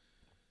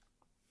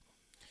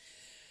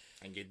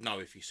 And you'd know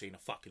if you've seen a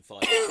fucking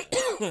fighter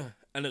jet.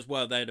 And as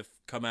well, they'd have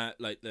come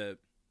out like the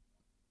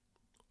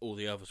all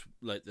the others,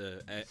 like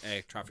the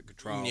air traffic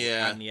control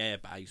Yeah. and the air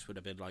base, would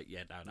have been like,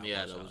 yeah, no,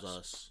 that was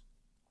us.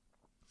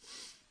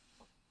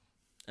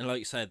 And like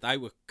you said, they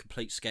were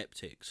complete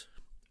skeptics.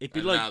 It'd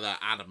be And like now they're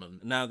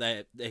adamant. now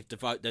they're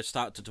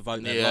starting to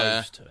devote their Yeah.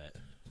 lives to it.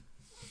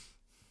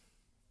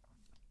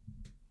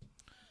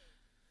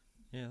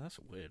 Yeah, that's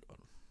a weird one.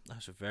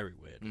 That's a very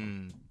weird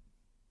one.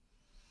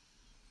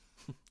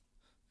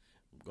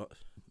 We've got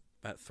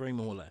about 3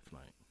 more left,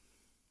 mate.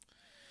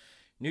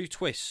 New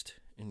twist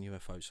in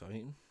UFO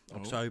sighting,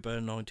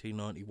 October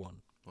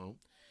 1991. Oh.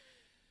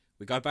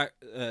 We go back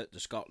to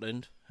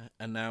Scotland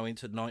and now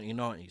into the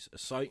 1990s. A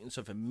sightings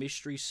of a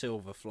mystery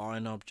silver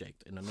flying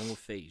object in the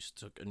northeast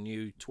took a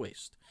new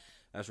twist,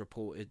 as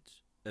reported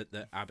at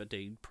the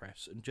Aberdeen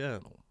Press and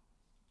Journal.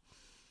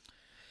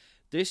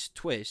 This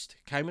twist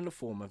came in the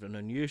form of an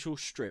unusual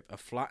strip of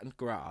flattened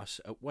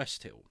grass at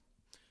Westhill,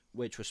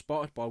 which was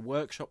spotted by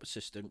workshop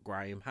assistant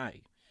Graham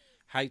Hay.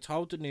 Hay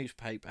told the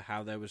newspaper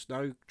how there was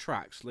no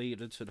tracks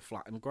leading to the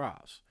flattened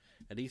grass,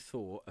 and he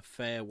thought a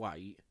fair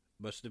weight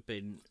must have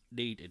been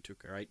needed to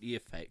create the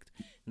effect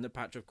in the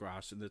patch of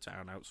grass in the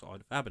town outside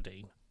of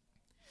Aberdeen.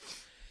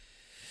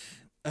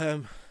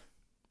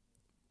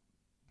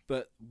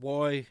 But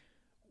why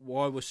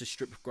was the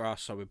strip of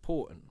grass so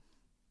important?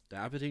 The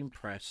Aberdeen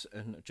Press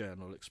and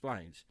Journal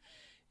explains.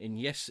 In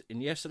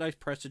yesterday's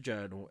Press and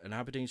Journal, an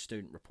Aberdeen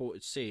student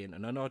reported seeing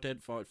an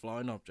unidentified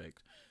flying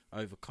object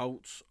over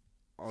Colts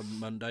on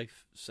Monday,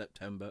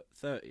 September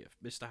 30th.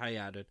 Mr. Hay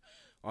added,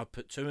 I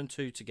put 2 and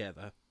 2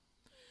 together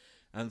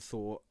and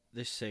thought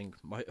this thing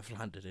might have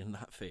landed in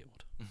that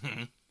field.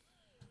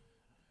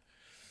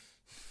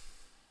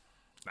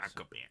 That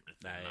could be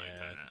anything.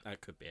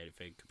 That could be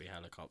anything. Could be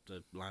helicopter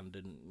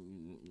landing.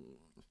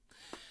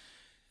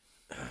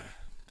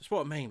 That's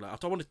what I mean. Like, I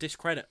don't want to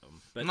discredit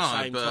them, but at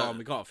the same time,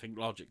 we got to think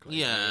logically.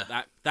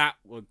 Yeah, that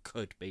one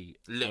could be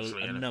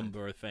literally a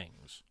number of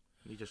things.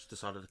 You just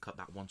decided to cut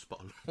that one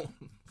spot of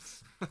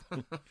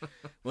lawn.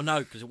 Well, no,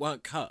 because it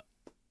weren't cut.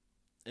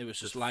 It was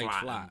just laid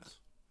flat.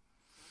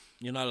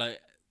 You know, like,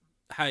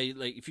 hey,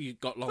 like if you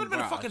got long Could have been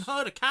grass, a fucking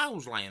herd of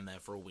cows laying there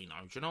for all we know.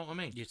 Do you know what I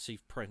mean? you'd see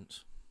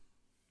prints.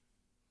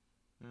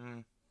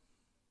 Mm.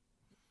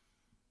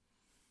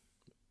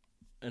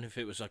 And if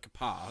it was like a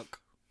park,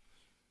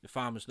 the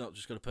farmer's not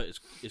just going to put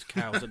his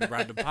cows in a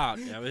random park,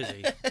 now is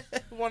he?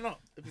 Why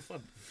not? It'd be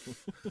fun.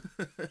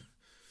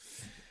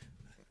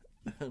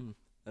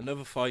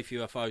 Another 5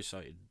 UFO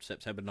sighting,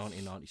 September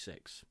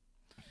 1996.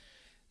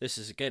 This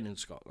is again in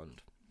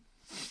Scotland.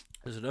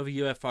 There's another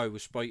UFO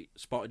was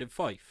spotted in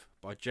Fife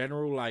by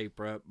general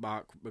labourer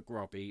Mark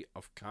McRobbie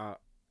of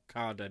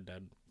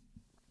Cardenden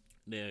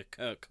near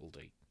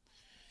Kirkcaldy.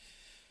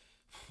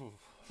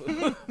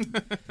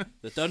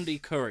 The Dundee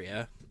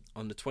Courier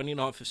on the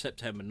 29th of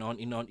September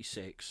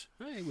 1996.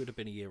 He would have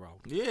been a year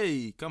old.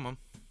 Yay, come on.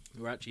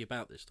 We're actually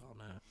about this time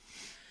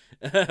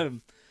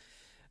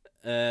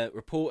now.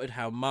 Reported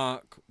how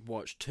Mark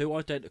watched 2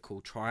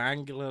 identical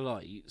triangular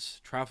lights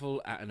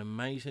travel at an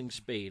amazing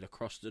speed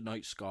across the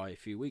night sky a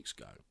few weeks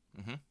ago.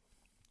 Mm-hmm.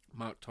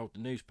 Mark told the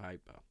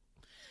newspaper.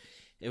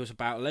 It was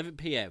about 11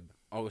 p.m.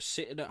 I was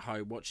sitting at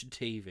home watching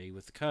TV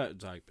with the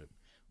curtains open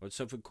when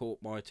something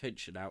caught my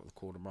attention out of the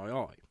corner of my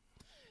eye.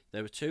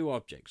 There were 2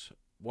 objects.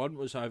 One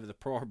was over the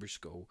primary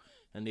school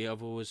and the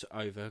other was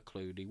over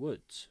Clooney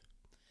Woods.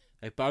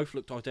 They both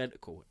looked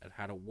identical and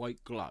had a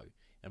white glow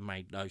and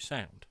made no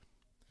sound.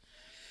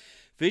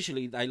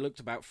 Visually, they looked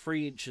about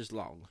 3 inches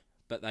long,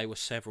 but they were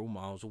several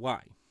miles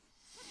away.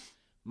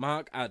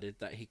 Mark added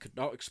that he could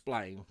not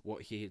explain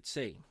what he had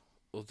seen,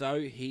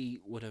 although he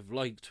would have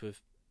liked to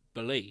have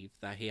believed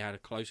that he had a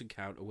close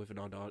encounter with an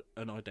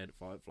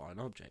unidentified flying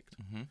object.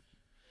 Mm-hmm.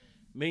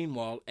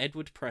 Meanwhile,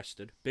 Edward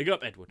Preston, big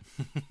up Edward,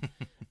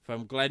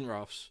 from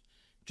Glenross,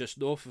 just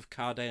north of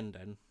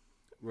Cardenden,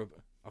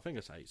 I think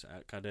I say it's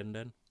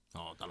Cardenden.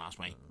 Oh, don't ask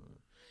me.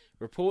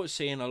 Reported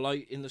seeing a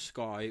light in the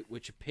sky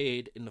which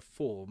appeared in the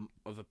form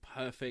of a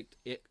perfect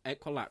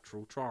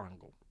equilateral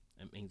triangle.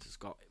 It means it's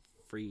got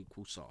 3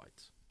 equal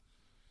sides.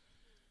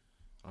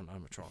 I know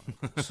my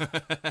triangles.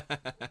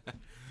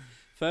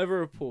 Further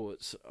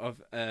reports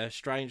of a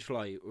strange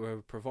light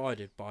were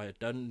provided by a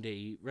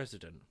Dundee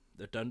resident.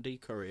 The Dundee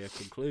Courier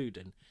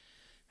concluding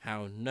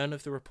how none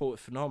of the reported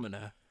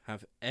phenomena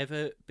have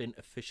ever been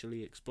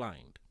officially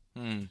explained.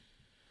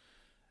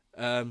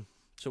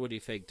 So what do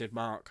you think? Did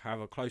Mark have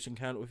a close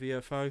encounter with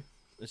UFO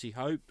as he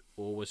hoped,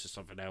 or was there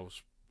something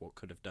else? What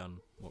could have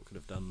done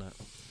that?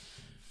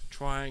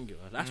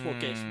 Triangular. That's what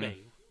gets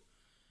me.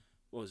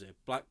 What was it?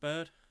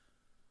 Blackbird?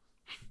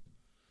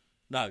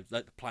 No,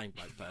 like the plane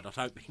Blackbird. I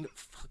don't mean the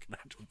fucking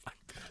actual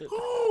Blackbird.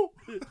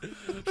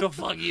 It's not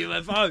fucking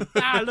UFO.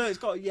 Ah, look, it's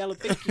got a yellow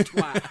pinky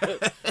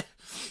twat.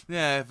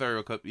 Yeah,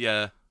 very well.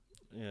 Yeah.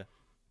 Yeah.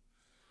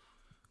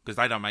 Because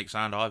they don't make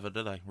sound either,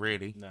 do they?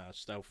 Really? No,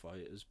 stealth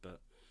fighters, but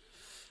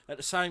at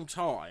the same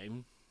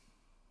time,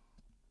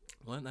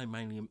 weren't they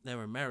mainly? They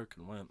were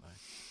American, weren't they?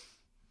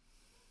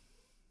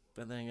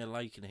 But then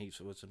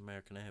Lakenheath was an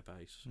American air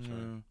base.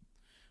 So.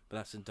 But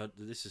that's in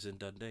this is in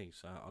Dundee,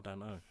 so I don't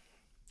know.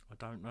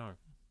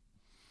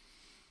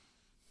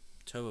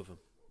 2 of them.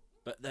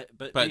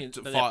 But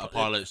fighter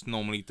pilots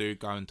normally do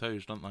go in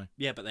twos, don't they?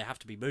 Yeah, but they have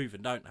to be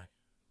moving, don't they?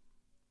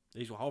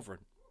 These were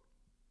hovering.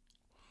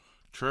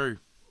 True.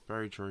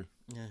 Very true.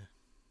 Yeah.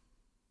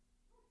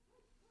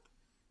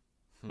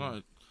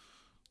 Right.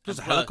 Does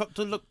a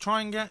helicopter look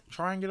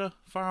triangular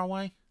far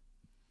away?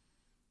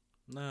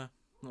 No,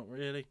 not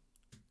really.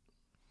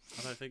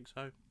 I don't think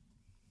so.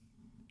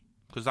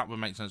 Because that would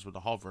make sense with the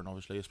hovering,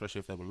 obviously, especially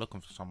if they were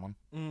looking for someone.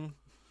 Mm.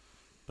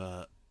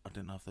 But I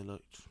didn't know if they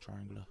looked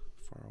triangular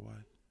far away.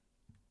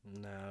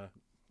 No.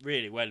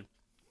 Really, when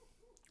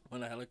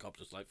a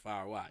helicopter's like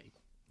far away,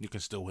 you can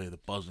still hear the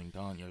buzzing,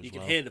 can't you? You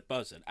can hear the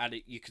buzzing,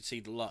 and you can see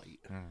the light.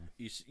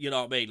 You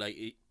know what I mean? Like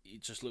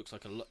it just looks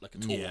like a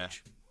torch. Yeah.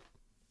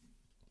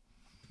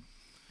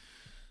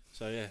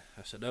 So yeah,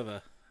 that's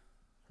another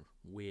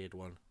weird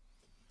one.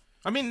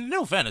 I mean, in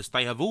all fairness,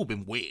 they have all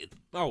been weird.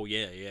 Oh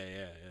yeah.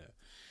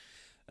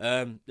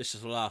 This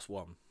is the last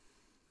one.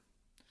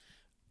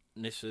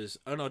 And this is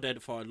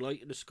unidentified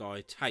light in the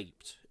sky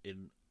taped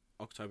in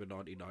October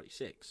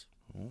 1996.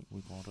 Oh,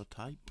 we got a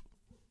tape.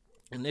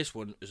 And this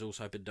one has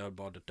also been done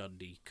by the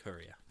Dundee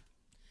Courier.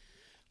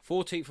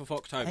 14th of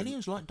October.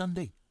 Aliens like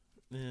Dundee.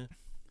 Yeah.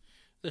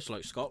 This is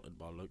like Scotland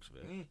by the looks of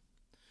it.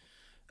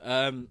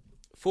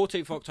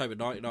 14th of October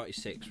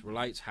 1996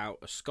 relates how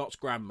a Scots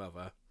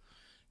grandmother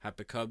had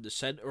become the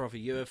centre of a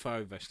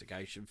UFO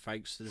investigation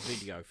thanks to the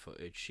video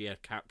footage she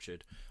had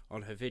captured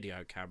on her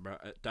video camera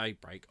at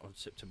daybreak on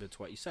September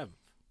 27th.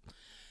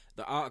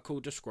 The article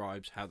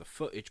describes how the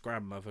footage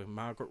grandmother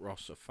Margaret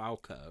Ross of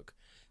Falkirk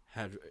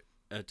had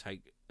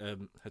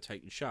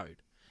taken showed.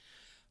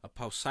 A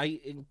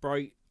pulsating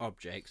bright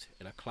object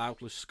in a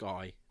cloudless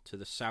sky to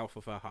the south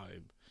of her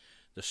home.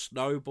 The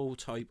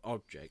snowball-type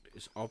object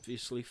is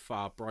obviously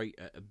far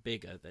brighter and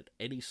bigger than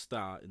any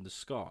star in the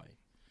sky.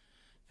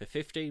 For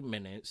 15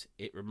 minutes,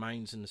 it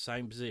remains in the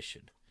same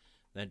position.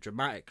 Then,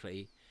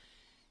 dramatically,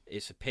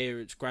 its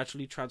appearance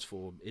gradually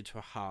transformed into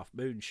a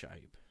half-moon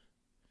shape,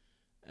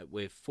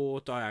 with 4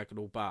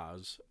 diagonal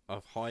bars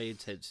of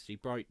high-intensity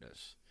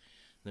brightness.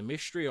 The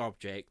mystery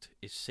object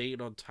is seen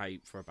on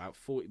tape for about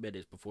 40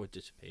 minutes before it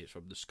disappears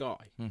from the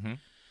sky. Mm-hmm.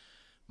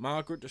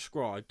 Margaret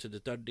described to the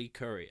Dundee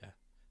Courier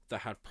that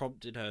had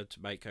prompted her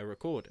to make her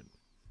recording.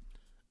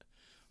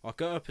 I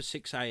got up at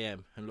 6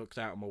 a.m. and looked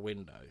out of my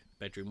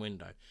bedroom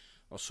window.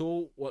 I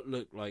saw what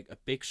looked like a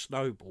big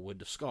snowball in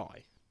the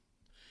sky.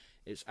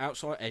 Its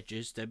outside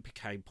edges then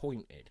became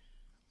pointed.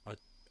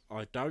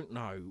 I don't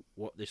know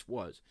what this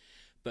was,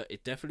 but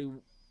it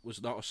definitely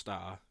was not a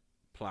star,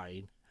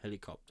 plane,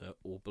 helicopter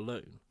or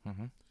balloon.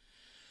 Mm-hmm.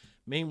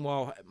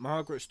 Meanwhile,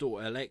 Margaret's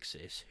daughter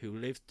Alexis, who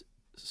lived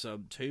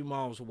some 2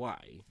 miles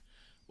away,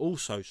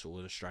 also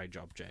saw the strange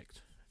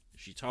object.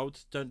 She told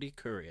the Dundee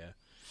Courier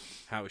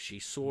how she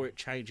saw it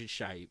change in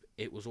shape.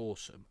 It was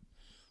awesome.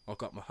 I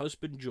got my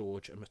husband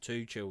George and my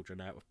 2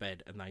 children out of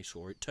bed and they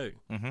saw it too.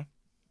 Mm-hmm.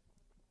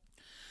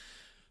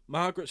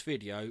 Margaret's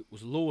video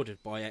was lauded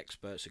by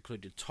experts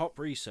including top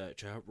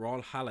researcher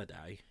Ron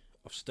Halliday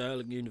of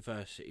Stirling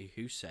University,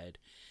 who said,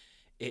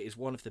 "It is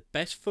one of the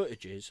best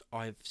footages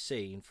I have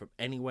seen from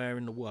anywhere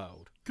in the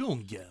world. Go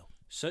on, girl.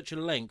 Such a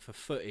length of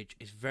footage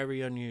is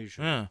very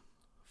unusual. Yeah.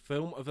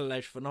 Film of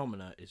alleged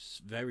phenomena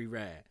is very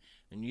rare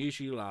and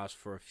usually lasts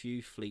for a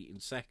few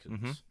fleeting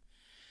seconds. Mm-hmm.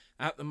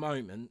 At the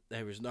moment,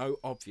 there is no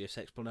obvious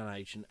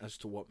explanation as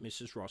to what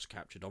Mrs. Ross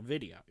captured on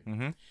video.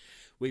 Mm-hmm.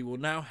 We will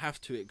now have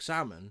to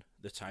examine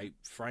the tape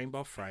frame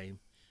by frame,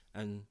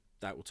 and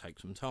that will take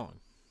some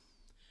time."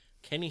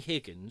 Kenny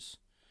Higgins,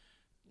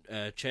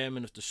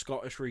 chairman of the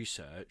Scottish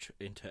Research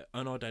into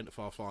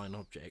Unidentified Flying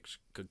Objects,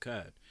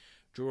 concurred,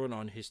 drawing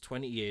on his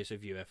 20 years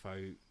of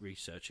UFO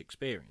research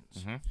experience.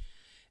 Mm-hmm.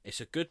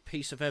 "It's a good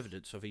piece of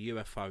evidence of a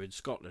UFO in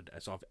Scotland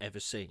as I've ever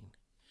seen.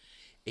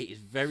 It is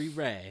very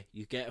rare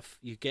you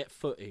get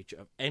footage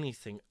of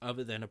anything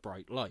other than a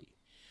bright light.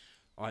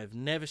 I have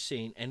never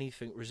seen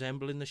anything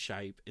resembling the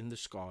shape in the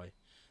sky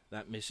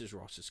that Mrs.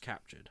 Ross has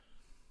captured."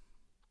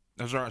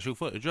 Is there actual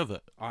footage of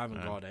it? I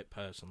haven't got it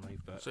personally,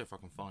 but Let's see if I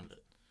can find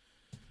it.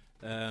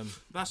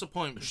 That's a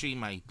point she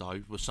made,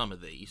 though, with some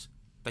of these.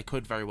 They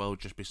could very well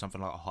just be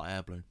something like a hot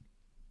air balloon.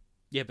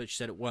 yeah, but she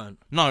said it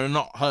weren't. No,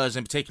 not hers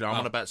in particular. I'm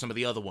on about some of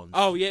the other ones.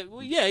 Oh yeah,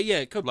 well, yeah,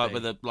 it could like be.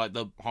 with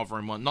the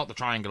hovering one, not the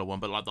triangular one,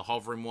 but like the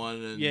hovering one.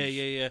 And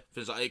yeah.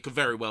 things like, it could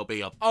very well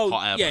be a Oh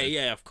hot air balloon.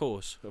 yeah, of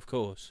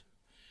course.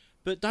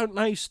 But don't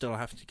they still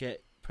have to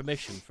get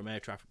permission from air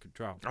traffic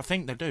control? I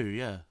think they do,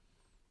 yeah.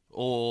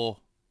 Or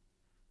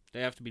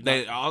They have to be.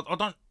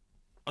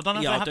 I don't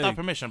know if they have to have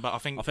permission, but I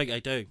think they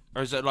do.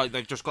 Or is it like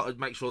they've just got to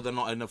make sure they're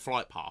not in the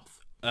flight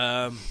path?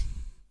 I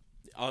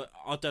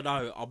don't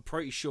know. I'm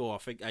pretty sure. I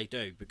think they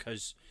do,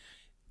 because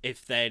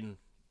if then,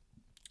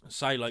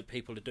 say like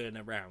people are doing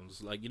their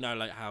rounds, like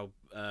like how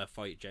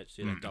fighter jets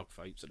do their dog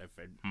fights and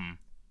everything.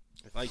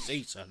 If they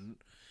see something,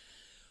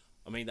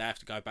 I mean they have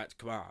to go back to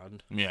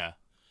command. Yeah.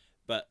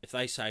 But if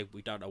they say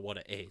we don't know what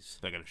it is,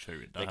 They're going to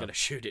shoot it down. they're going to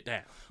shoot it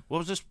down. What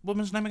was this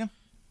woman's name again?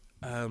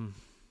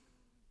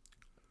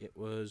 It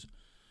was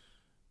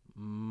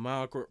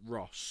Margaret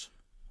Ross.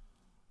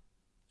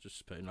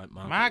 Just putting like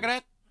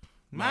Margaret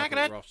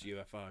Ross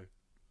UFO.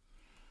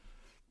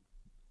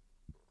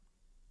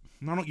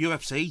 No, not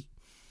UFC.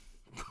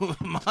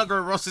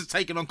 Margaret Ross is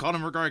taking on Conor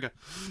McGregor.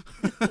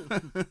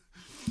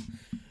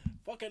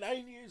 Fucking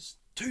aliens.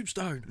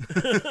 Tombstone.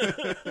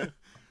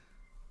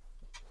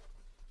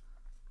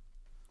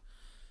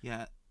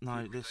 Yeah,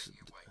 no, this...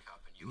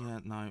 Yeah,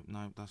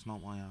 no, that's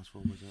not what I asked for,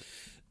 was it?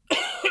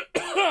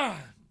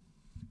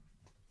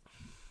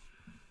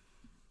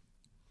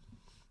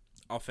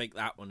 I think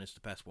that one is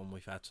the best one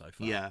we've had so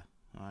far. Yeah,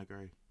 I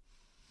agree.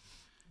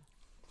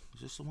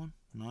 Is this the one?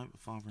 No,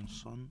 father and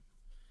son.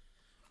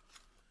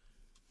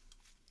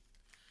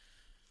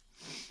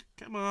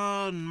 Come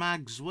on,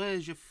 Mags,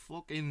 where's your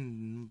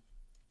fucking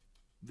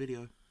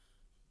video?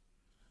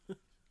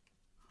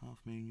 Half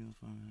moon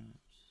UFO.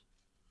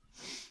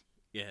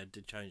 Yeah, it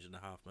did change in the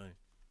half moon.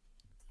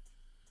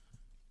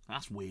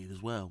 That's weird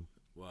as well.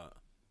 What?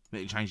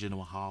 It changed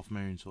into a half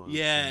moon sort of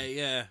Yeah, thing.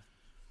 yeah.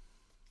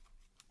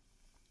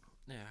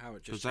 Yeah, how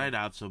it just... Because they'd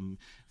have some...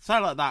 Say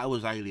like that it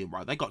was Alien,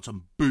 right? They got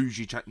some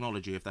bougie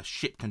technology if their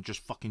ship can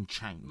just fucking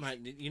change.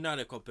 Mate, you know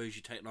they've got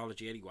bougie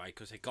technology anyway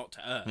because they got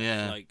to Earth.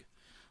 Yeah. Like,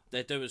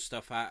 they're doing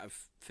stuff out of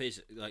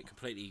physics, like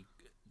completely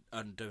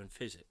undoing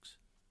physics.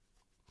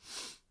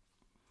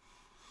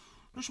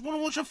 I just want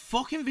to watch a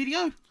fucking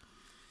video.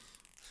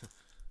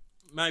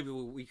 Maybe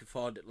we can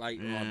find it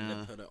later on Yeah.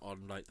 and put it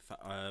on like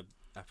our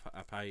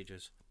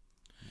pages.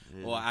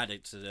 Yeah. Or add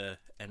it to the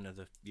end of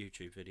the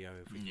YouTube video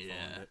if we can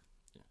find it.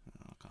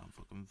 I can't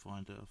fucking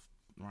find it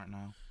right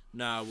now.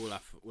 No,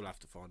 we'll have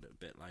to find it a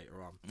bit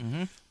later on.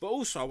 Mm-hmm. But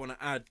also, I want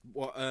to add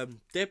what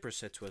Deborah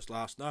said to us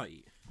last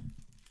night.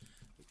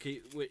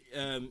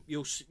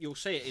 You'll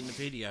see it in the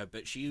video,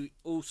 but she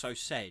also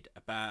said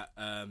about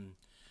a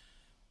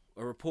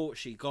report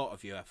she got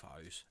of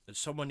UFOs, and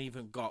someone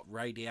even got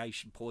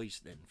radiation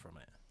poisoning from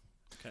it.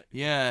 Okay.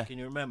 Yeah. Can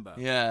you remember?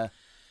 Yeah.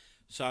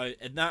 So,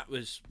 and that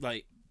was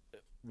like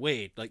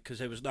weird, like because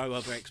there was no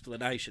other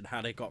explanation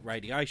how they got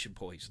radiation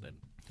poisoning,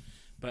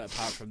 but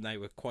apart from they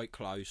were quite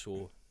close,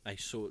 or they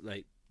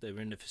they were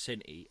in the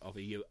vicinity of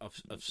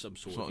of some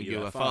sort of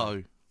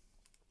UFO.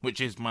 Which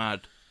is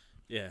mad.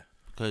 Yeah.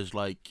 Because,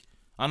 like,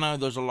 I know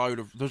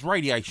there's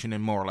radiation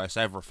in more or less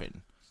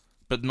everything,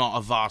 but not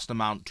a vast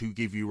amount to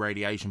give you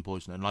radiation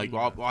poisoning. Like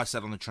what I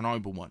said on the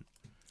Chernobyl one.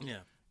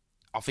 Yeah.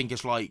 I think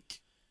it's like,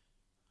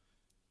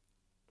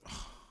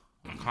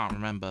 I can't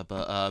remember,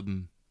 but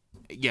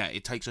yeah,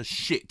 it takes a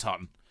shit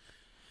ton.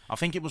 I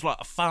think it was like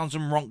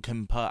 1,000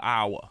 Rontgen per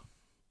hour.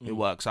 It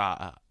works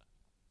out at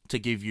to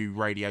give you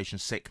radiation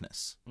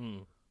sickness.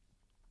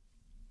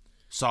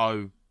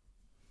 So,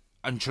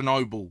 and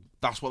Chernobyl,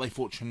 that's what they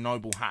thought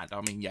Chernobyl had.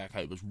 I mean, yeah,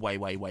 okay, it was way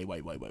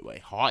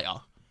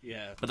higher.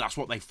 Yeah. But that's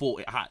what they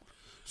thought it had.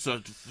 So,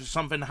 for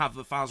something to have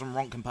 1,000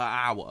 Rontgen per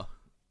hour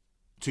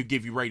to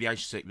give you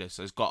radiation sickness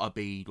has got to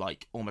be,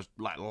 like, almost,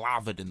 like,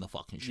 lathered in the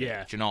fucking shit.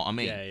 Yeah. Do you know what I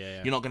mean?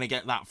 Yeah. You're not going to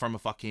get that from a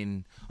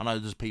fucking... I know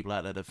there's people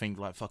out there that think,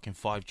 like, fucking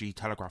 5G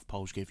telegraph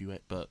poles give you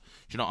it, but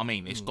do you know what I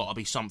mean? It's got to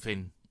be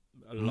something...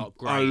 A lot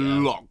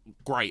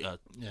greater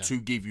Yeah. to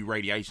give you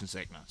radiation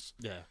sickness.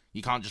 Yeah.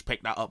 You can't just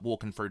pick that up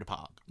walking through the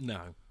park. No.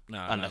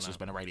 Unless there's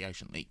been a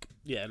radiation leak.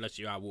 Yeah, unless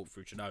you are walking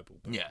through Chernobyl.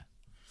 But... Yeah.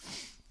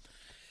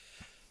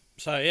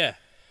 So yeah,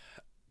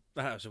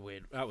 that was a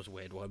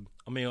weird one.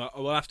 I mean,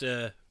 we'll have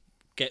to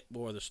get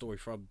more of the story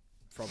from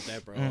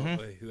Deborah or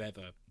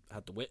whoever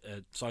had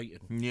the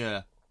sighting.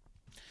 Yeah.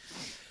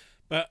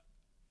 But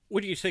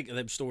what do you think of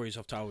them stories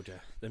I've told you?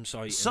 Them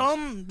sightings.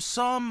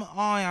 Some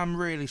I am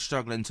really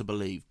struggling to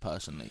believe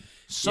personally.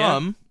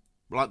 Some,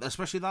 like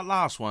especially that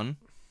last one,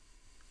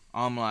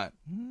 I'm like.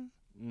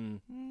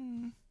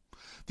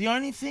 The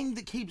only thing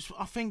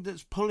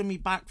that's pulling me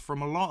back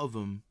from a lot of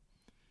them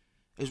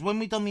is when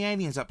we done the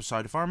aliens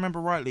episode. If I remember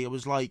rightly, it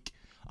was like,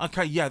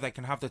 okay, yeah, they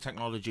can have the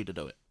technology to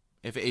do it.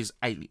 If it is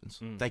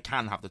aliens, they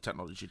can have the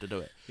technology to do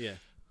it. Yeah.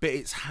 But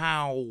it's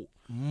how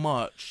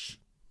much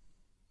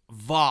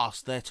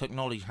vast their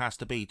technology has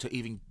to be to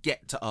even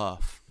get to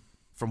Earth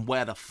from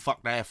where the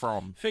fuck they're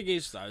from. Thing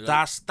is, though,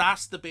 like,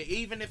 that's the bit.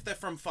 Even if they're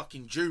from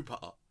fucking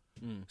Jupiter,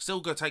 still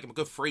gonna take them a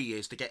good 3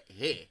 years to get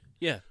here.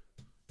 Yeah,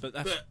 but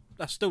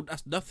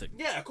that's nothing.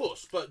 Yeah, of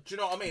course. But do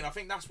you know what I mean? I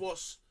think that's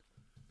what's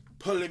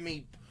pulling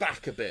me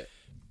back a bit.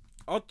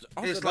 I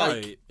don't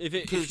know.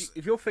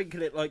 If you're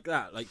thinking it like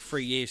that, like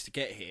 3 years to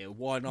get here,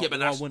 why not? Yeah,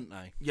 why wouldn't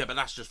they? Yeah, but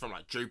that's just from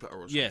like Jupiter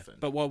or something. Yeah,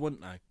 but why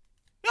wouldn't they?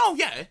 Oh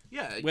yeah.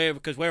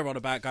 Because we're on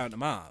about going to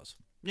Mars.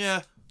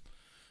 Yeah.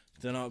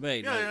 Do you know what I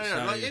mean? Yeah.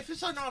 So... Like if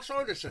it's in our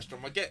solar system,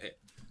 I get it.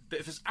 But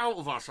if it's out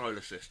of our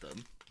solar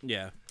system,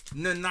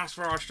 then that's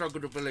where I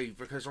struggle to believe,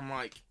 because I'm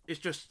like,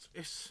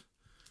 it's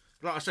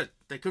like I said,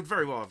 they could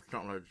very well have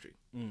technology.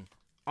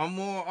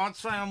 I'd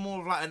say I'm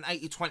more of like an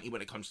 80-20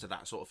 when it comes to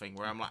that sort of thing,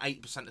 where I'm like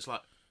 80% it's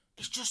like,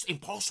 it's just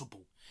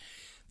impossible.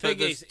 Thing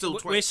is,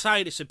 we're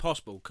saying it's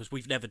impossible because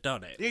we've never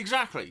done it.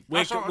 Exactly.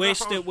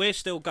 We're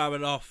still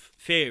going off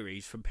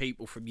theories from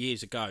people from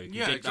years ago who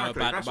didn't know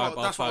about the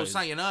mobile that's what I was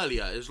phones. saying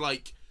earlier. Is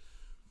like,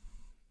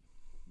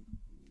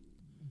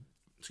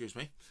 excuse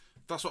me,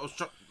 that's what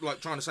I was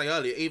trying to say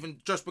earlier. Even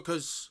just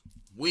because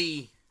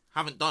we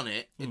haven't done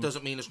it, it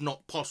doesn't mean it's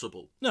not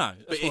possible. No,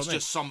 but it's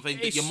just something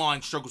that your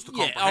mind struggles to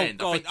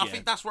comprehend. I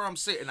think that's where I'm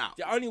sitting at.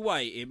 The only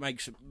way it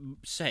makes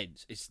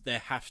sense is there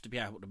has to be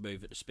able to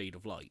move at the speed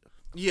of light.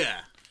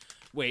 Yeah,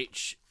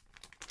 which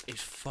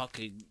is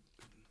fucking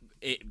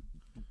it.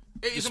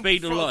 The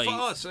speed of light for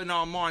us in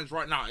our minds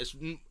right now, it's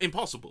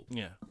impossible.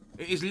 Yeah.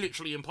 It is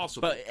literally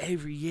impossible. But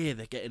every year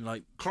they're getting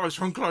like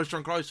closer and closer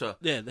and closer.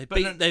 Yeah,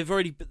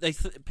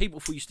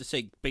 people used to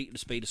think beating the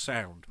speed of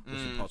sound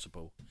was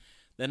impossible.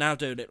 They're now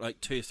doing it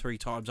like 2 or 3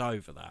 times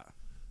over that.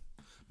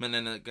 And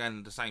then again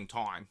at the same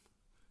time.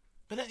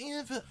 But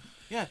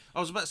I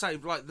was about to say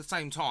like at the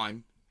same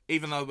time,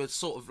 even though we're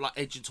sort of like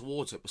edging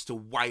towards it, we're still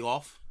way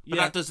off. But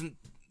that doesn't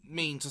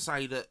mean to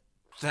say that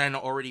they're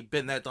not already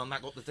been there, done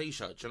that, got the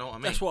t-shirt. Do you know what I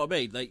mean? That's what I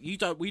mean. Like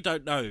we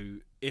don't know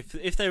if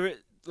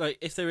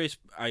there is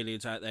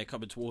aliens out there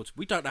coming towards us,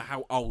 we don't know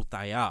how old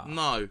they are.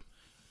 No.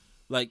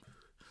 Like,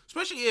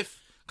 especially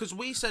because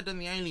we said in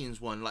the aliens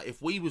one, like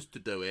if we was to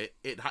do it,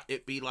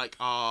 it'd be like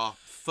our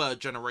 3rd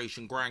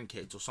generation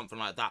grandkids or something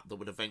like that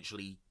would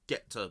eventually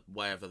get to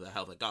wherever the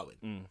hell they're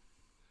going.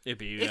 It'd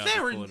be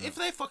if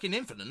they're fucking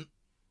infinite,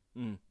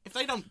 if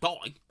they don't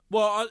die.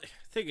 Well, the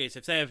thing is,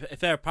 if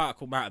they're a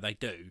particle matter, they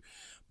do.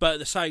 But at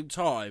the same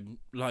time,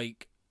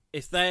 like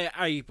if they're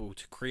able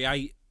to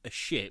create a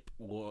ship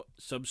or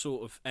some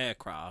sort of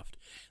aircraft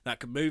that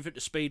can move at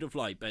the speed of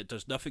light, but it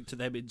does nothing to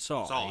them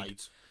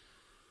inside,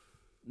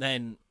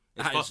 then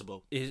it's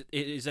possible. It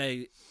is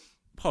a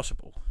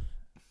possible.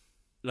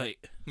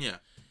 Like, yeah.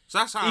 So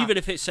that's how. Even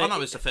if it's I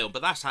know it's a film,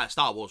 but that's how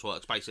Star Wars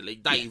works. Basically,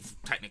 they've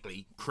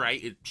technically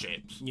created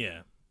ships.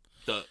 Yeah.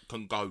 That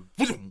can go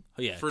through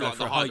like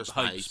the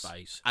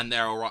hyperspace, and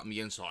they're all right on the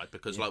inside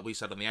because, like we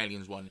said on the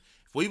aliens one,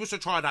 if we was to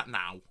try that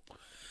now,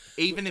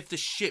 even if the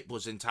ship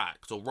was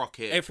intact or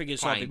rocket, everything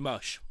inside would be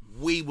mush.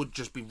 We would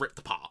just be ripped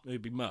apart. It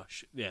would be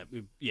mush. Yeah,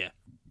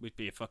 we'd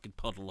be a fucking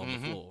puddle on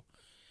the floor.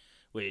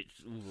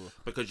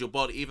 Because your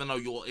body, even though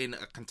you're in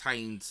a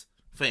contained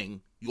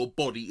thing, your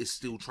body is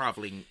still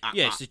travelling at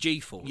it's the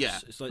G-force. Yeah.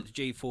 It's like the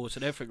G-force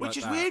and everything Which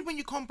is weird when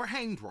you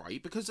comprehend,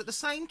 right? Because at the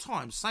same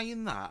time,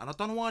 saying that, and I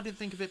don't know why I didn't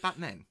think of it back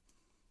then,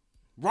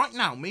 right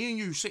now, me and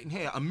you sitting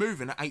here are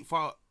moving at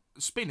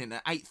spinning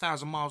at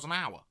 8,000 miles an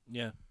hour.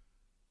 Yeah.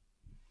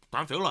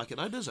 Don't feel like it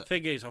though, does it?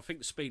 Thing is, I think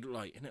the speed of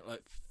light, isn't it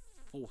like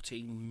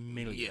 14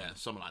 million? Yeah,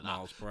 something like that.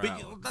 Miles per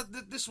hour.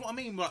 This is what I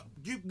mean. Like,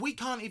 we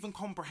can't even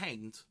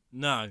comprehend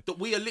that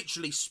we are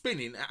literally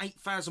spinning at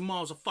 8,000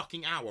 miles a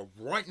fucking hour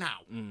right now,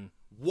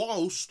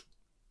 whilst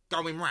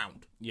going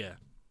round. Yeah.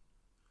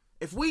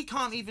 If we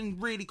can't even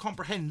really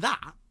comprehend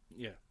that,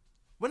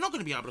 we're not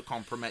going to be able to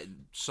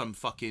comprehend some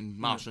fucking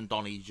Martian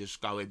Donnie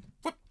just going.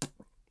 Whoop, do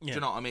you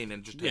know what I mean?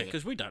 And just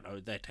because we don't know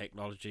their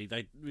technology.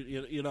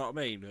 You know what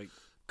I mean? Like,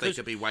 they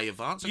could be way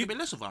advanced, they could be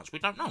less advanced, we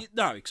don't know.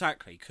 No,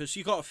 exactly, because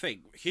you got to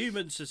think,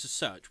 humans as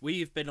such,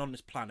 we've been on this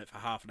planet for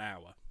half an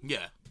hour.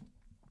 Yeah.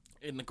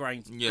 In the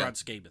grand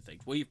scheme of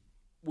things. We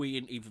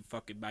ain't even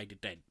fucking made a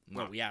dent.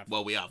 No.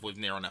 Well, we have. We've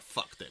near enough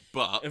fucked it,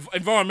 but...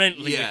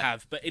 Environmentally we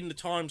have, but in the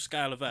time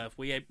scale of Earth,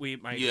 we ain't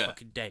made a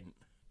fucking dent.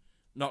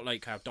 Not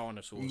like how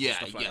dinosaurs and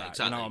stuff like that,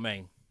 exactly. You know what I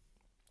mean?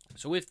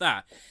 So with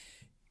that,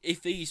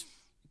 if these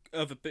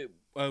other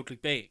worldly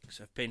beings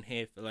have been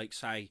here for, like,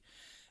 say,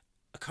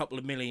 a couple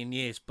of million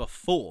years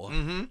before,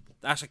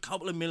 that's a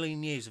couple of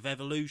million years of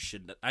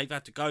evolution that they've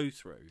had to go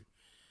through,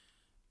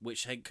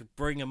 which they could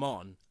bring them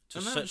on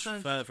to such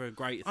further and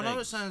greater things. I know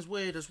it sounds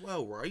weird as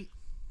well, right?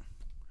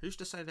 Who's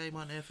to say they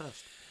weren't here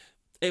first?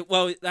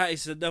 Well, that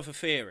is another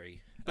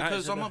theory.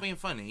 Because I'm not being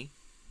funny.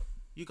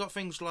 You got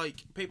things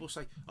like, people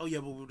say, oh yeah,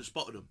 well, we would have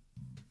spotted them.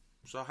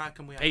 So how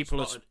can we have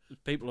spotted...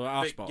 People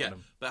are spotting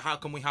them. But how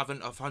can we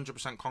haven't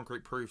 100%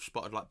 concrete proof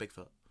spotted like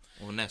Bigfoot?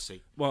 Or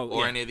Nessie,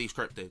 any of these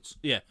cryptids.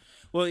 Yeah.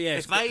 Well, yeah.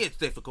 If it's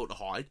difficult to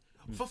hide.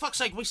 For fuck's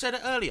sake, we said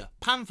it earlier.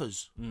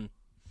 Panthers.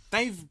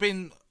 They've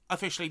been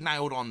officially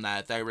nailed on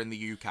there. They're in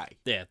the UK.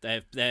 Yeah,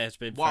 there's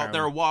been...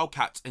 There are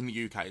wildcats in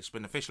the UK. It's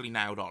been officially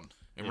nailed on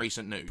in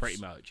recent news.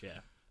 Pretty much, yeah.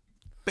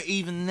 But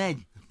even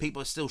then,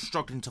 people are still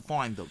struggling to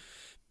find them.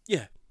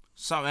 Yeah.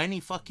 So any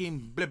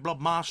fucking blib-blob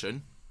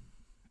Martian,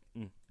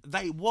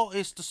 what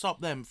is to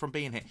stop them from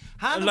being here?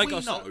 How do we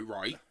know,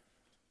 right...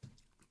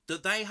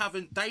 that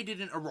they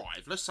didn't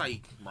arrive. Let's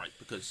say, right,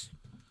 because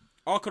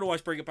I could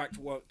always bring it back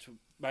to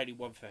mainly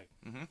one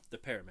thing: the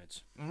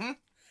pyramids.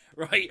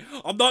 Right,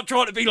 I'm not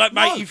trying to be like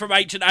matey from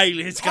Ancient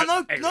Aliens. I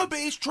know, no, but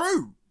it's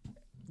true.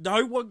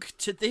 No one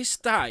to this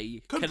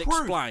day can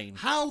explain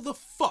how the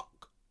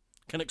fuck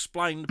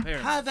explain the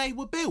pyramids, how they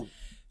were built.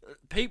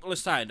 People are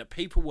saying that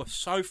people were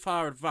so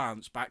far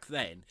advanced back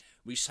then,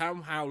 we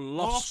somehow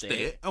lost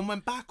it and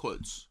went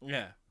backwards.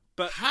 Yeah,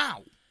 but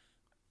how?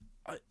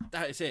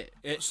 That is it.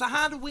 So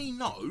how do we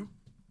know,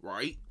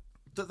 right,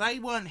 that they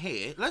weren't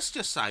here? Let's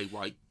just say,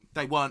 right,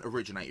 they weren't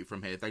originated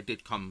from here. They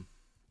did come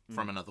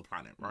from another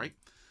planet, right?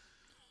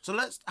 So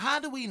how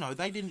do we know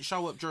they didn't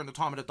show up during the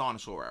time of the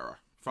dinosaur era,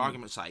 for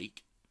argument's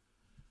sake,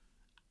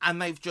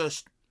 and they've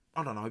just,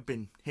 I don't know,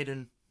 been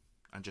hidden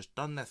and just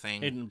done their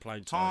thing Hidden in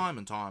plain sight. time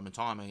and time and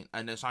time.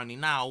 And it's only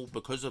now,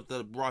 because of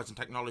the rise in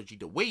technology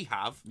that we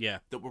have,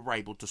 that we're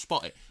able to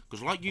spot it.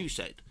 Because like you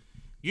said,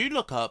 you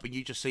look up and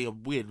you just see a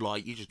weird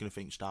light, you're just going to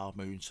think star,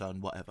 moon,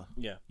 sun, whatever.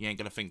 Yeah. You ain't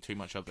going to think too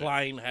much of it.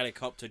 Plane,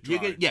 helicopter,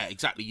 drone. Yeah,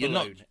 exactly. You're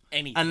balloon, not.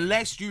 Anything.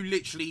 Unless you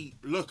literally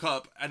look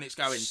up and it's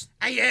going,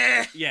 hey,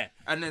 yeah! Yeah.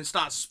 And then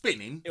start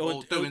spinning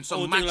or doing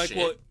some mad like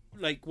shit.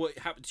 What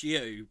happened to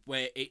you,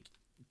 where it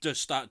does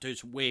start doing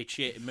some weird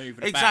shit and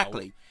moving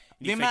exactly.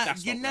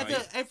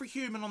 about. Every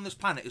human on this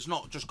planet is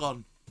not just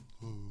gone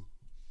and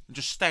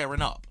just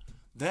staring up.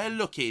 They're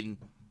looking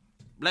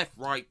left,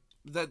 right.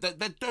 They're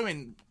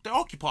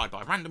occupied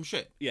by random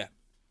shit. Yeah.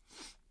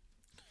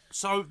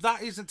 So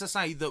that isn't to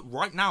say that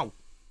right now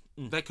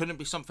there couldn't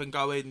be something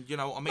going, you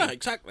know what I mean? No,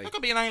 exactly. There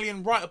could be an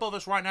alien right above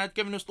us right now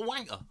giving us the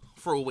wanker,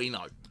 for all we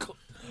know.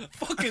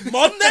 Fucking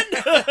mon then.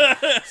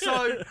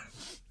 So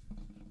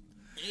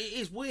it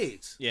is weird.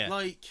 Yeah.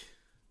 Like,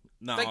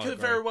 no, they could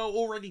very well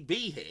already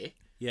be here.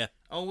 Yeah.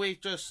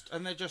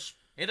 And they're just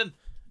hidden.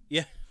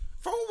 Yeah.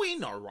 For all we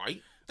know,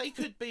 right? They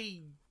could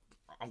be.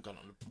 I'm gonna.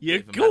 Yeah,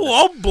 go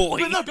on, boy.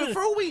 But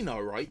for all we know,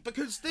 right?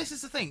 Because this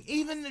is the thing.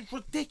 Even as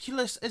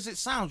ridiculous as it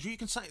sounds, you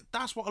can say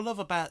that's what I love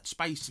about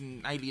space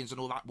and aliens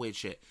and all that weird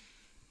shit.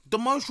 The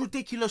most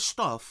ridiculous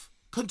stuff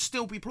could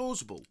still be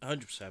plausible.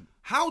 100%.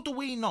 How do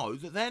we know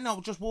that they're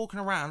not just walking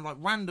around like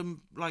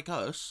random like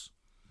us?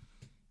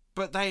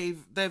 But they've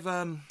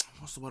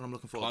what's the word I'm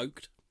looking for?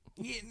 Cloaked.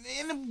 Yeah,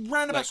 in a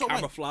roundabout Like sort of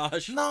way.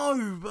 camouflage.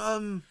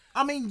 No,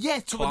 I mean, yeah,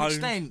 to an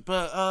extent,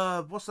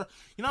 but what's the?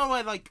 You know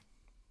where like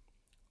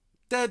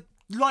their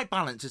light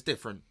balance is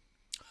different.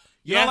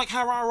 You know, like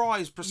how our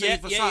eyes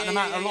perceive a certain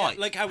amount of light.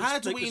 Like how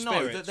do we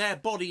know that their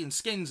body and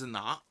skins and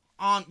that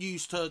aren't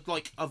used to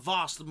like a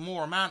vast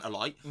more amount of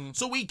light,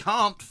 so we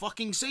can't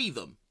fucking see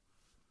them?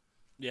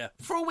 Yeah.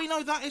 For all we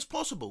know, that is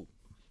possible.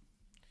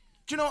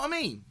 Do you know what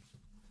I mean?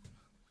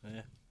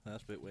 Yeah.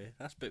 That's a bit weird.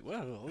 That's a bit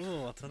weird. Oh,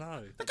 I don't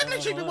know. There could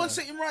literally be one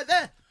sitting right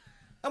there,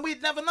 and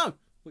we'd never know.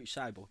 What you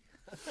say, boy?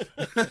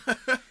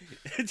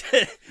 And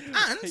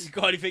you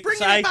got anything to bringing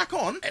say? it back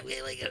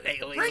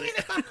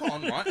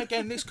on, right?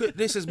 Again,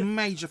 this is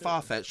major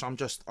far fetched. I'm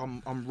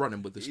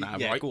running with this now,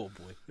 yeah, right? go on,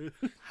 boy.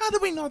 How do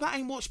we know that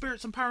ain't what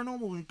spirits and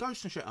paranormal and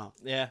ghosts and shit are?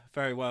 Yeah,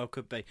 very well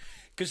could be.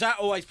 Because that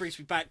always brings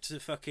me back to the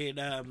fucking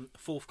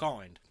Fourth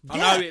Kind. I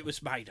Yeah. know it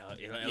was made up.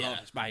 A lot of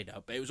it's made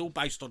up, but it was all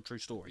based on true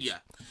stories. Yeah.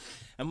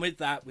 And with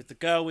that, with the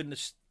girl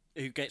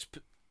who gets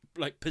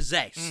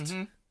possessed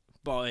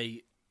by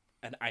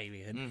an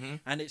alien,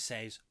 and it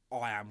says,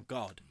 "I am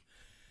God."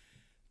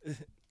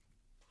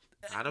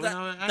 How do we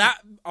know it ain't? That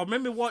I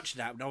remember watching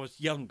that when I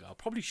was younger. I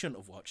probably shouldn't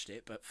have watched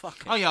it, but fuck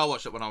it. Oh yeah, I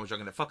watched it when I was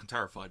young and it fucking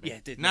terrified me. Yeah,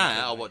 it did. Nah,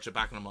 I'll watch it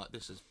back and I'm like,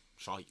 this is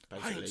shite, I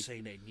basically. haven't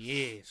seen it in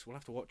years. We'll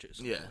have to watch it.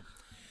 Yeah.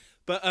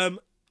 But and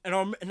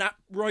that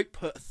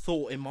put a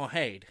thought in my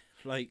head,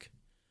 like,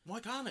 Why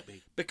can't it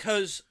be?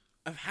 because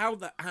of how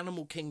the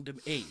animal kingdom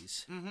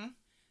is,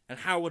 and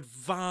how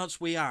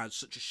advanced we are in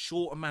such a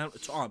short amount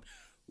of time,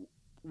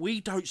 we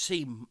don't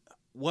seem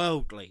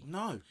worldly.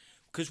 No.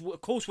 Because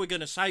of course we're going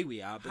to say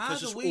we are,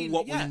 because it's all we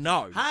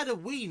know. How do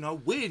we know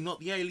we're not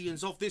the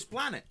aliens of this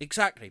planet?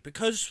 Exactly,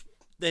 because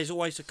there's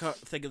always a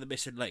thing of the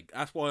missing link.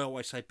 That's why I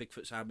always say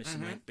Bigfoot's our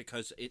missing link,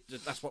 because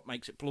that's what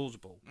makes it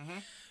plausible.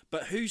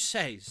 But who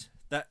says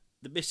that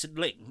the missing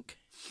link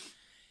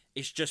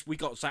is just we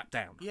got zapped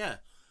down? Yeah.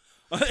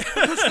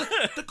 Because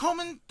the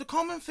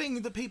common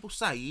thing that people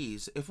say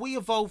is, if we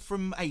evolved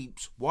from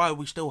apes, why do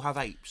we still have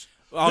apes?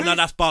 Oh, no,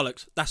 that's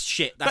bollocks. That's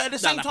shit. But at the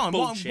same time,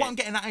 what bullshit. I'm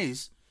getting at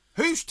is,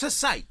 who's to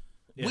say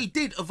we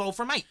did evolve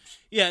from apes?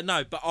 Yeah,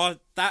 no, but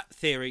that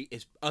theory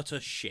is utter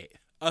shit,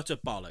 utter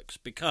bollocks,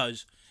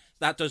 because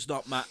that does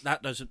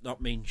not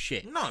mean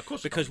shit. No, of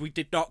course because we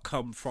did not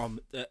come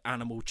from the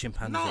animal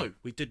chimpanzee. No.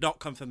 We did not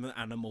come from the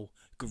animal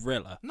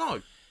gorilla.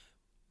 No.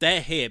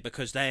 They're here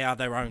because they are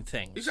their own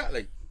thing.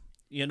 Exactly.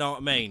 You know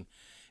what I mean?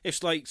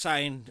 It's like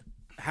saying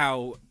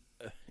how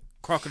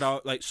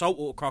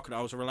saltwater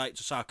crocodiles are related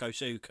to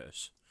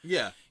Sarcosuchus.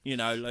 Yeah. You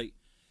know, like,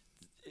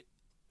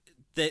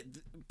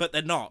 but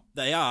they're not.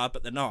 They are,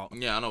 but they're not.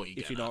 Yeah, I know what you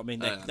get. If you know what I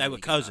mean, I they were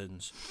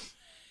cousins.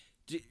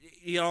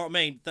 You know what I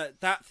mean? That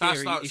theory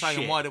That's like is saying,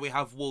 shit. why do we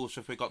have wolves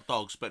if we got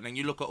dogs? But then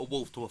you look at a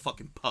wolf to a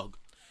fucking pug.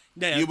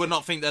 Yeah, You would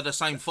not think they're the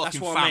same fucking that's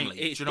what family.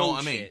 I mean. It's Do you know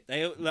bullshit. what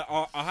I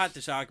mean? I had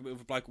this argument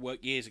with a bloke at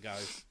work years ago,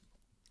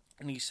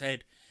 and he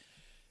said,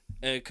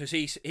 because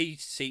he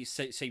seems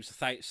to think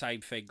the same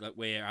thing, like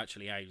we're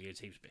actually aliens.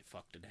 He was a bit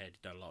fucked in the head.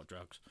 He'd done a lot of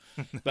drugs,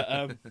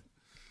 but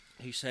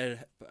he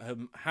said,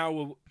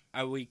 how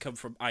are we come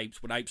from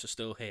apes when apes are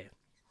still here?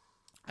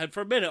 And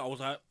for a minute, I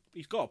was like,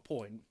 he's got a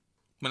point.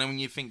 But then when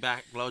you think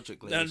back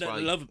logically, And it's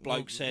like, another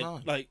bloke said,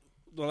 no. like,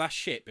 well, that's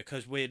shit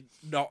because we're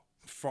not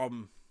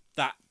from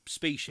that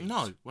species.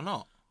 No, we're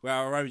not. We're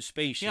our own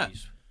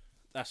species.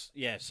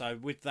 Yeah. So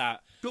with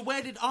that, But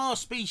where did our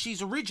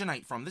species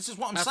originate from? This is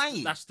what I'm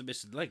saying. that's the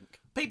missing link.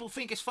 People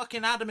think it's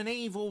fucking Adam and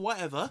Eve or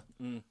whatever.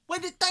 Where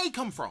did they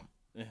come from?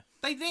 Yeah.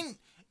 They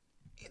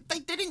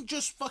didn't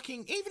just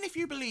fucking... Even if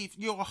you believe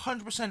you're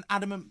 100%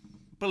 adamant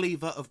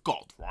believer of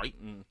God, right?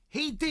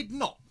 He did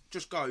not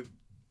just go,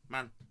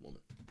 man,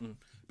 woman.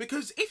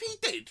 Because if he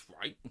did,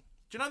 right, do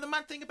you know the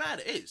mad thing about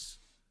it is,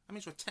 that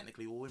means we're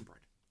technically all inbred.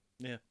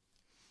 Yeah.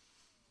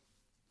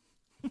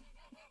 Do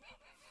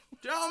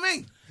you know what I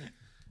mean?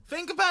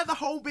 Think about the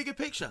whole bigger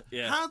picture.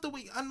 Yeah. How do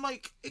we, and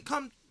like,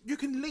 you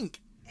can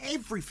link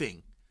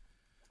everything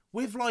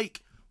with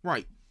like,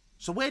 right,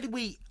 so where did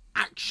we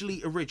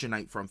actually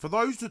originate from? For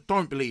those that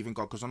don't believe in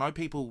God, because I know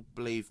people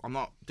believe, I'm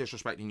not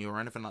disrespecting you or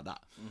anything like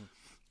that.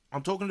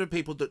 I'm talking to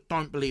people that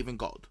don't believe in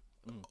God,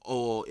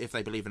 or if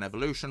they believe in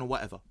evolution or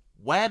whatever.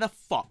 Where the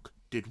fuck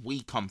did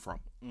we come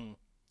from?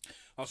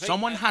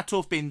 Someone had to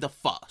have been the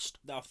first.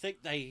 I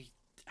think they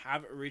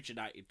have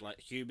originated,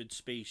 like, human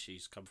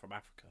species come from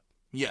Africa.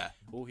 Yeah.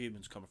 All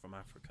humans come from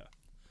Africa.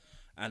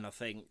 And I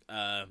think,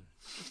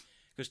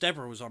 because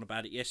Deborah was on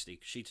about it yesterday,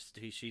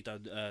 because she's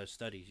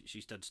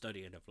done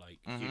studying of, like,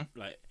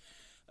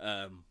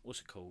 what's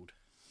it called?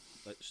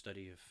 Like, the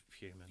study of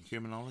humans.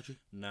 Humanology?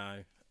 No.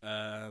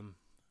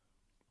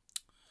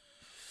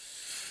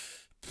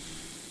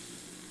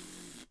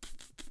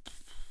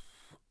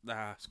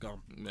 Nah, it's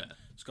gone. Yeah.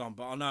 It's gone,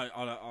 but I'll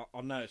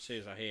know as soon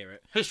as I hear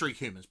it. History of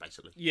humans,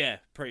 basically. Yeah,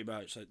 pretty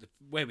much. Like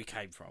where we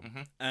came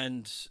from.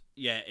 And,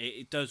 yeah,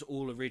 it does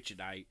all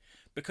originate.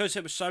 Because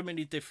there were so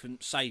many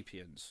different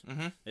sapiens.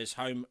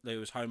 There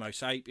was Homo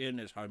sapien,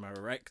 there's Homo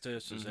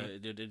erectus,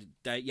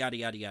 there's yada,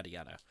 yada, yada,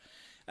 yada.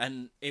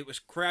 And it was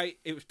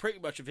pretty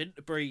much of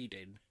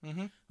interbreeding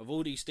of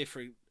all these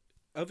different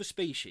other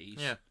species.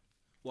 Yeah.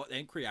 What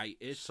then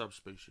created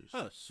subspecies.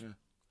 Us. Yeah.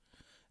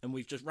 And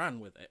we've just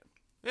ran with it.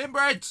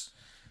 Inbreds!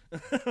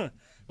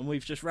 And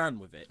we've just ran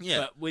with it.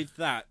 Yeah. But with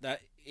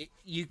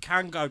you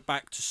can go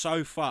back to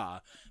so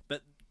far,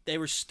 but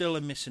there is still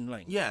a missing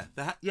link. Yeah.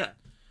 Yeah.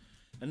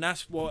 And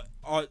that's what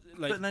I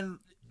like. But then,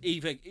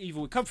 either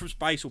we come from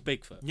space or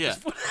Bigfoot. Yeah.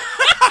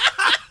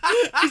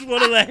 It's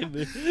one of them.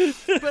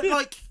 But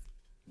like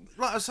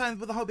I was saying,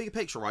 with the whole bigger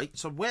picture, right?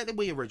 So where did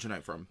we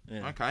originate from?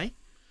 Yeah. Okay.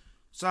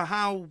 So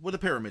how were the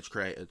pyramids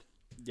created?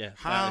 Yeah.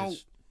 How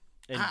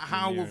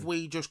have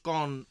we just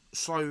gone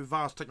so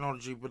vast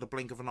technology with a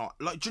blink of an eye?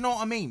 Like, do you know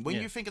what I mean?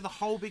 When you think of the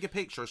whole bigger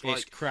picture, it's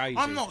like, crazy.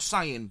 I'm not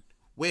saying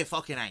we're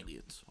fucking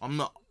aliens. I'm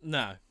not.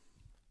 No.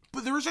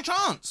 But there is a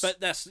chance.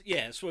 But that's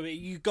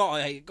you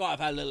gotta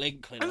have a little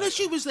inkling. Unless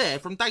you was there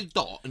from day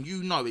dot and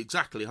you know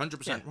exactly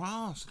 100%.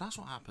 Wow, so that's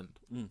what happened.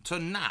 To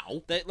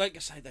now, like I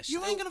say,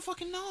 you ain't gonna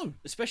fucking know.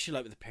 Especially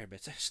like with the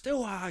pyramids, they're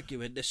still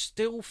arguing. They're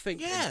still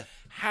thinking,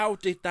 how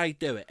did they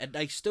do it? And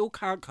they still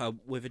can't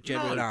come with a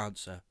genuine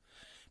answer.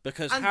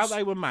 Because how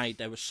they were made,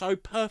 they were so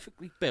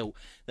perfectly built.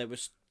 They were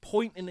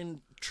pointing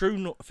in true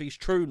north. If he's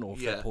true north,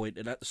 they're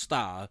pointing at the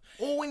star.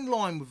 All in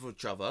line with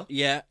each other.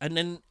 Yeah,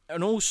 and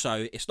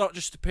also, it's not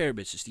just the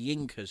pyramids. It's the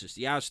Incas. It's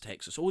the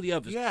Aztecs. It's all the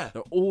others. Yeah,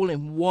 they're all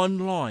in one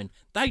line.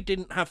 They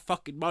didn't have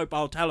fucking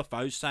mobile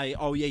telephones. Say,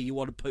 oh yeah, you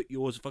want to put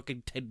yours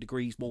fucking 10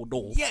 degrees more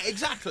north. Yeah,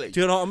 exactly.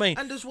 Do you know what I mean?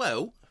 And as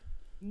well,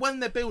 when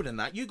they're building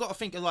that, you got to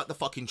think of like the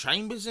fucking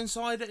chambers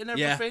inside it and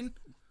everything.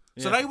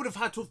 Yeah. So they would have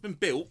had to have been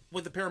built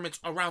with the pyramids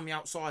around the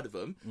outside of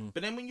them.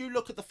 But then when you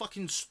look at the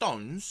fucking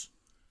stones,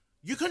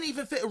 you couldn't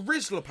even fit a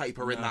Rizzler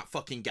paper in that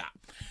fucking gap.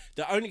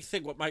 The only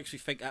thing what makes me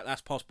think that that's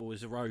possible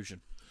is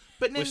erosion.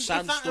 But then if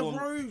that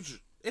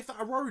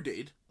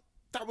eroded,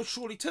 that would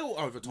surely tilt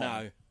over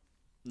time.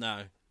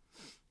 No,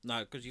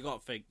 because you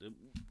got to think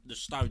the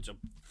stones are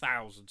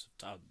thousands of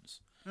tons.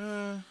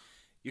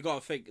 You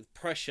got to think the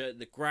pressure,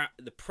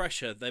 the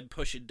pressure then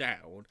pushing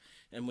down,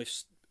 and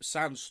with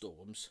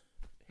sandstorms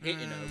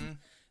hitting them,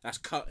 that's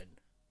cutting.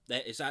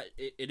 And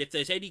if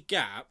there's any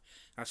gap,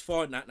 that's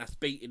finding that and that's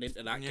beating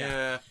into that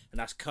gap. And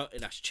that's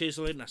cutting, that's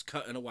chiseling, that's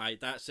cutting away.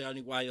 That's the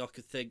only way I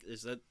could think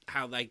is that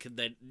how they can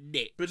then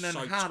knit. But then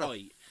so how tight.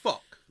 the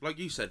fuck, like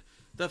you said,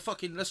 they're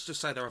fucking, let's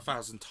just say they're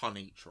 1,000 ton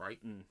each, right?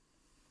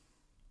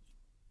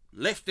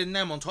 Lifting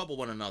them on top of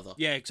one another.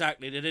 Yeah,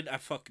 exactly. They didn't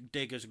have fucking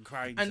diggers and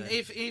cranes. And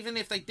even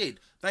if they did,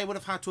 they would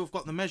have had to have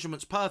got the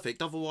measurements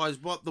perfect. Otherwise,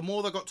 the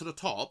more they got to the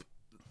top,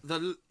 it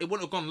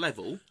wouldn't have gone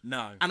level.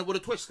 No. And it would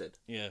have twisted.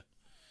 Yeah.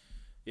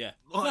 Yeah.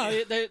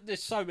 Like, no,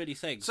 there's so many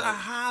things. So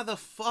how the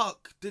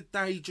fuck did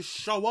they just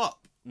show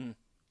up?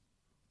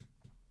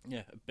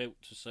 Yeah,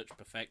 built to such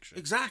perfection.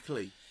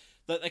 Exactly.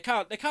 That they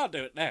can't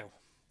do it now.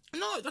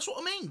 No, that's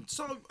what I mean.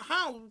 So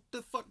how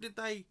the fuck did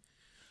they?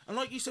 And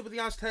like you said with the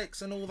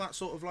Aztecs and all that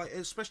sort of like,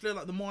 especially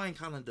like the Mayan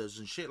calendars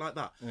and shit like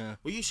that. Yeah.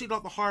 Where you see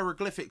like the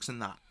hieroglyphics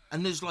and that,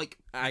 and there's like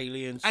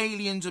aliens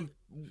and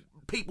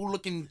people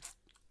looking.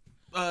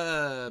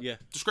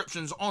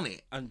 Descriptions on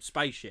it and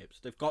spaceships.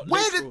 They've got.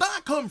 Where did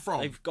that come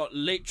from? They've got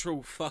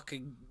literal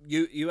fucking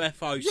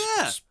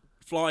UFOs,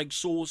 flying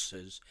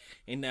saucers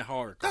in their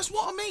hieroglyphs. That's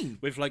what I mean.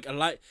 With like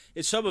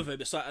in some of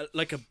them, it's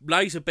like a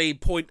laser beam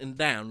pointing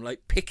down,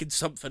 like picking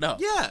something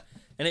up. Yeah,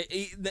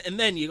 and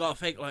then you got to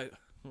think like,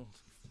 oh,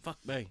 fuck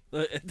me.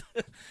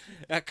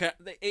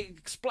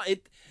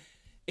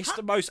 It's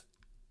the most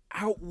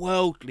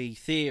outworldly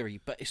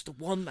theory, but it's the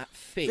one that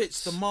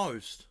fits the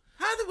most.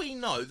 How do we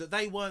know that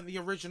they weren't the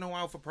original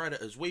alpha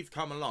predators? We've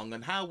come along,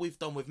 and how we've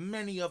done with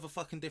many other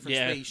fucking different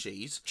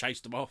species.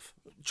 Chased them off.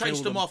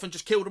 Chased them off and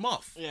just killed them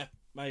off. Yeah,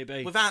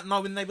 maybe. Without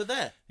knowing they were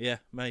there. Yeah,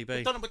 maybe.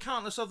 We've done it with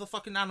countless other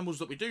fucking animals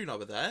that we do know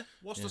are there.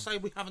 What's to say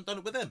we haven't done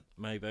it with them?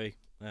 Maybe.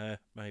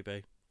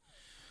 Maybe.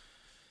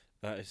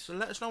 That is... So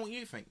let us know what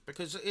you think,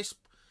 because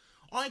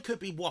I could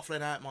be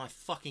waffling out my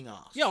fucking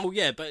arse.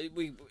 Yeah, but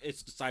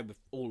it's the same with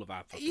all of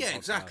our fucking podcasts.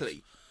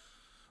 Exactly.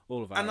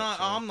 All of our And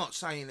I'm not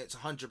saying it's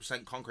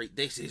 100% concrete,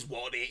 this is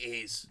what it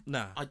is.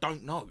 No. I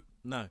don't know.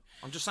 No.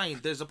 I'm just saying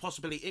there's a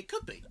possibility it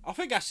could be. I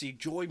think that's the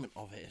enjoyment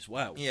of it as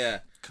well. Yeah.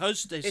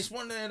 Because it's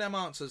one of them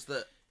answers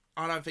that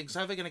I don't think it's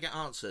ever going to get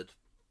answered.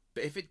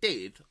 But if it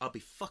did, I'd be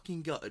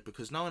fucking gutted,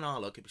 because knowing our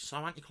luck, it'd be so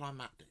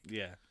anticlimactic.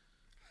 Yeah.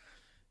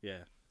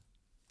 Yeah.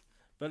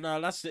 But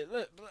no, that's it.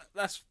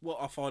 That's what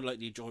I find like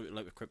the enjoyment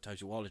like with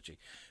cryptozoology,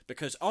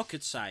 because I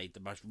could say the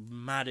most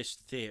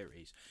maddest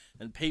theories,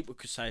 and people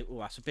could say, "Oh,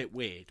 that's a bit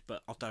weird,"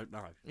 but I don't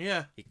know.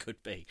 Yeah, it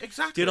could be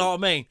exactly. Do you know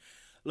what I mean?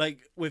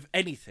 Like with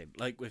anything,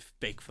 like with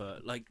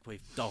Bigfoot, like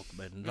with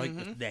Dogman, like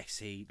with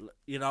Nessie.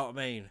 You know what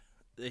I mean?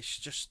 It's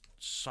just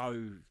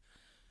so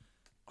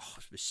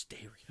it's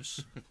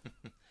mysterious,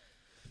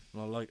 and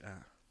I like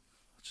that.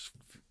 I just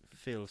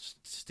feel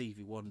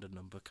Stevie Wonder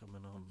number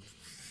coming on.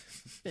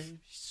 Very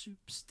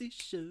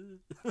superstition.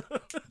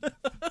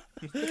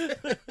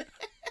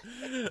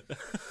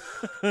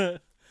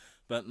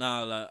 But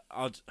no,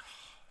 I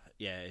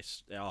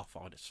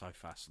find it so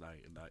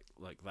fascinating,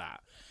 like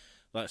that.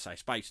 Like I say,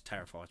 space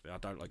terrifies me. I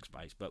don't like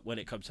space, but when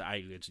it comes to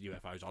aliens and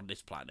UFOs on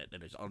this planet,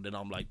 then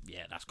I'm like,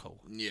 yeah, that's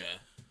cool. Yeah.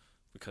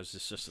 Because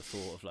it's just the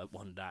thought of like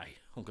one day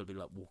I'm gonna be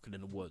like walking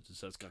in the woods and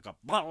so it's gonna go.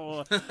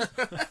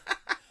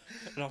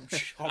 And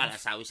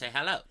that's how we say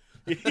hello.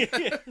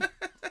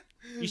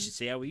 You should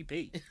see how he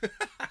be.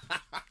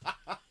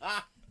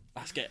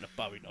 That's getting a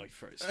Bowie knife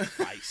through his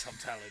face, I'm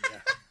telling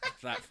you.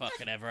 If that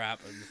fucking ever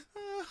happens.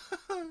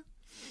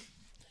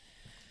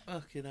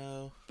 Fucking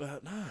hell.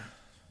 But no.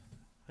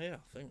 Yeah,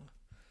 I think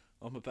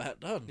I'm about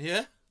done.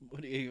 Yeah?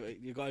 What do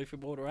you got anything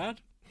more to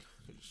add?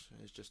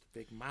 It's just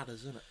big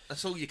matters, isn't it?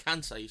 That's all you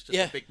can say, it's just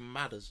a big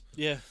matters.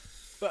 Yeah.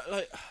 But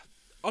like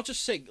I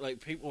just think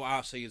like people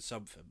are seeing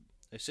something.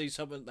 They see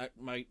something that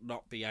might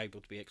not be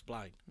able to be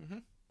explained. Mm-hmm.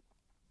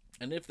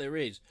 And if there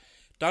is,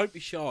 don't be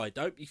shy.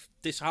 Don't be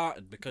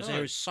disheartened, because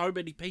there is so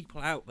many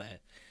people out there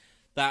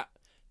that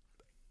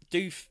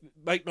do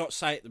might not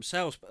say it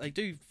themselves, but they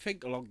do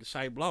think along the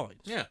same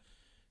lines. Yeah.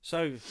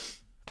 So,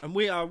 and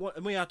we are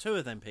two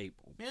of them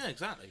people. Yeah,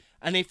 exactly.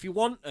 And if you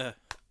want to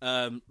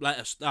let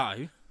us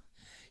know,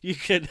 you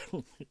can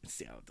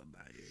see how I've done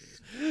that.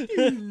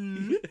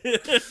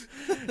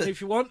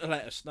 If you want to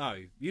let us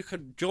know, you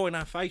can join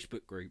our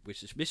Facebook group,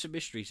 which is Missing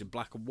Mysteries in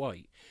Black and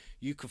White.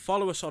 You can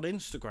follow us on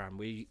Instagram,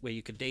 where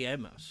you can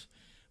DM us,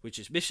 which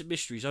is Missing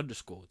Mysteries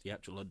 _ the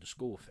actual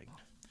underscore thing.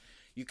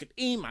 You can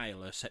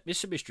email us at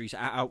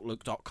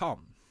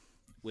missingmysteries@outlook.com,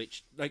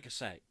 which, like I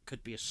say,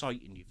 could be a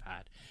sighting you've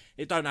had.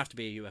 It don't have to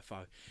be a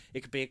UFO.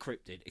 It could be a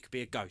cryptid. It could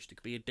be a ghost. It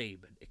could be a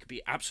demon. It could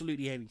be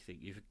absolutely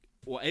anything.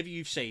 Whatever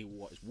you've seen,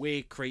 what is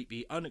weird,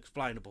 creepy,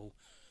 unexplainable,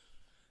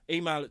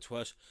 email it to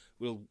us.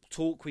 We'll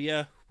talk with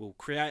you. We'll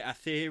create our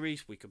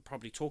theories. We can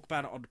probably talk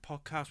about it on the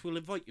podcast. We'll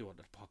invite you on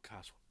the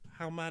podcast.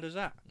 How mad is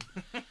that?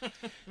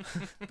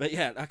 But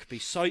yeah, that could be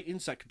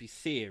sightings, that could be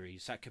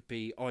theories, that could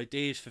be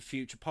ideas for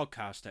future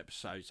podcast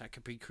episodes, that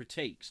could be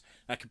critiques,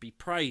 that could be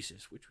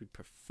praises, which we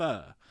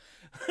prefer.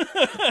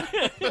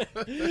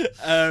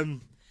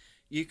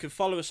 You can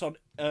follow us on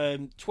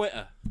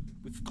Twitter.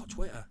 We've got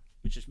Twitter,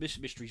 which is Miss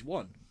Mysteries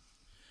 1.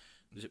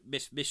 Is it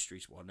Miss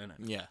Mysteries 1, isn't it?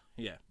 Yeah.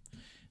 Yeah.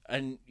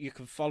 And you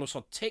can follow us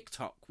on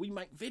TikTok. We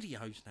make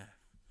videos now,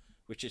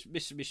 which is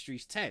Miss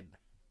Mysteries 10.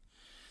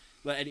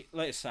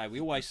 Let's say, we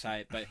always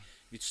say it, but if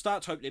you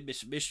start typing in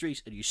Missing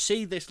Mysteries and you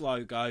see this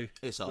logo,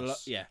 it's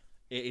us. Yeah,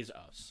 it is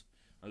us.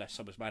 Unless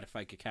someone's made a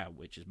fake account,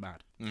 which is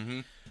mad.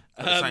 Mm-hmm.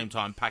 At the same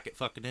time, pack it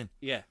fucking in.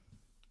 Yeah.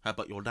 How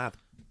about your dad?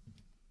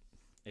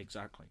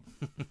 Exactly.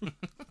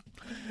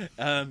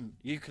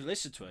 You can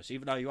listen to us,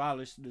 even though you are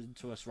listening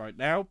to us right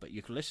now, but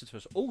you can listen to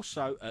us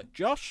also at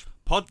Josh,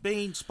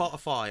 Podbean,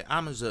 Spotify,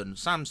 Amazon,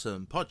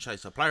 Samsung,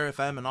 Podchaser, Player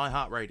FM, and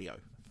iHeartRadio.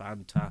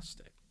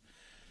 Fantastic.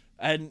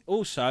 And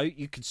also,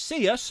 you can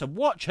see us and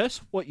watch us,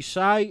 what you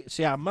say,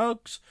 see our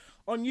mugs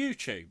on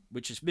YouTube,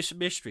 which is Missing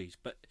Mysteries.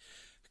 But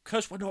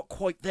because we're not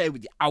quite there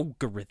with the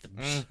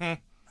algorithms,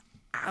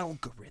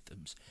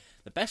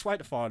 the best way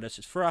to find us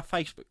is through our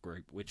Facebook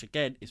group, which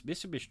again is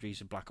Missing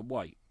Mysteries in Black and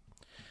White.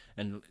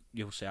 And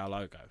you'll see our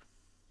logo.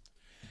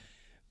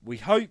 We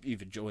hope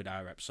you've enjoyed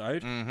our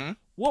episode. Mm-hmm.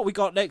 What we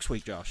got next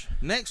week, Josh?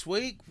 Next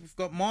week, we've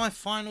got my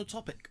final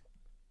topic.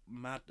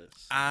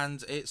 Madness.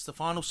 And it's the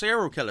final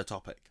serial killer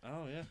topic.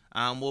 Oh, yeah.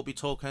 And we'll be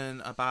talking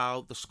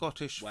about the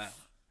Scottish... Well,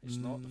 it's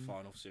not the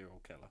final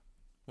serial killer.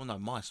 Well, no,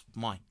 mine.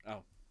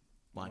 Oh.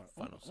 My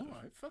final serial.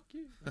 Alright, fuck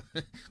you.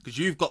 Because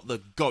you've got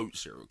the goat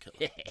serial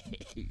killer.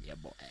 Yeah,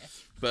 boy.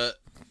 But,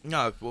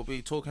 no, we'll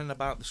be talking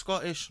about the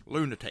Scottish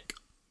lunatic,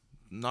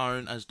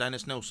 known as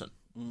Dennis Nilsen.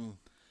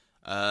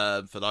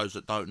 For those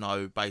that don't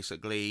know,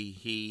 basically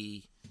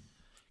he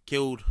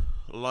killed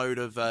a load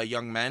of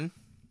young men,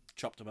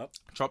 chopped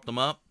them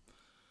up,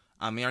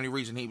 and the only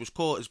reason he was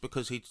caught is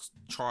because he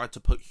tried to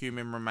put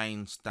human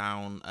remains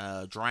down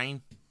a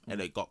drain,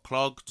 and it got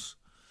clogged.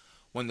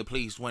 When the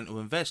police went to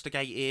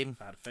investigate him,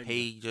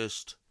 he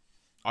just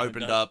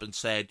opened up and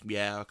said,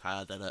 "Yeah, okay,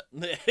 I did it."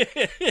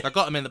 I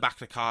got him in the back of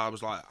the car. I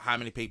was like, "How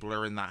many people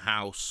are in that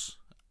house?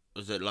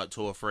 Was it like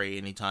 2 or 3?"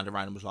 And he turned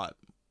around and was like,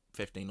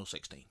 15 or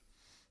 16.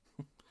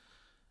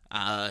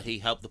 He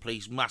helped the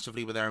police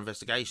massively with their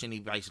investigation. He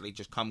basically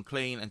just come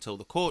clean until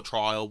the court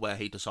trial where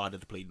he decided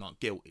to plead not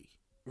guilty.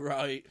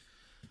 Right.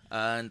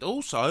 And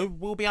also,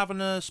 we'll be having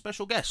a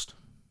special guest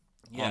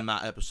on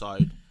that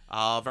episode.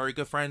 Our very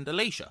good friend,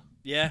 Alicia.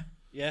 Yeah.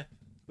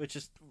 Which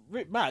is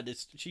mad.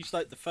 She's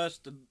like the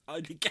first and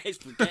only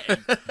guest we're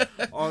getting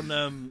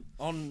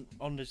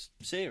on this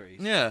series.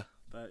 Yeah.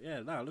 But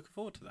yeah, no, looking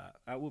forward to that.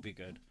 That will be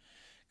good.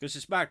 Because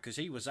it's mad, because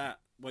he was at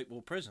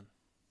Wakewell Prison.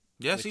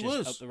 Yes, he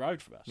was. Up the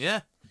road from us.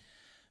 Yeah.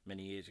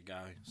 Many years ago.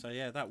 So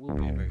yeah, that will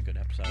be a very good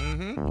episode.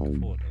 Mm-hmm. Looking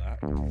forward to that.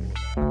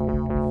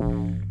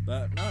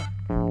 But no,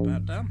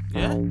 about done.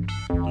 Yeah.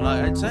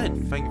 Like I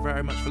said, thank you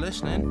very much for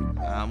listening.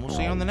 And we'll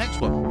see you on the next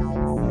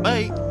one.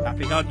 Bye.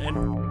 Happy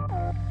hunting.